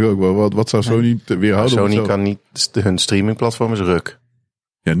Sony kan natuurlijk ook wel. Wat zou Sony weerhouden? Sony kan niet. Hun streamingplatform is ruk.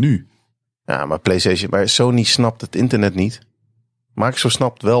 Ja, nu. Ja, maar PlayStation. Maar Sony snapt het internet niet. Microsoft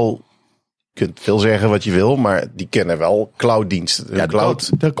snapt wel. Je kunt veel zeggen wat je wil, maar die kennen wel clouddiensten. De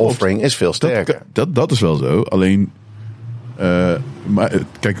cloud offering is veel sterker. Dat is wel zo. Alleen, maar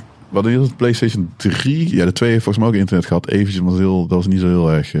kijk, wat is het? PlayStation 3? Ja, de 2 heeft volgens mij ook internet gehad. Eventjes, maar dat was niet zo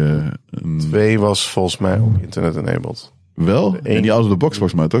heel erg. 2 was volgens mij ook internet-enabled. Wel? En die out of the box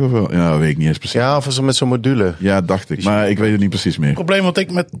volgens mij toch? Of wel? Ja, weet ik niet eens precies. Ja, of met zo'n module. Ja, dacht ik. Maar ik weet het niet precies meer. Het probleem wat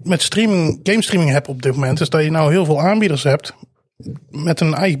ik met streaming, game streaming heb op dit moment, is dat je nou heel veel aanbieders hebt met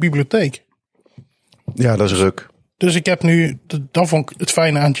een eigen bibliotheek. Ja, dat is ruk. Dus ik heb nu, dat vond ik het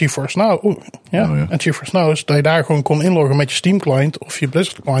fijne aan GeForce Now. En GeForce Now is dat je daar gewoon kon inloggen met je Steam client of je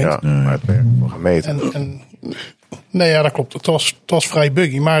Blizzard client. Ja, maar het werd nog gemeten. Nee, ja, dat klopt. Het was vrij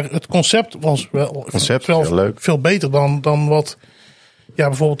buggy, maar het concept was wel leuk. Veel beter dan wat,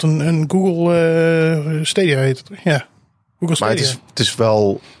 bijvoorbeeld een Google Stadia heet het. Ja, Google Stadia. Maar het is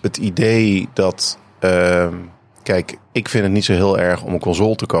wel het idee dat, kijk, ik vind het niet zo heel erg om een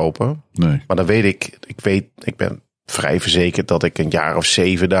console te kopen. Nee. Maar dan weet ik ben vrij verzekerd dat ik een jaar of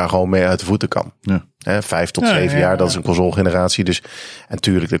 7 daar gewoon mee uit de voeten kan. Ja. 5 tot 7 jaar, dat is een console-generatie. Dus, en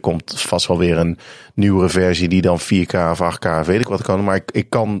tuurlijk, er komt vast wel weer een nieuwere versie die dan 4K of 8K, weet ik wat kan. Maar ik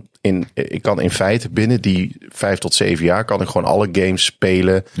kan in feite binnen die 5 tot 7 jaar kan ik gewoon alle games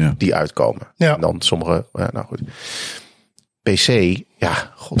spelen die uitkomen. Ja. En dan sommige, nou goed. PC,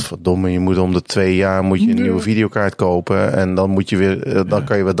 ja, godverdomme, je moet om de 2 jaar moet je een nieuwe videokaart kopen en dan moet je weer, dan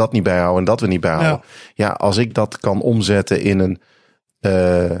kan je weer dat niet bijhouden en dat weer niet bijhouden. Ja, als ik dat kan omzetten in een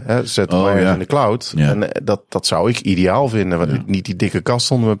in de cloud, en dat zou ik ideaal vinden, want ik niet die dikke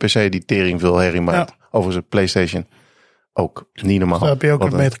kast onder mijn PC die tering veel herrie maakt. Overigens de PlayStation ook niet normaal. Daar heb je ook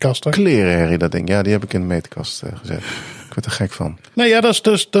een meterkast. Kleren herrie, dat ding. Ja, die heb ik in de meterkast gezet. Ik word er gek van. Nee, ja, dat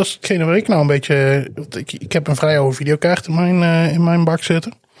is hetgene waar ik nou een beetje... Ik heb een vrij oude videokaart in mijn bak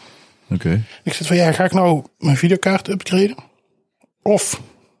zitten. Oké. Ik zit van, ga ik nou mijn videokaart upgraden? Of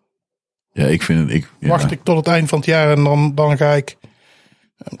wacht ik tot het eind van het jaar en dan ga ik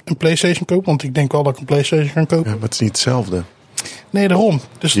een PlayStation kopen? Want ik denk wel dat ik een PlayStation kan kopen. Ja, maar het is niet hetzelfde. Nee, daarom.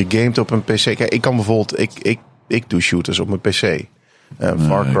 Dus je gamet op een PC. Kijk, ik kan bijvoorbeeld... Ik doe shooters op mijn PC.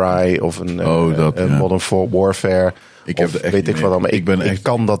 Far Cry of een Modern Warfare... Ik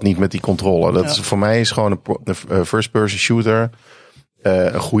kan dat niet met die controle. Dat is voor mij is gewoon een first-person shooter.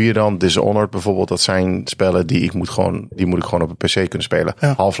 Een goede dan, Dishonored bijvoorbeeld. Dat zijn spellen die moet ik gewoon op een PC kunnen spelen.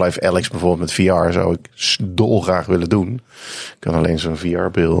 Ja. Half-Life Alyx bijvoorbeeld met VR zou ik dolgraag willen doen. Ik kan alleen zo'n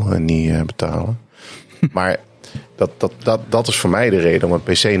VR-bril niet betalen. Maar dat is voor mij de reden om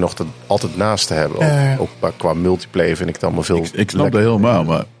een PC nog altijd naast te hebben. Ook qua multiplayer vind ik het allemaal veel. Ik snap dat helemaal,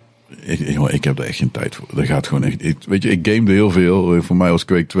 maar ik heb er echt geen tijd voor. Dat gaat gewoon echt. Ik gamede heel veel. Voor mij was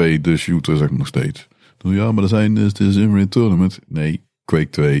Quake 2 de shooter, zeg ik nog steeds. Ja, maar het is een tournament. Nee, Quake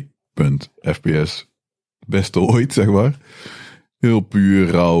 2, FPS. Beste ooit, zeg maar. Heel puur,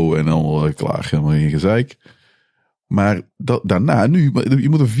 rauw en allemaal klaar. Helemaal geen gezeik. Maar daarna, nu, je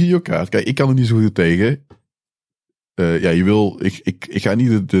moet een videokaart. Kijk, ik kan er niet zo goed tegen. Ik ga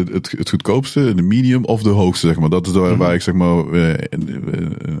niet het goedkoopste, de medium of de hoogste, zeg maar. Dat is waar ik zeg maar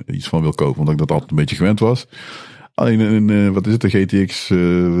iets van wil kopen, omdat ik dat altijd een beetje gewend was. Alleen wat is het, de GTX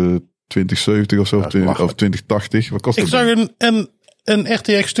 2070 of zo, of 2080, wat kost dat? Ik zag een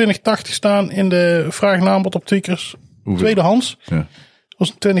RTX 2080 staan in de vraag en aanbod op Tweakers. Tweedehands. Ja. Dat was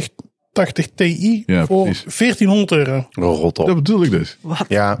een 2080 Ti voor €1400. Rot op. Dat bedoel ik dus. Wat?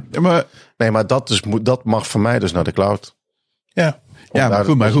 Ja, maar dat mag voor mij dus naar de cloud. Ja.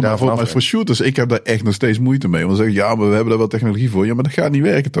 Maar voor shooters, ik heb daar echt nog steeds moeite mee. Want dan zeggen, maar we hebben daar wel technologie voor. Ja, maar dat gaat niet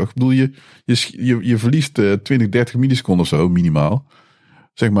werken toch? Ik bedoel, je verliest 20, 30 milliseconden of zo, minimaal.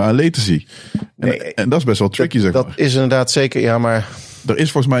 Zeg maar, aan latency. En dat is best wel tricky, zeg maar. Dat is inderdaad zeker, ja, maar... Er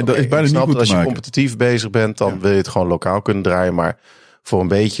is volgens mij, dat is bijna niet goed te maken. Als je competitief bezig bent, dan wil je het gewoon lokaal kunnen draaien. Maar voor een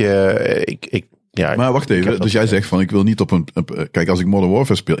beetje... maar wacht even, dus jij zegt van, ik wil niet op een... Kijk, als ik Modern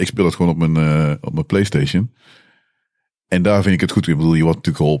Warfare speel, ik speel het gewoon op mijn PlayStation. En daar vind ik het goed. Ik bedoel, je wordt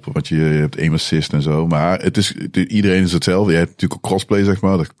natuurlijk geholpen, want je hebt aim assist en zo. Maar iedereen is hetzelfde. Je hebt natuurlijk ook crossplay, zeg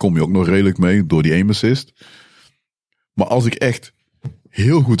maar. Daar kom je ook nog redelijk mee door die aim assist. Maar als ik echt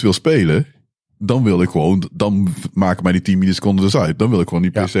heel goed wil spelen, dan maken mij die 10 milliseconden dus uit. Dan wil ik gewoon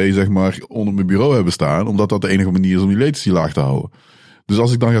die PC, zeg maar, onder mijn bureau hebben staan. Omdat dat de enige manier is om die latency laag te houden. Dus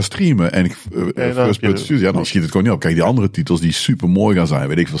als ik dan ga streamen en ik dan schiet het gewoon niet op. Kijk, die andere titels die super mooi gaan zijn.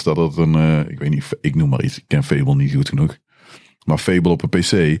 Weet ik veel, dat een, ik weet niet, ik noem maar iets. Ik ken Fable niet goed genoeg. Maar Fable op een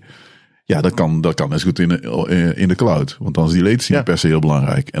PC, ja, dat kan best goed in de cloud. Want dan is die latency niet per se heel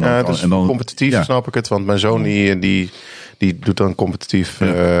belangrijk. En dan competitief snap ik het. Want mijn zoon die doet dan competitief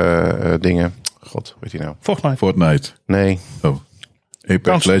dingen. God, weet je nou? Fortnite. Nee. Oh.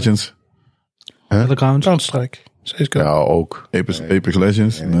 Apex Legends. Counter-Strike. Nou, ook. Apex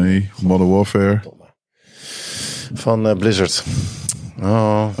Legends? Nee. Modern Warfare. Van Blizzard.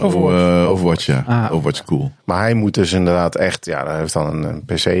 Overwatch, ja. Overwatch, cool. Maar hij moet dus inderdaad echt... Ja, hij heeft dan een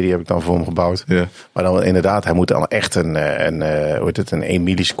PC, die heb ik dan voor hem gebouwd. Yeah. Maar dan inderdaad, hij moet dan echt een 1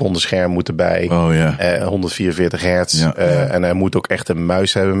 milliseconde scherm moet erbij. 144 hertz. Ja. En hij moet ook echt een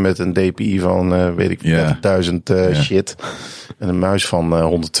muis hebben met een DPI van, weet ik, 30.000 shit. En een muis van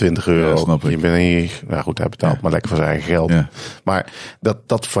 €120. Ja, snap ik. Je bent hier, nou goed, hij betaalt maar lekker voor zijn eigen geld. Ja. Maar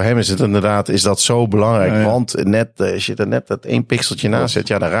dat voor hem is het inderdaad, is dat zo belangrijk. Ja. Want als je er net dat 1 pixeltje naast zet,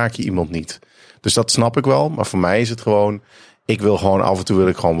 dan raak je iemand niet. Dus dat snap ik wel. Maar voor mij is het gewoon, ik wil gewoon af en toe wil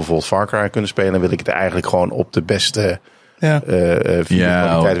ik gewoon bijvoorbeeld Far Cry kunnen spelen. Dan wil ik het eigenlijk gewoon op de beste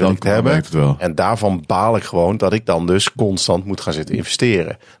videokwaliteit wil ik het hebben. En daarvan baal ik gewoon dat ik dan dus constant moet gaan zitten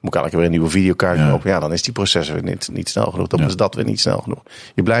investeren. Moet ik eigenlijk weer een nieuwe videokaart kopen. Ja, dan is die processor weer niet snel genoeg. Dan is dat weer niet snel genoeg.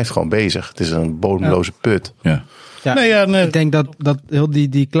 Je blijft gewoon bezig. Het is een bodemloze put. Ja. Ik denk dat heel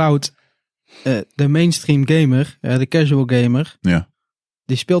die cloud de mainstream gamer, de casual gamer,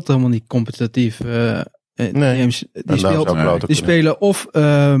 die speelt helemaal niet competitief games. Die spelen of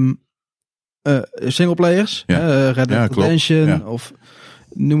singleplayers, Red Dead Redemption of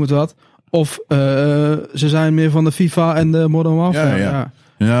noem het wat. Of ze zijn meer van de FIFA en de Modern Warfare.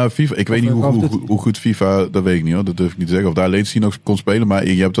 Ja, FIFA. Ik weet niet hoe goed FIFA, dat weet ik niet hoor. Dat durf ik niet te zeggen. Of daar latency nog kon spelen. Maar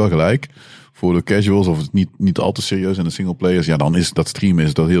je hebt wel gelijk. Voor de casuals of het niet al te serieus en de singleplayers. Ja, dan is dat streamen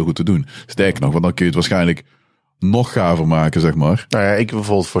is dat heel goed te doen. Sterker nog, want dan kun je het waarschijnlijk nog gaver maken, zeg maar. Nou ja, ik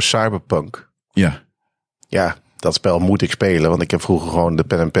bijvoorbeeld voor Cyberpunk. Ja, dat spel moet ik spelen. Want ik heb vroeger gewoon de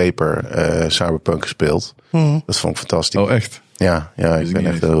pen en paper Cyberpunk gespeeld. Dat vond ik fantastisch. Oh, echt? Ja, ik ben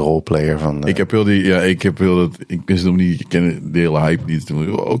echt een roleplayer van... Ik wist nog niet, ik ken de hele hype niet.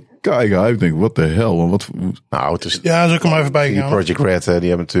 Oh, kijk, hype, denk ik, what the hell? Nou, het is... Ja, zal ik er maar even bij gaan. Project Red, die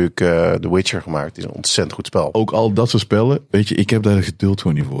hebben natuurlijk The Witcher gemaakt. Die is een ontzettend goed spel. Ook al dat soort spellen, weet je, ik heb daar geduld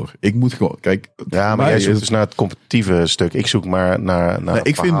gewoon niet voor. Ik moet gewoon, kijk... Ja, maar jij zoekt dus naar het competitieve stuk. Ik zoek maar naar het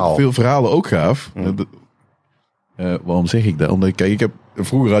ik verhaal. vind veel verhalen ook gaaf. Waarom zeg ik dat? Omdat, kijk,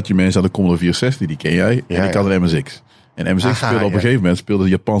 vroeger had je mensen aan de Commodore 64, die ken jij. En ik had een MSX. En MSX speelde op een gegeven moment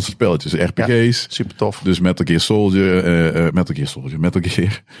Japanse spelletjes, RPG's. Super tof. Dus Metal Gear Soldier. En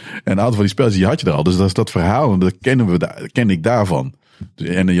een aantal van die spelletjes, die had je er al. Dus dat is dat verhaal, en dat ken ik daarvan.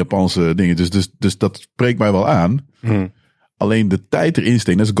 En de Japanse dingen. Dus dat spreekt mij wel aan. Alleen de tijd erin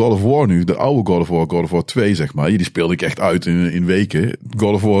steken, dat is God of War nu. De oude God of War 2, zeg maar. Die speelde ik echt uit in weken.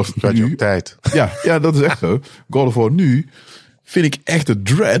 God of War nu. Tijd. Ja, dat is echt zo. God of War nu vind ik echt een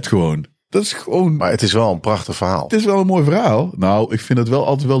dread gewoon. Dat is gewoon... Maar het is wel een prachtig verhaal. Het is wel een mooi verhaal. Nou, ik vind het wel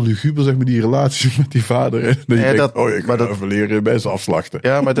altijd wel luguber, zeg maar, die relatie met die vader. En ik ga even leren mensen afslachten.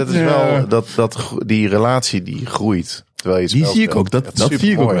 Ja, maar dat is wel... Die relatie die groeit. Terwijl je die zie ik ook. Dat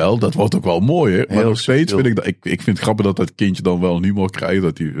zie ik ook wel. Dat wordt ook wel mooier. Maar nog steeds vind ik dat... Ik vind het grappig dat kindje dan wel humor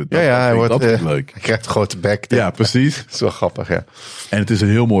krijgt. Hij wordt leuk. Hij krijgt een grote bek. Ja, precies. Dat is wel grappig, ja. En het is een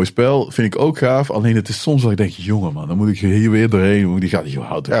heel mooi spel. Vind ik ook gaaf. Alleen het is soms wel ik denk, jongen man, dan moet ik hier weer doorheen. Die gaat niet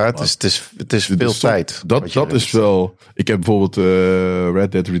houden. Ja, het is veel tijd. Dat is wel... Ik heb bijvoorbeeld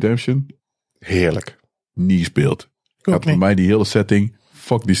Red Dead Redemption. Heerlijk. Niet gespeeld. Gaat voor mij die hele setting.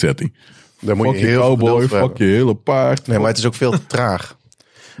 Fuck die setting. Dan moet je heel cowboy, fuck je hele paard. Nee, maar het is ook veel te traag.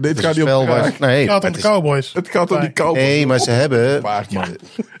 Nee, het gaat niet om het gaat om de cowboys. Het gaat om die cowboys. Nee, maar ze hebben... Paard,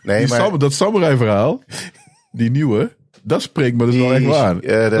 man. Dat samurai verhaal, die nieuwe, dat spreekt me dus wel echt aan.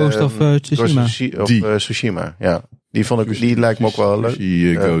 Ghost of Tsushima. Tsushima, ja. Die lijkt me ook wel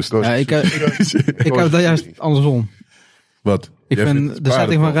leuk. Ghost. Ja, ik heb dat juist andersom. Wat? Ik vind de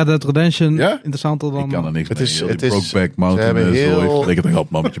setting van Red Dead Redemption interessanter dan... Ik kan er niks mee. Het is Brokeback Mountain zo heeft een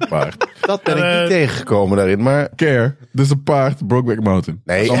man met je paard. Dat ben ik niet tegengekomen daarin, maar... Care, dus een paard, Brokeback Mountain.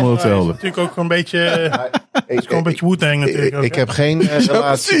 Nee. Het is allemaal hetzelfde. Het is natuurlijk ook een beetje Wu-Tang natuurlijk. Ik heb geen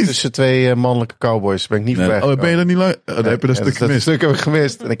relatie tussen twee mannelijke cowboys. Ben ik niet weg. Oh, ben je dat niet lang? Dan heb je dat stuk gemist. Dat stuk heb ik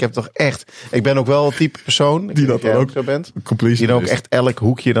gemist. En ik heb toch echt... Ik ben ook wel het type persoon... Die dat dan ook zo bent. Die dan ook echt elk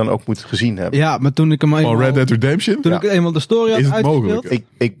hoekje dan ook moet gezien hebben. Ja, maar toen ik hem eenmaal... Red Dead Redemption? Toen ik eenmaal de story had uitgespeeld...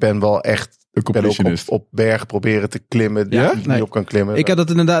 Ik ben wel echt... Een completionist. Op berg proberen te klimmen. Die ik niet op kan klimmen. Ik heb dat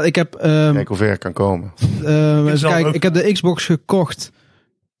inderdaad... Kijk hoe ver ik kan komen. Kijk, ik heb de Xbox gekocht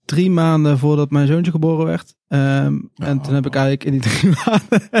 3 maanden voordat mijn zoontje geboren werd. En toen heb ik eigenlijk in die 3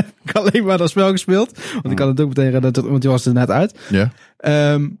 maanden alleen maar dat spel gespeeld. Want ik had het ook meteen want die was er net uit.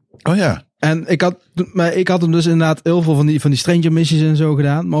 Ja. En ik had hem dus inderdaad heel veel van die stranger missies en zo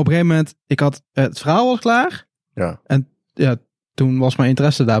gedaan. Maar op een gegeven moment, het verhaal was klaar. Ja. En ja, toen was mijn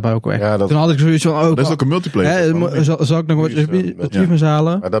interesse daarbij ook weg. Ja, toen had ik zoiets van... dat is ook een multiplayer. Zal ik nog wat achievements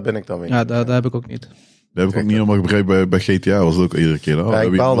halen? Maar daar ben ik dan weer. Ja, daar heb ik ook niet. Dat heb ik ook niet helemaal begrepen. Bij GTA was het ook iedere keer.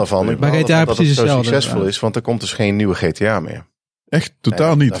 Ik baal daarvan. Bij GTA precies hetzelfde. Dat het zo succesvol is, want er komt dus geen nieuwe GTA meer. Echt?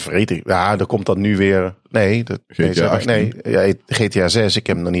 Totaal niet? Dat vergeet ik. Ja, er komt dat nu weer... Nee, GTA 6, ik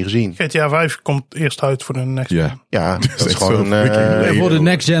heb hem nog niet gezien. GTA 5 komt eerst uit voor de next gen. Ja, dat is gewoon... voor de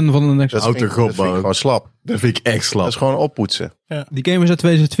next gen van de next gen. Dat vind ik gewoon slap. Dat vind ik echt slap. Dat is gewoon oppoetsen. Ja. Die game is uit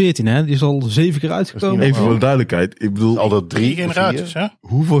 2014, hè? Die is al 7 keer uitgekomen. Even voor de duidelijkheid. Ik bedoel... Al dat 3 generaties, hè?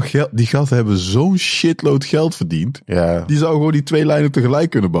 Hoeveel geld... Die gasten hebben zo'n shitload geld verdiend. Ja. Die zou gewoon die 2 lijnen tegelijk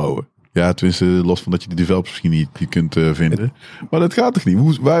kunnen bouwen. Ja, tenminste, los van dat je de developers misschien niet kunt vinden. Maar dat gaat toch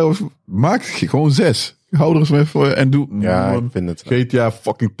niet? Maak gewoon 6. Hou er eens mee voor en doe... Ja, ik vind het... GTA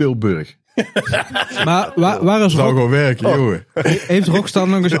fucking Tilburg. Maar waar is zou gewoon werken, jongen. Heeft Rockstar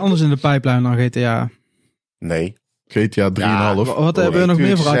nog eens anders in de pipeline dan GTA? Nee. GTA 3,5. Wat hebben we nog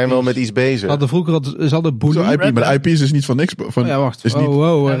meer voor Ze zijn wel met iets bezig. Ze hadden Boelie. IP, maar de IP is dus niet van niks. Ja, wacht. Is niet...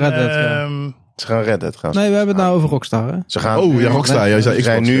 Red Dead. Ze gaan Red Dead gaan. Nee, we hebben het nou over Rockstar, hè? Ze gaan Rockstar. Ze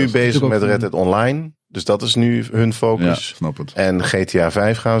zijn nu bezig met Red Dead Online. Dus dat is nu hun focus. Ja, snap het. En GTA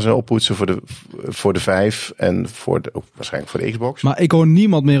 5 gaan ze oppoetsen voor de 5 en waarschijnlijk voor de Xbox. Maar ik hoor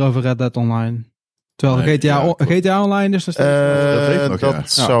niemand meer over Red Dead Online. Terwijl GTA Online is dat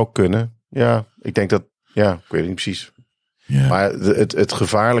zou kunnen. Ja, ik denk dat... Ja, ik weet het niet precies. Ja. Maar het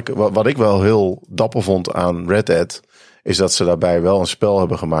gevaarlijke... Wat ik wel heel dapper vond aan Red Dead... is dat ze daarbij wel een spel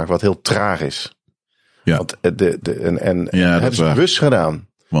hebben gemaakt... wat heel traag is. Ja. Want dat hebben ze bewust gedaan.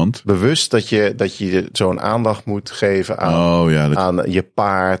 Want? Bewust dat je zo'n aandacht moet geven aan je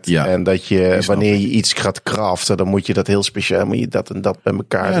paard. Ja. En dat je, wanneer je iets gaat craften, dan moet je dat heel speciaal, moet je dat en dat bij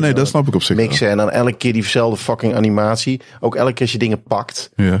elkaar. Ja, nee, dat snap ik op zich mixen. En dan elke keer diezelfde fucking animatie. Ook elke keer als je dingen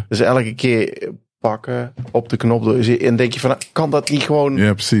pakt. Ja. Dus elke keer pakken, op de knop. En denk je van, kan dat niet gewoon,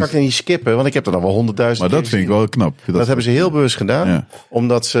 kan ik dat niet skippen? Want ik heb er dan wel 100.000 Maar dat vind ik wel knap. Dat hebben ze heel bewust gedaan. Ja.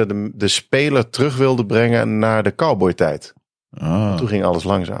 Omdat ze de speler terug wilden brengen naar de cowboy tijd. Toen ging alles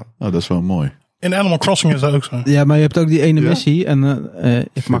langzaam. Dat is wel mooi. In Animal Crossing is dat ook zo. Ja, maar je hebt ook die ene missie. En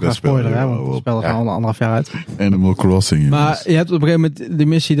ik mag gaan spoileren, hè, want het spel gaat al 1,5 jaar uit. Animal Crossing. Maar je hebt op een gegeven moment de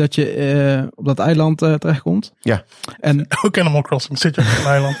missie dat je op dat eiland terechtkomt. Ja. En ook Animal Crossing zit je op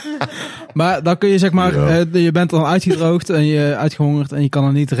een eiland. Maar dan kun je zeg maar, je bent dan uitgedroogd en je uitgehongerd en je kan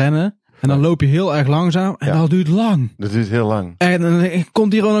er niet rennen. En dan loop je heel erg langzaam en dat duurt lang. Dat duurt heel lang. En dan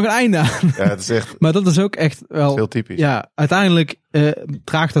komt hier ook nog een einde aan. Ja, het is echt... Maar dat is ook echt wel... heel typisch. Ja, uiteindelijk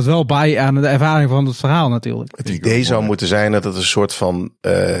draagt dat wel bij aan de ervaring van het verhaal natuurlijk. Het idee zou moeten zijn dat het een soort van...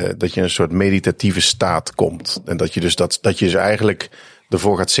 dat je een soort meditatieve staat komt. En dat je dus eigenlijk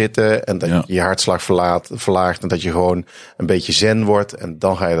ervoor gaat zitten en dat je je hartslag verlaagt. En dat je gewoon een beetje zen wordt. En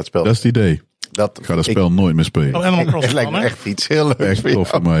dan ga je dat spel... Dat is het idee. Ik ga dat spel nooit meer spelen. Het lijkt me echt iets heel leuks. Echt tof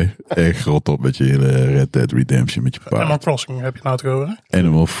voor mij. Echt rot op met je hele Red Dead Redemption met je paard. Animal Crossing heb je nou te horen.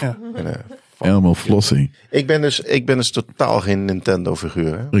 Animal Flossing. Ik ben dus totaal geen Nintendo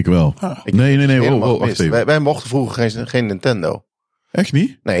figuur. Ik wel. Nee. Wacht even. Wij mochten vroeger geen Nintendo. Echt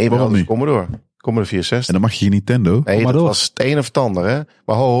niet? Nee, waarom niet? Commodore 64. En dan mag je geen Nintendo? Nee, dat was het een of het ander. Hè?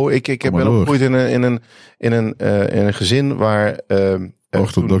 Maar ik ben opgegroeid in een gezin waar...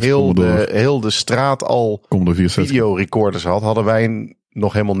 heel de straat al videorecorders hadden wij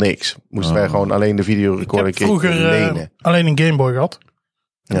nog helemaal niks. Moesten wij gewoon alleen de videorecorder een keer lenen. Alleen een Game Boy gehad.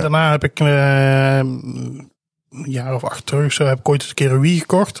 En daarna heb ik een jaar of 8 terug heb ik ooit eens een keer een Wii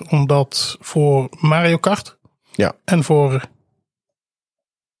gekocht. Omdat voor Mario Kart. Ja. En voor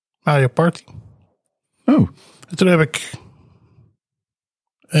Mario Party. Oh. En toen heb ik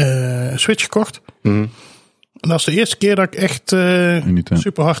een Switch gekocht. Mm. En dat is de eerste keer dat ik echt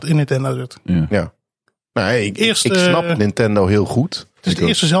super hard in Nintendo zit. Ja. Nou, ik snap Nintendo heel goed. Het is de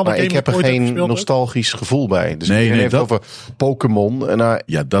eerste Zelda game. Maar ik heb er geen nostalgisch gevoel bij. Dus iedereen heeft over Pokémon. En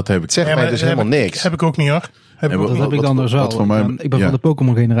dat heb ik. Het zegt mij dus helemaal niks. Heb ik ook niet hoor. Dat heb ik dan dus wel. Ik ben van de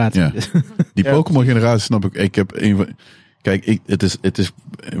Pokémon generatie. Ja. Die Pokémon generatie snap ik. Ik heb een van... Kijk, het is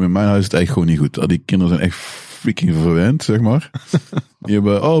in mijn huis is het eigenlijk gewoon niet goed. Al die kinderen zijn echt freaking verwend, zeg maar. Die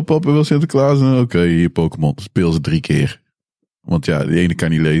hebben, papa wil Sinterklaas. Oké, hier Pokémon. Speel ze 3 keer. Want ja, die ene kan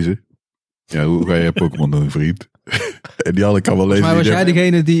niet lezen. Ja, hoe ga je Pokémon doen, vriend? En die andere kan wel lezen. Maar was jij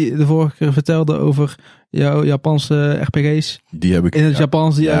degene die de vorige keer vertelde over jouw Japanse RPG's? Die heb ik. In het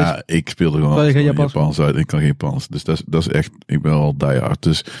Japans? Ik speelde gewoon Japans uit. Ik kan geen Japans. Dus dat is echt, ik ben al diehard.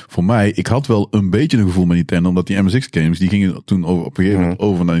 Dus voor mij, ik had wel een beetje een gevoel met Nintendo. Omdat die MSX games, die gingen toen op een gegeven moment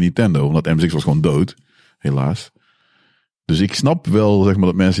over naar Nintendo. Omdat MSX was gewoon dood. Helaas. Dus ik snap wel, zeg maar,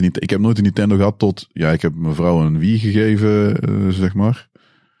 dat mensen niet... Ik heb nooit een Nintendo gehad tot... Ja, ik heb mijn vrouw een Wii gegeven, zeg maar.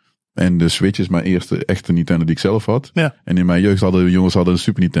 En de Switch is mijn eerste echte Nintendo die ik zelf had. Ja. En in mijn jeugd hadden jongens een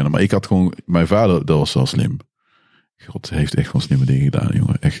Super Nintendo. Maar ik had gewoon... Mijn vader, dat was wel slim. God, heeft echt wel slimme dingen gedaan,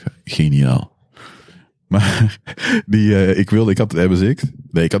 jongen. Echt geniaal. Maar ik had het MSX.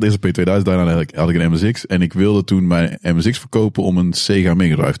 Nee, ik had eerst een P2000, daarna had ik een MSX. En ik wilde toen mijn MSX verkopen om een Sega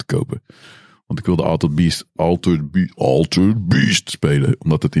Mega Drive te kopen. Want ik wilde Altered Beast spelen.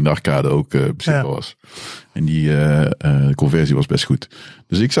 Omdat het in de arcade ook beschikbaar was. En die conversie was best goed.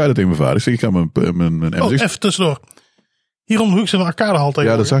 Dus ik zei dat tegen mijn vader. Ik zei, ik ga mijn MSX... even tussendoor. Hier om de hoek zit een arcadehal tegen.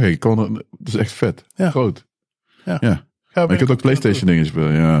 Ja, dat zag ik. Dat is echt vet. Ja. Groot. Ja. Maar ik heb ook PlayStation dingen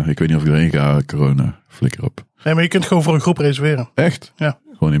spelen. Ja, ik weet niet of ik erheen ga. Corona. Flikker op. Nee, maar je kunt gewoon voor een groep reserveren. Echt? Ja.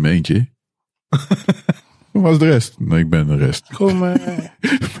 Gewoon in mijn eentje. Hoe was de rest? Nee, ik ben de rest. Gewoon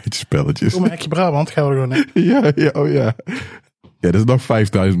beetje spelletjes. Kom een hekje Brabant, gaan we er gewoon heen. Ja. Ja, dat is nog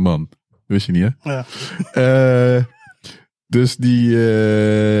 5000 man. Wist je niet, hè? Ja. Dus die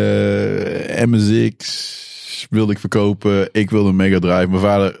MSX wilde ik verkopen. Ik wilde een Mega Drive. Mijn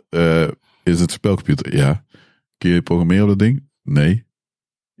vader, is het spelcomputer? Ja. Kun je programmeren op dat ding? Nee.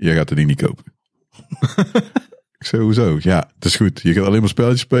 Jij gaat het ding niet kopen. Ik zei, hoezo? Ja, het is goed. Je gaat alleen maar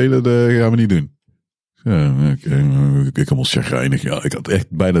spelletjes spelen. Dat gaan we niet doen. Ik helemaal chagrijnig. Ja, ik had echt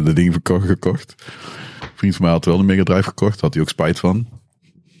bijna de ding gekocht. Een vriend van mij had wel een Mega Drive gekocht. Had hij ook spijt van.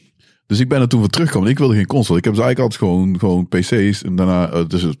 Dus ik ben er toen voor teruggekomen. Ik wilde geen console. Ik heb dus eigenlijk altijd gewoon PC's. En daarna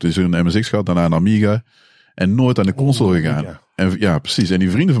dus een MSX gehad. Daarna een Amiga. En nooit aan de console gegaan. Ja. En ja, precies. En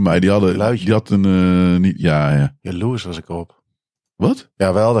die vrienden van mij, die hadden niet. Ja. Jaloers was ik op. Wat?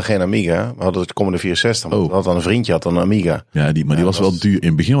 Ja, we hadden geen Amiga. We hadden de Commodore 64. We hadden een vriendje, had dan een Amiga. Ja, die was wel duur. In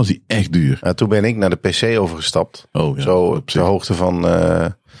het begin was die echt duur. Toen ben ik naar de PC overgestapt. Oh, ja, zo op de hoogte van,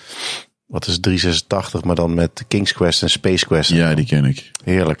 wat is 386, maar dan met King's Quest en Space Quest. Ja, die ken ik.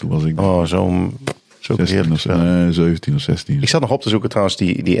 Heerlijk. Toen was ik zo 17 of 16. Ik zat nog op te zoeken trouwens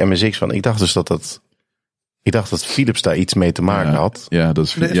die MSX van. Ik dacht dus ik dacht dat Philips daar iets mee te maken had. Ja, dat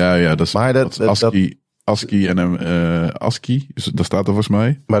is dat is maar ASCII en ASCII, dat staat er volgens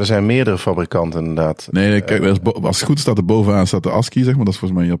mij. Maar er zijn meerdere fabrikanten inderdaad. Nee, kijk, als het goed staat er bovenaan staat de ASCII, zeg maar. Dat is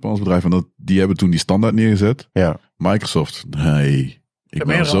volgens mij een Japans bedrijf. En die hebben toen die standaard neergezet. Ja. Microsoft, nee. Ik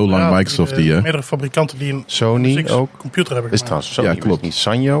ben al zo lang Microsoft die. Meerdere fabrikanten die een Sony ook computer hebben gemaakt. Is trouwens Sony, klopt. Niet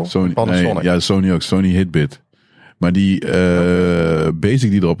Sanyo, Panasonic. Ja, Sony ook. Sony Hitbit. Maar die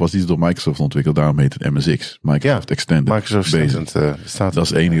Basic die erop was, die is door Microsoft ontwikkeld. Daarom heet het MSX. Microsoft Extended. Microsoft Basic. Dat is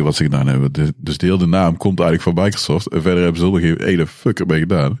het enige wat ze gedaan hebben. Dus de hele naam komt eigenlijk van Microsoft. En verder hebben ze er geen ene fucker mee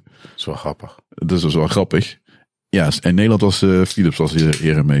gedaan. Dat is wel grappig. Dat is wel grappig. Ja, en Nederland was Philips als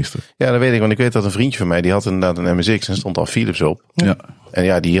eremeester. Ja, dat weet ik. Want ik weet dat een vriendje van mij, die had inderdaad een MSX en stond al Philips op. Ja. En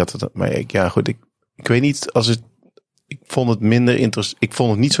ja, die had het. Maar ik weet niet, ik vond het minder interessant. Ik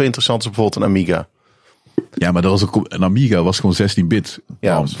vond het niet zo interessant als bijvoorbeeld een Amiga. Ja, maar een Amiga was gewoon 16-bit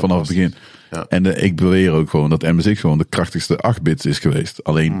vanaf het begin. Ja. En ik beweer ook gewoon dat MSX gewoon de krachtigste 8-bit is geweest.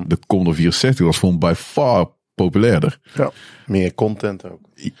 Alleen de Commodore 64 was gewoon by far populairder. Ja, meer content ook.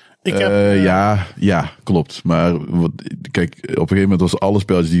 Ja, klopt. Maar kijk, op een gegeven moment was alle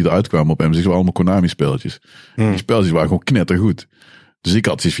spelletjes die eruit kwamen op MSX waren allemaal Konami spelletjes. Die spelletjes waren gewoon knettergoed. Dus ik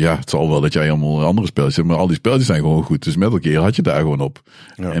had zoiets van, het zal wel dat jij allemaal andere spelletjes hebt, maar al die spelletjes zijn gewoon goed. Dus met elkaar had je daar gewoon op.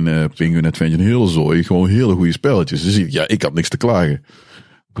 Ja. En Penguin Adventure, een hele zooi, gewoon hele goede spelletjes. Dus ik had niks te klagen.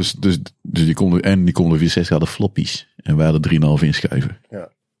 Dus die konden 64 hadden floppies. En wij hadden 3,5 inschrijven. Ja.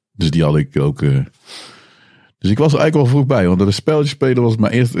 Dus die had ik ook. Dus ik was er eigenlijk wel vroeg bij. Want de spelletjes spelen was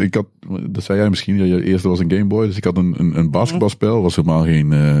mijn eerste. Dat zei jij misschien, je eerste was een Game Boy. Dus ik had een basketbalspel. Was helemaal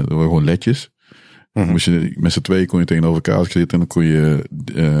geen, er waren gewoon ledjes. Moest je, met z'n tweeën kon je tegenover elkaar zitten en dan kon je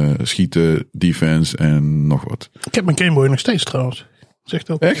schieten, defense en nog wat. Ik heb mijn Game Boy nog steeds trouwens. Zegt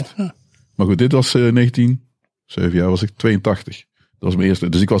ook. Echt? Ja. Maar goed, dit was 7 jaar was ik 82. Dat was mijn eerste.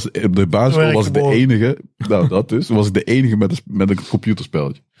 Dus ik was op de basisschool was ik de enige. Nou, dat dus. Was ik de enige met een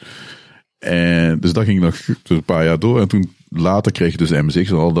computerspelletje. En dus dat ging nog een paar jaar door. En toen later kreeg je dus MSX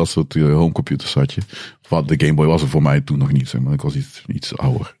en al dat soort homecomputers had je. Wat de Game Boy was er voor mij toen nog niet. Zeg maar ik was iets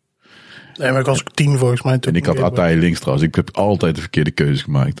ouder. Nee, maar ik was 10 volgens mij. En ik had Atari links trouwens. Ik heb altijd de verkeerde keuzes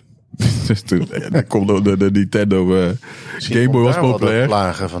gemaakt. Dus toen kwam de Nintendo Game Boy was populair.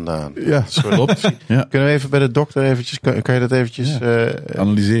 Plagen vandaan. Ja, klopt. Ja. Kunnen we even bij de dokter eventjes, kan je dat eventjes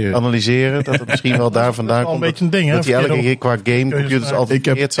analyseren? Dat het misschien wel daar vandaan komt. Een beetje een ding, hè? Dat hij elke keer qua gamecomputers altijd ik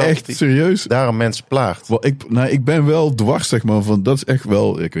heb echt serieus daarom mensen plaagt. Ik ben wel dwars, zeg maar, van dat is echt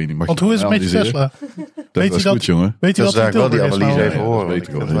wel, ik weet niet. Want hoe is het met je Tesla? Dat was goed, jongen. Weet je dat wat wel die analyse even horen? Dat weet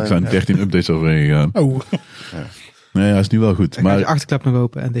ik wel. Er zijn 13 updates overheen gegaan. Oh. Nee, hij is nu wel goed. Maar de achterklep nog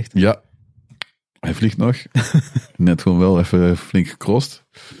open en dicht. Ja, hij vliegt nog. Net gewoon wel even flink gecrossed.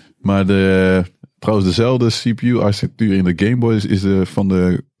 Maar trouwens dezelfde CPU-architectuur in de Game Boy is van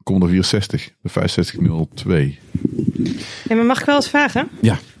de Commodore 64. De 6502. Ja, maar mag ik wel eens vragen?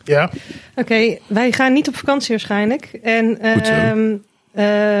 Ja. Oké, wij gaan niet op vakantie waarschijnlijk. En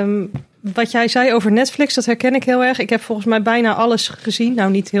wat jij zei over Netflix, dat herken ik heel erg. Ik heb volgens mij bijna alles gezien.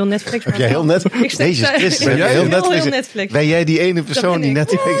 Nou, niet heel Netflix. Heb jij heel Netflix? Jezus Christus. Ben jij heel Netflix? Ben jij die ene persoon die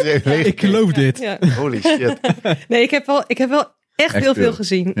Netflix heeft meegemaakt? Ik geloof dit. Ja. Holy shit. Nee, ik heb wel echt heel veel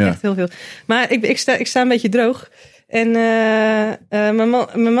gezien. Ja. Echt heel veel. Maar ik sta een beetje droog. En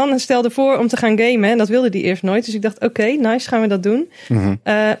mijn man stelde voor om te gaan gamen. En dat wilde hij eerst nooit. Dus ik dacht, oké, nice, gaan we dat doen.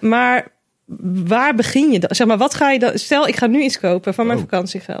 Maar waar begin je dan? Zeg maar, wat ga je dan? Stel, ik ga nu iets kopen van mijn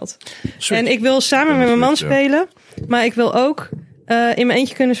vakantiegeld. En ik wil samen met mijn man spelen. Maar ik wil ook in mijn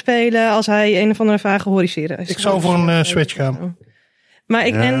eentje kunnen spelen als hij een of andere vage horizeren. Ik zou voor een Switch gaan. Maar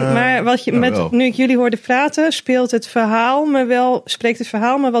nu ik jullie hoorde praten, spreekt het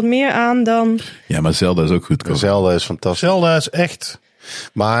verhaal me wat meer aan dan. Ja, maar Zelda is ook goed. Zelda is fantastisch. Zelda is echt.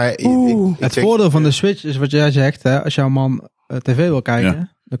 Maar het voordeel van de Switch is wat jij zegt, hè, als jouw man tv wil kijken,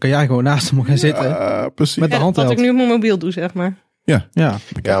 dan kan jij gewoon naast hem gaan zitten. Precies. Met de handheld. Wat ik nu op mijn mobiel doe, zeg maar. Ja,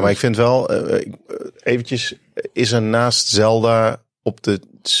 maar ik vind wel eventjes is er naast Zelda op de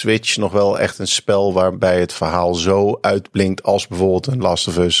Switch nog wel echt een spel waarbij het verhaal zo uitblinkt als bijvoorbeeld een Last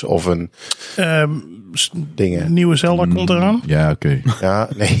of Us of een dingen. Nieuwe Zelda komt eraan. Ja, oké. Ja,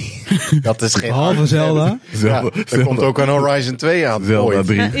 nee. Dat is geen halve Zelda. Er komt ook een Horizon 2 aan. Zelda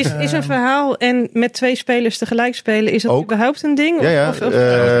 3. Is een verhaal en met 2 spelers tegelijk spelen, is dat ook überhaupt een ding? Ja. Of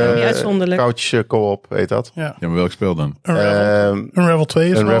niet uitzonderlijk? Couch co-op heet dat. Ja, maar welk spel dan? Unravel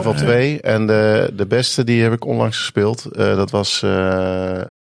 2 is Unravel 2. En de beste die heb ik onlangs gespeeld. Dat was